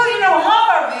 Well, you know,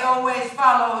 Harvey always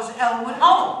follows Elwood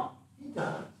home. He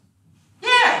does.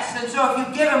 Yes, and so if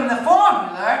you give him the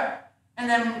formula, and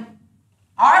then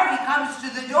Harvey comes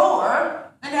to the door,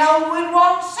 then Elwood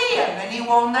won't see him, and he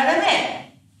won't let him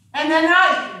in. And then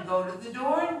I can go to the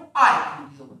door, and I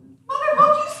can deal with him. Mother,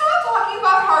 won't you stop talking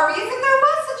about Harvey as if there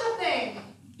was such a thing?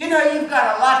 You know, you've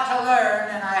got a lot to learn,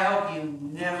 and I hope you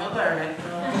never learn it.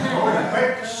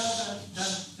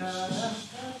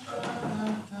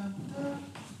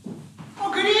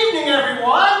 Well, good evening,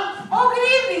 everyone. Oh, good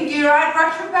evening, dear. I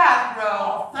brought your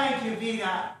bathrobe. Thank you,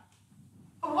 Veta.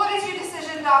 What is your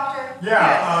decision, Doctor?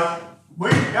 Yeah,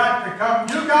 we've got to come.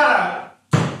 You got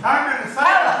a time and a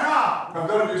silent job. I'm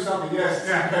going to do something, yes,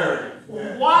 Yeah. imperative.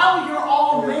 Yeah. While you're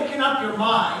all making up your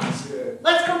minds, Yeah.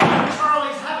 let's go to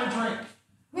Charlie's, have a drink.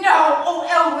 No, oh,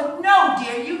 Elwood, no,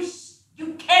 dear.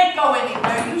 You can't go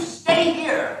anywhere. You stay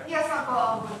here. Yes, Uncle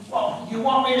Elwood. Well, you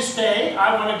want me to stay?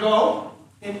 I want to go.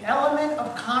 An element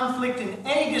of conflict in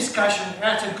any discussion,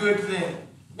 that's a good thing.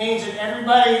 Means that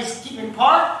everybody's keeping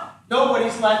part,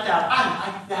 nobody's left out. I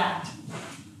like that.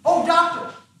 Oh,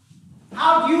 Doctor,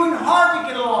 how'd you and Harvey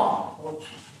get along?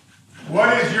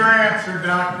 What is your answer,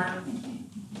 Doctor?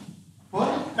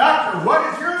 What? Doctor,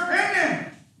 what is your opinion?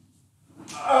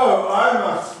 Oh, I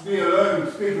must be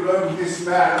alone, speak alone with this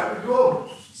man. Go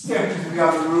step into the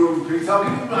other room, please. I'll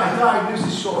give you my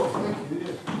diagnosis short. Thank you.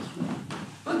 Yes.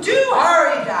 Well, do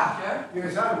hurry, Doctor.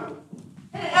 Yes, I will.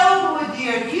 And Elwood,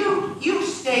 dear, you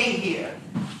stay here.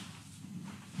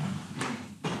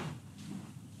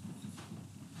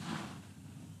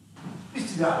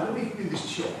 Mr. Dowd, let me give you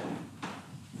this chair. Is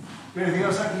there anything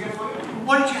else I can get for you?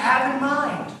 What did you have in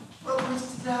mind? Well,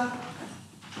 Mr. Dowd,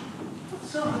 what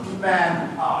sort of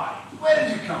man are you? Where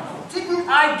did you come from? Didn't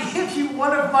I give you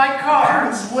one of my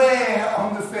cards? And where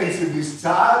on the face of this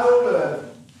tile of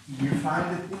earth did you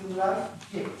find a thing like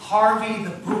it? Harvey the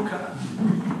Buka.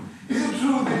 Is it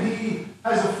true that he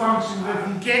has a function that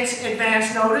he Gets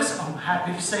advance notice? I'm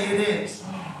happy to say it is.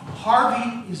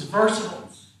 Harvey is versatile.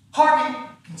 Harvey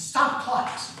can stop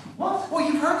clocks. What? Well,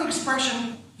 you've heard the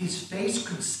expression, his face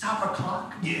could stop a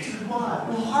clock? Yes, why?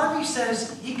 Well, Harvey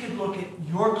says he could look at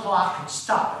your clock and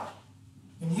stop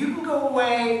it. And you can go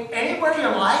away anywhere you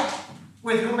like,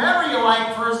 with whomever you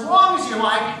like, for as long as you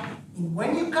like, and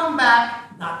when you come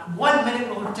back, not 1 minute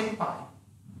will it tick by.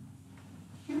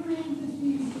 You mean that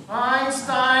he...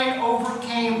 Einstein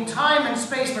overcame time and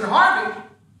space, but Harvey,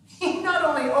 he not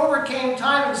only overcame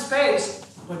time and space,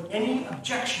 but any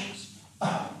objections.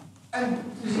 And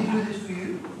does he do this for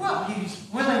you? Well, he's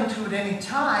willing to at any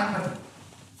time, but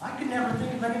I could never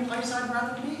think of any place I'd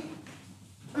rather be.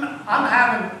 I'm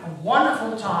having a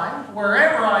wonderful time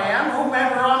wherever I am,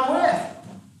 whomever I'm with.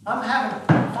 I'm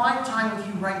having a fine time with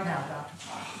you right now, Doctor.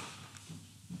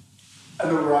 I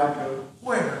know where I'd go.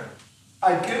 Where?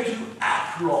 I'd go to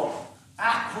Akron.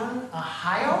 Akron,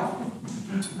 Ohio?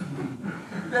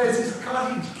 There's this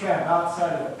cottage camp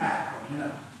outside of Akron, you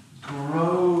know.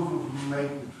 Grove of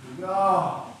maple trees.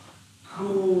 Oh,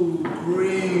 cool,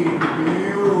 green,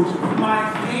 beautiful.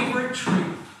 My favorite tree.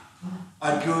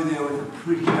 I'd go there with a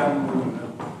pretty young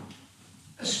woman.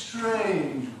 A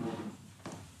strange woman.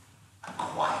 A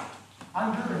quiet.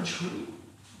 Under a tree?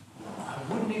 I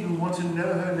wouldn't even want to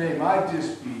know her name. I'd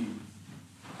just be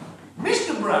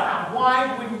Mr. Brown.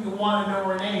 Why wouldn't you want to know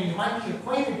her name? You might be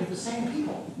acquainted with the same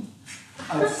people.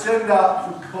 I'd send out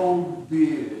for cold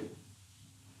beer.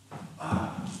 I'd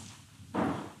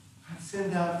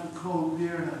send out for cold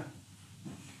beer and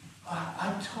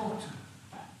I'd talk to her.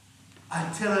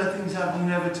 I'd tell her things I've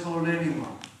never told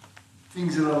anyone.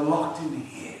 Things that are locked in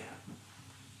here.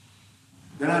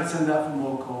 Then I'd send out for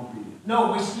more cold beer.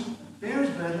 No whiskey? Beer's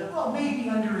better. Well, maybe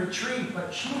under a tree,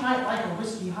 but she might like a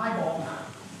whiskey highball.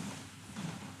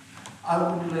 I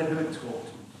wouldn't let her talk to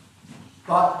me.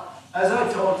 But as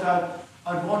I talked,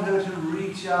 I'd want her to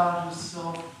reach out a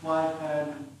soft white hand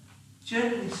and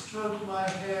gently stroke my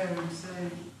hair and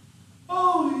say,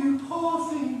 "Oh, you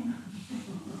poor thing.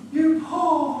 You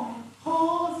poor,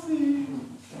 poor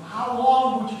thing." How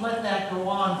long would you let that go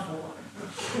on for?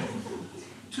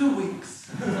 2 weeks.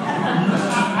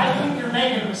 I think you're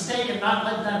making a mistake in not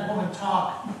letting that woman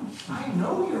talk. I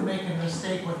know you're making a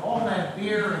mistake with all that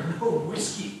beer and no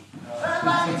whiskey.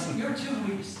 You're 2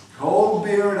 weeks. Cold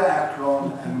beer at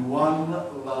Akron and one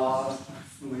last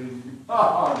fling.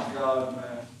 Oh, God,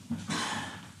 man.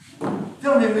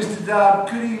 wonder, Mr.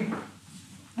 Dowd,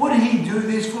 would he do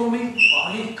this for me?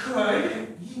 Well, he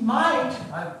could. He might.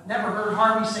 I've never heard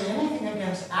Harvey say anything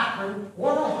against Akron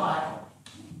or Ohio.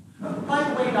 By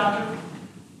the way, Doctor,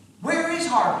 where is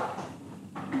Harvey?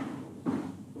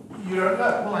 You don't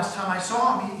know? Well, last time I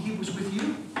saw him, he was with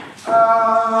you.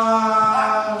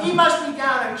 He must be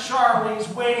down at Charlie's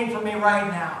waiting for me right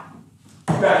now.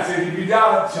 That's it, he'd be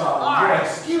down at Charlie. All right,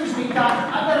 Yes. excuse me,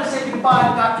 Doctor. I better say goodbye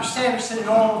to Dr. Sanderson and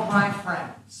all of my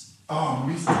friends. Oh,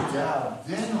 Mr. Dowd,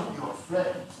 they're not your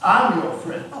friends. I'm your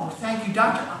friend. Oh, thank you,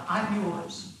 Doctor. I'm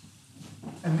yours.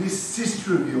 And this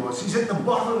sister of yours, she's at the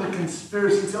bottom of the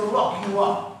conspiracy to lock you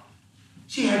up.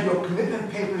 She had your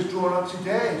commitment papers drawn up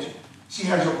today. She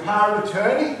has your power of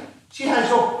attorney. She has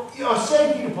your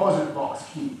safety deposit box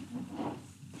key.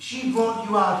 She brought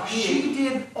you out here. She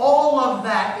did all of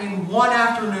that in one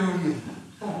afternoon.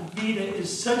 Oh, Veta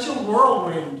is such a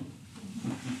whirlwind.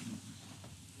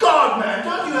 God, man,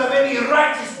 don't you have any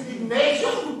righteous indignation?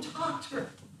 Oh, Doctor.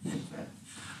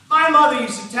 My mother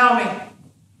used to tell me,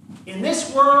 in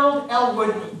this world,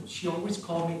 Elwood, she always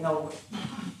called me Elwood.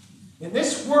 In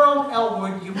this world,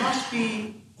 Elwood, you must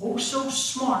be oh so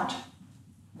smart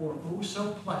or oh so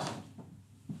pleasant.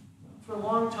 For a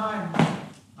long time,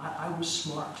 I was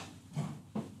smart.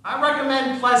 I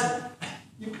recommend pleasant.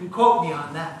 You can quote me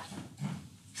on that.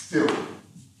 Still,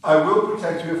 I will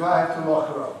protect you if I have to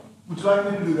lock her up. Would you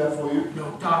like me to do that for you?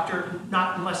 No, Doctor,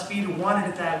 not unless Veta wanted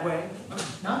it that way.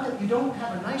 Not that you don't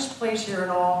have a nice place here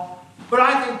and all, but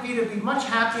I think Veta would be much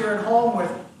happier at home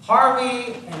with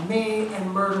Harvey and me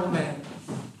and Myrtle May.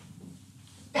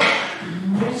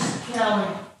 Miss Kelly,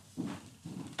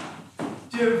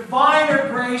 diviner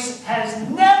grace has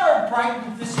never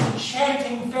brightened this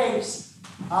enchanting face.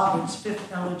 Ovid's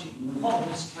fifth elegy. Oh,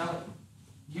 Miss Kelly,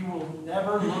 you will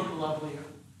never look lovelier.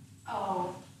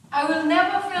 Oh, I will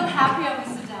never feel happier,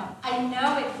 Mr. Dowd. I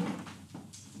know it.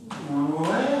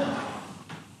 Well,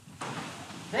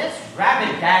 This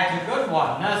rabbit gag's a good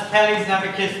one. Nurse Kelly's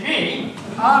never kissed me.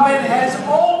 Ovid has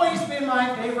always been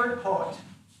my favorite poet.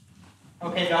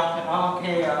 Okay, doctor.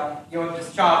 Okay, you're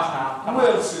discharged now. Come on.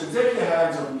 Wilson, take your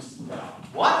hands on Mr. Dowd.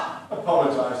 What?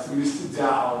 Apologize to Mr.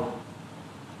 Dowd.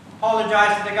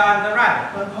 Apologize to the guy with the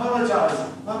rabbit.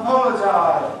 Apologize.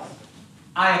 Apologize.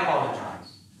 I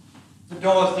apologize. The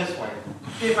door's this way.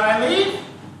 If I leave,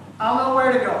 I'll know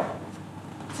where to go.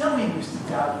 Tell me, Mr.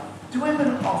 Dowd, do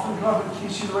women often go up and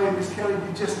kiss you the way Miss Kelly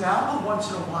did just now? Oh, once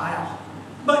in a while.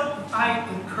 But I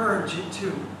encourage it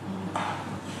too.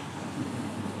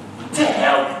 To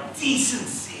hell with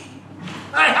decency.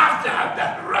 I have to have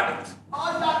that right.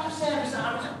 Oh, Dr. Sanderson,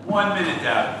 1 minute,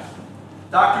 Dowd.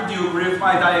 Doctor, do you agree with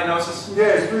my diagnosis?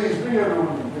 Yes, please, bring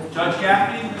everyone in. Judge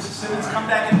Gaffney, Mrs. Simmonds, come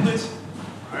back in, please.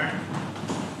 All right.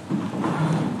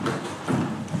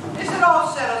 Is it all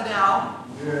settled now?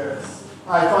 Yes.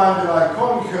 I find that I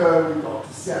concur with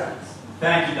Dr. Sands.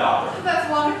 Thank you, doctor. That's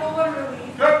wonderful. What a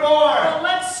relief. Good boy! well,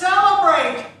 let's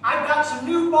celebrate. I've got some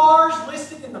new bars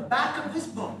listed in the back of this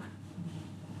book.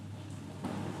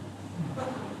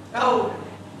 Oh,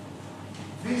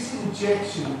 This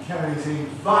injection carries a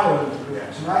violent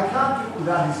reaction. I can't do it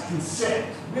without his consent.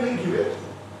 Will he give it?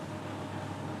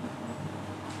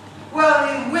 well,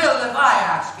 he will if I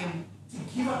ask him. To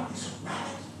give up this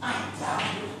rabbit? I doubt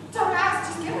it. Don't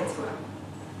ask, just give it to him.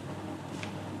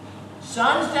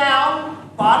 Sun's down,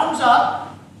 bottoms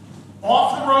up,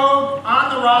 off the road,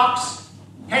 on the rocks,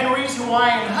 Henry's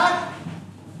Hawaiian hut,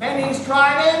 Benny's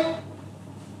drive-in.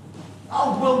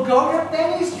 Oh, we'll go to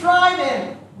Benny's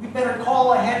drive-in. We better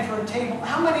call ahead for a table.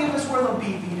 How many of us will there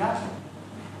be, Veta?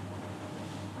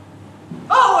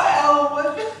 Oh,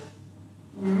 Elwood.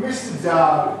 Mr.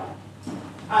 Dowd,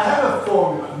 I have a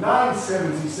formula,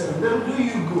 977, that'll do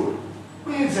you good.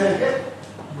 Will you take it?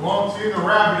 You won't see the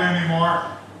rabbit anymore.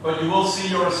 But you will see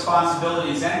your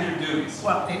responsibilities and your duties.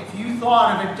 Well, if you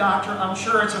thought of it, Doctor, I'm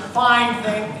sure it's a fine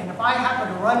thing, and if I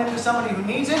happen to run into somebody who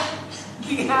needs it,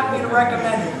 be happy to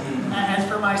recommend it. As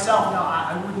for myself, no,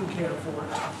 I wouldn't care for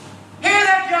it. Hear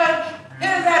that, Judge?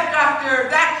 Hear that, Doctor?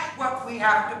 That's what we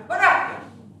have to put up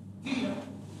with. Veta,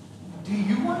 do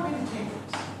you want me to take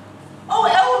this? Oh,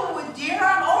 Elwood, dear,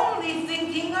 I'm only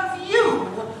thinking of you.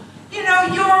 You know,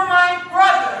 you're my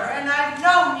brother, and I've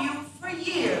known you for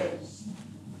years.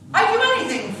 I'd do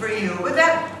anything for you, but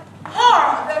that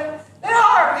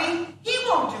Harvey, he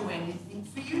won't do anything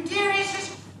for you, dear. He's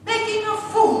just making a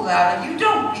fool out of you.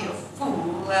 Don't be a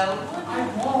fool, Elwood. I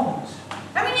won't.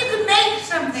 I mean, you could make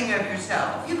something of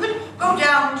yourself. You could go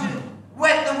down to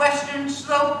wet the Western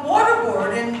Slope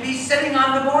waterboard and be sitting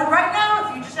on the board right now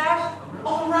if you just ask.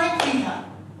 All right, Veta.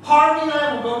 Harvey and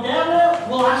I will go down there.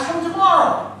 We'll ask him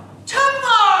tomorrow.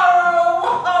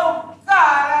 Tomorrow! Oh,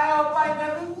 God!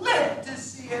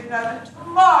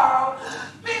 tomorrow.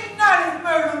 Maybe not if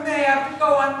Myrtle may have to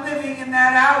go on living in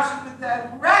that house with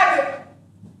that rabbit.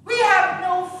 We have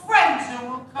no friends who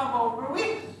will come over.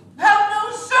 We have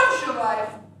no social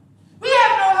life. We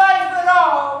have no life at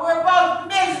all. We're both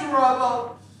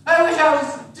miserable. I wish I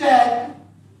was dead.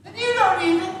 And you don't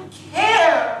even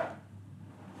care.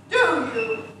 Do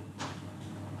you?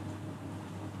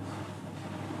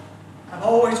 I've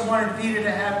always wanted Veta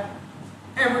to have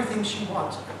everything she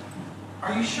wants.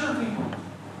 Are you sure, Veta?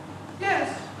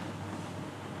 Yes.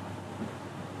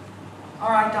 All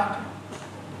right, Doctor.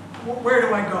 Where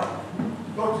do I go?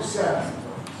 Go to Sanderson.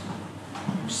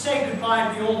 You say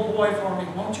goodbye to the old boy for me,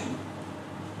 won't you?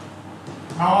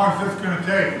 How long is this going to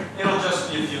take? It'll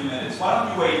just be a few minutes. Why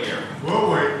don't you wait here? We'll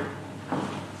wait.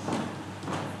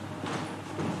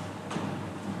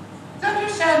 Dr.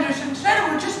 Sanderson said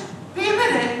it would just be a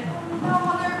minute. No,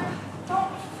 Mother,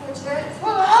 don't fidget.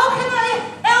 Well, how can I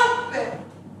help it?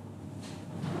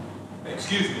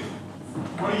 Excuse me.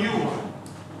 What do you want?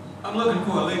 I'm looking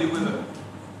for a lady with a...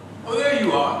 Oh, there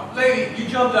you are. Lady, you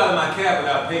jumped out of my cab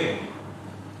without paying me.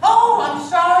 Oh, I'm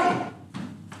sorry.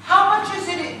 How much is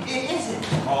it?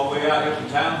 All the way out here from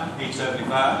town,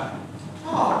 $8.75.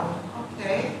 Oh,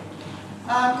 okay.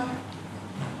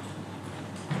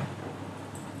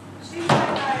 Seems like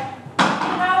I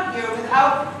came out here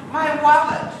without my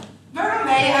wallet. Myrtle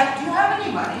May, do you have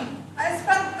any money? I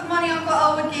spent the money Uncle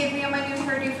Elwood gave me on my new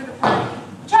hairdo for the party.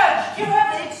 Judge, do you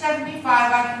have $8.75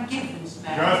 I can give this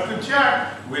man? Just a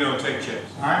check. We don't take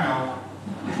checks. I know.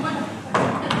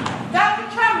 Dr.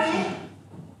 Chumley,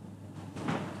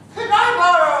 could I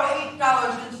borrow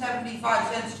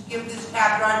 $8.75 to give this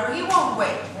cab driver? He won't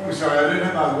wait. I'm sorry, I didn't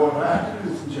have my water. I have to do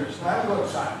this injection. I have to go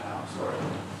outside now. Sorry.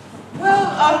 Well,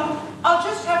 I'll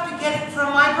just have to get it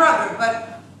from my brother,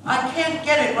 but I can't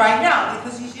get it right now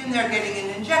because he's in there getting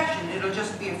an injection. It'll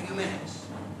just be a few minutes.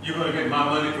 You're going to get my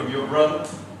money from your brother?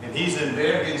 And he's in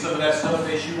there getting some of that stuff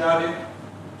they shoot out here?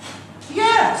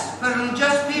 Yes, but it'll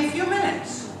just be a few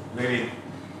minutes. Lady,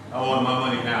 I want my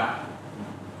money now.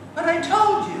 But I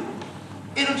told you,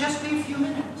 it'll just be a few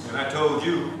minutes. And I told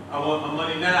you, I want my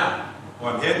money now. Or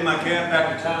I'm heading my cab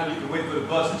back to town and you can wait for the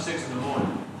bus at 6 in the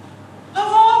morning. Of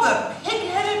all the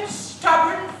pig-headed,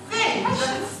 stubborn things. I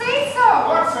should say so.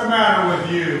 What's the matter with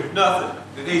you? Nothing.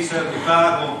 The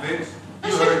 $8.75 won't fix.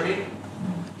 You heard me.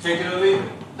 Take it or leave it.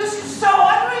 This is so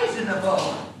unreasonable.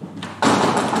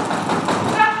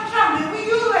 Dr. Chumley, will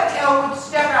you let Elwood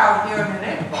step out here a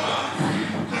minute?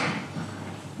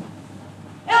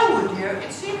 Elwood, dear,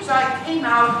 it seems I came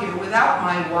out here without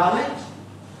my wallet.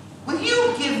 Will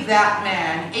you give that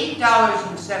man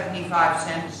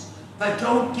 $8.75, but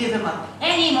don't give him a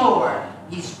penny more?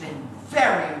 He's been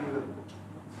very rude.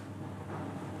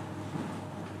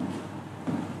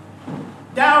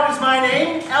 Dowd is my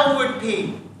name, Elwood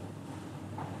P.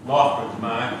 Lofgren's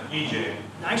mine, EJ.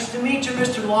 Nice to meet you,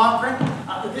 Mr. Lofgren.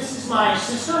 This is my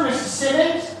sister, Mrs.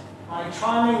 Simmonds, my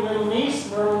charming little niece,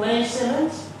 Myrtle May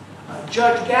Simmonds,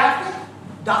 Judge Gaffney,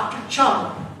 Dr.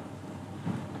 Chumley.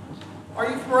 Are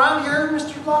you from around here,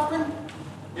 Mr. Lofgren?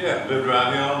 Yeah, lived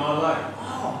around here all my life.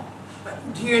 Oh,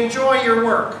 do you enjoy your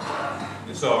work?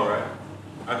 It's all right.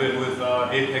 I've been with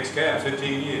Apex Cabs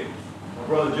 15 years. My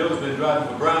brother Joe's been driving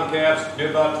for Brown Cabs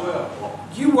near about 12.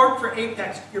 You work for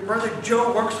Apex. Your brother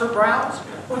Joe works for Browns?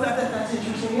 Well, that's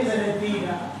interesting, isn't it,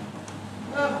 Veta?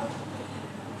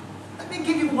 Let me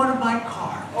give you one of my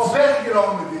cards. Oh, better get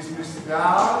on with this, Mr.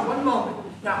 Dowd. One moment.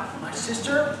 Now, my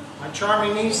sister, my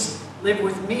charming niece, live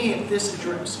with me at this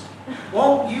address.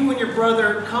 Won't you and your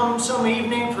brother come some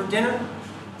evening for dinner?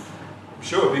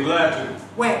 Sure, be glad to.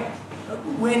 When?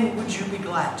 When would you be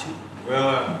glad to? Well,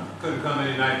 I couldn't come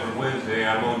any night but Wednesday.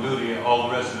 I'm on duty all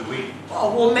the rest of the week.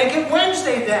 Well, we'll make it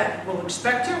Wednesday then. We'll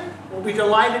expect you. We'll be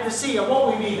delighted to see you,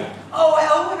 won't we, Veta? Oh,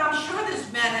 Elwood, I'm sure this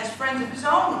man has friends of his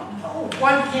own. Oh,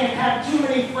 one can't have too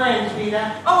many friends,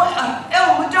 Veta. Oh,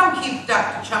 Elwood, don't keep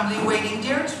Dr. Chumley waiting,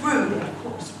 dear. It's rude. Of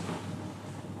course.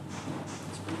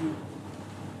 It's for you.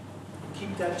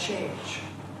 Keep that change.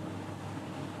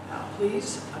 Now,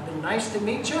 please, I've been nice to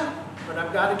meet you, but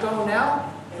I've got to go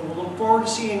now, and we'll look forward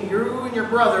to seeing you and your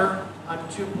brother on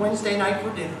Wednesday night for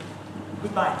dinner.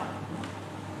 Goodbye.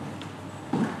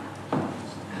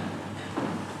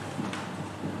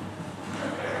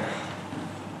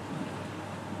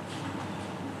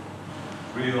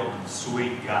 Real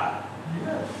sweet guy.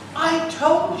 I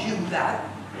told you that.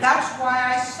 That's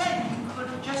why I said you could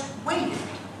have just waited.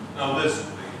 Now listen,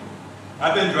 Lee.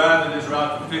 I've been driving this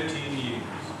route for 15 years.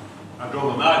 I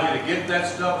drove them out here to get that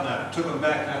stuff, and I took them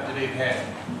back after they've had it.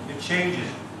 It changes.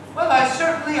 Well, I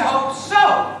certainly hope so.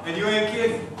 And you ain't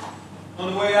kidding.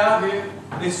 On the way out here,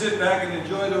 they sit back and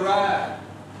enjoy the ride.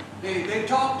 They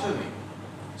talk to me.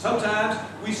 Sometimes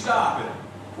we stop and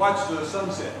watch the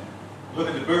sunset, look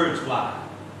at the birds fly.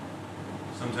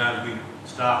 Sometimes we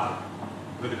stop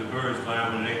and look at the birds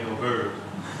flying when there ain't no birds.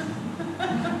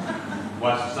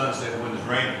 Watch the sunset when it's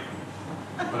raining.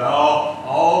 But I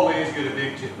always get a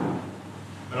big tip.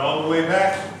 But on the way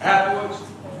back, afterwards,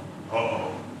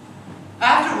 uh-oh.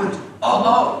 Afterwards?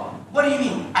 Uh-oh. What do you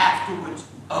mean, afterwards?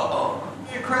 Uh-oh.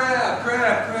 Yeah,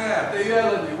 crap. They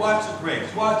yell at me. Watch the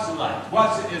brakes, watch the lights,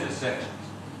 watch the intersections.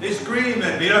 They scream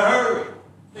at me to hurry.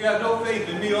 They got no faith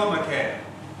in me or my cab.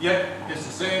 Yet, it's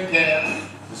the same cab,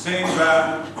 the same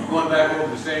driver, going back over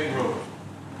the same road.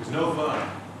 There's no fun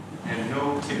and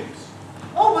no tips.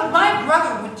 Oh, but my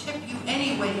brother would tip you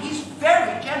anyway. He's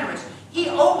very generous. He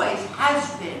always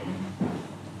has been.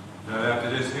 Now, after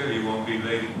this here, he won't be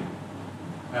late.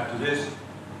 After this,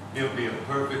 he'll be a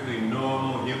perfectly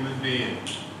normal human being.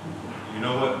 You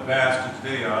know what bastards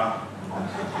they are.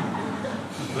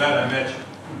 Glad I met you.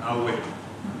 I'll wait.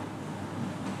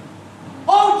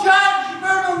 Oh, Judge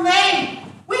Myrtle,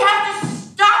 Maine! We have to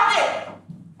stop it!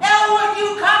 Elwood,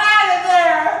 you come out of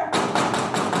there!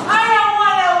 I don't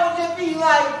want Elwood to be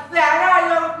like that.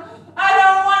 I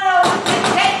don't want Elwood to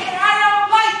take it. I don't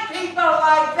like people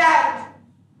like that.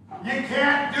 You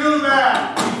can't do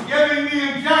that. He's giving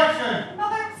the injection.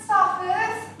 Mother, stop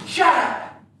this. Shut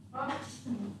up!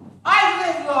 I've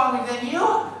lived longer than you,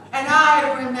 and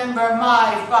I remember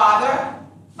my father.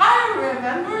 I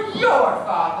remember your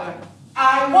father.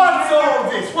 What's all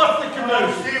this? What's the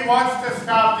commotion? She wants to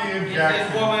stop the Is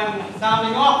injection. this woman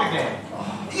sounding off again?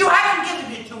 You haven't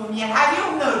given it to him yet, have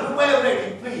you? No, well,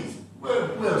 lady, please.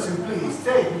 Wilson, please,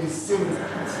 take Miss Simmonds.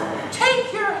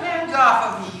 Take your hands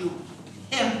off of me, you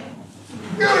pimp.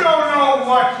 You don't know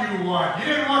what you want. You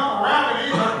didn't want the rabbit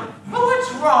either. But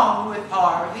what's wrong with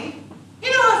Harvey? You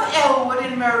know, if Elwood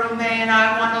and Myrtle May and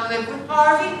I want to live with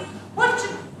Harvey, what's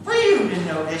it for you to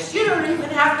notice? You don't even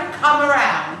have to come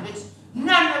around. It's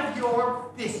none of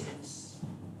your business.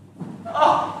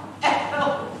 Oh,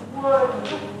 Elwood.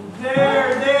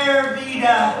 There,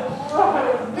 Veta.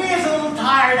 Via's a little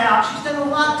tired out. She's done a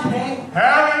lot today.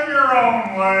 Have it your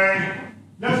own way.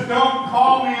 Just don't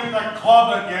call me at the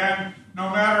club again, no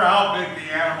matter how big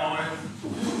the animal is.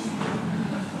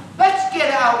 Let's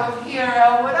get out of here,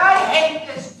 Elwood. I hate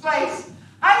this place.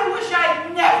 I wish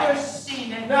I'd never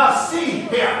seen it. Now, see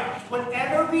here.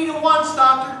 Whatever Veta wants,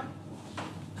 Doctor.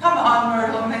 Come on,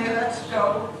 Myrtle May, let's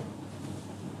go.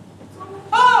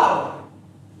 Oh,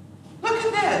 look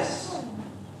at this.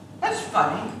 That's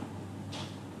funny.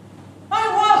 My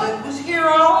wallet was here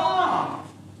all along.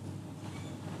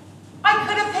 I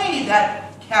could have paid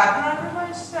that cabin under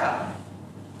myself.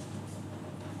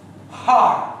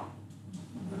 Hard.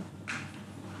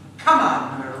 Come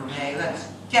on, Myrtle May, let's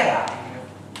get out of here.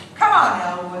 Come on,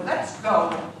 Elwood, let's go.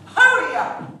 Hurry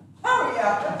up,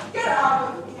 let's get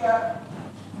out of here.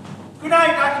 Good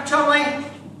night, Dr. Chumley.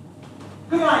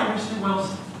 Good night, Mr.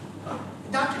 Wilson.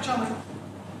 Dr. Chumley,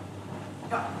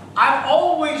 I've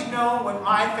always known what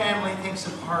my family thinks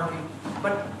of Harvey,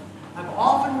 but I've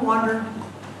often wondered,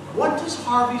 what does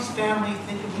Harvey's family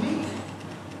think of me?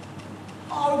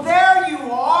 Oh, there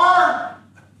you are.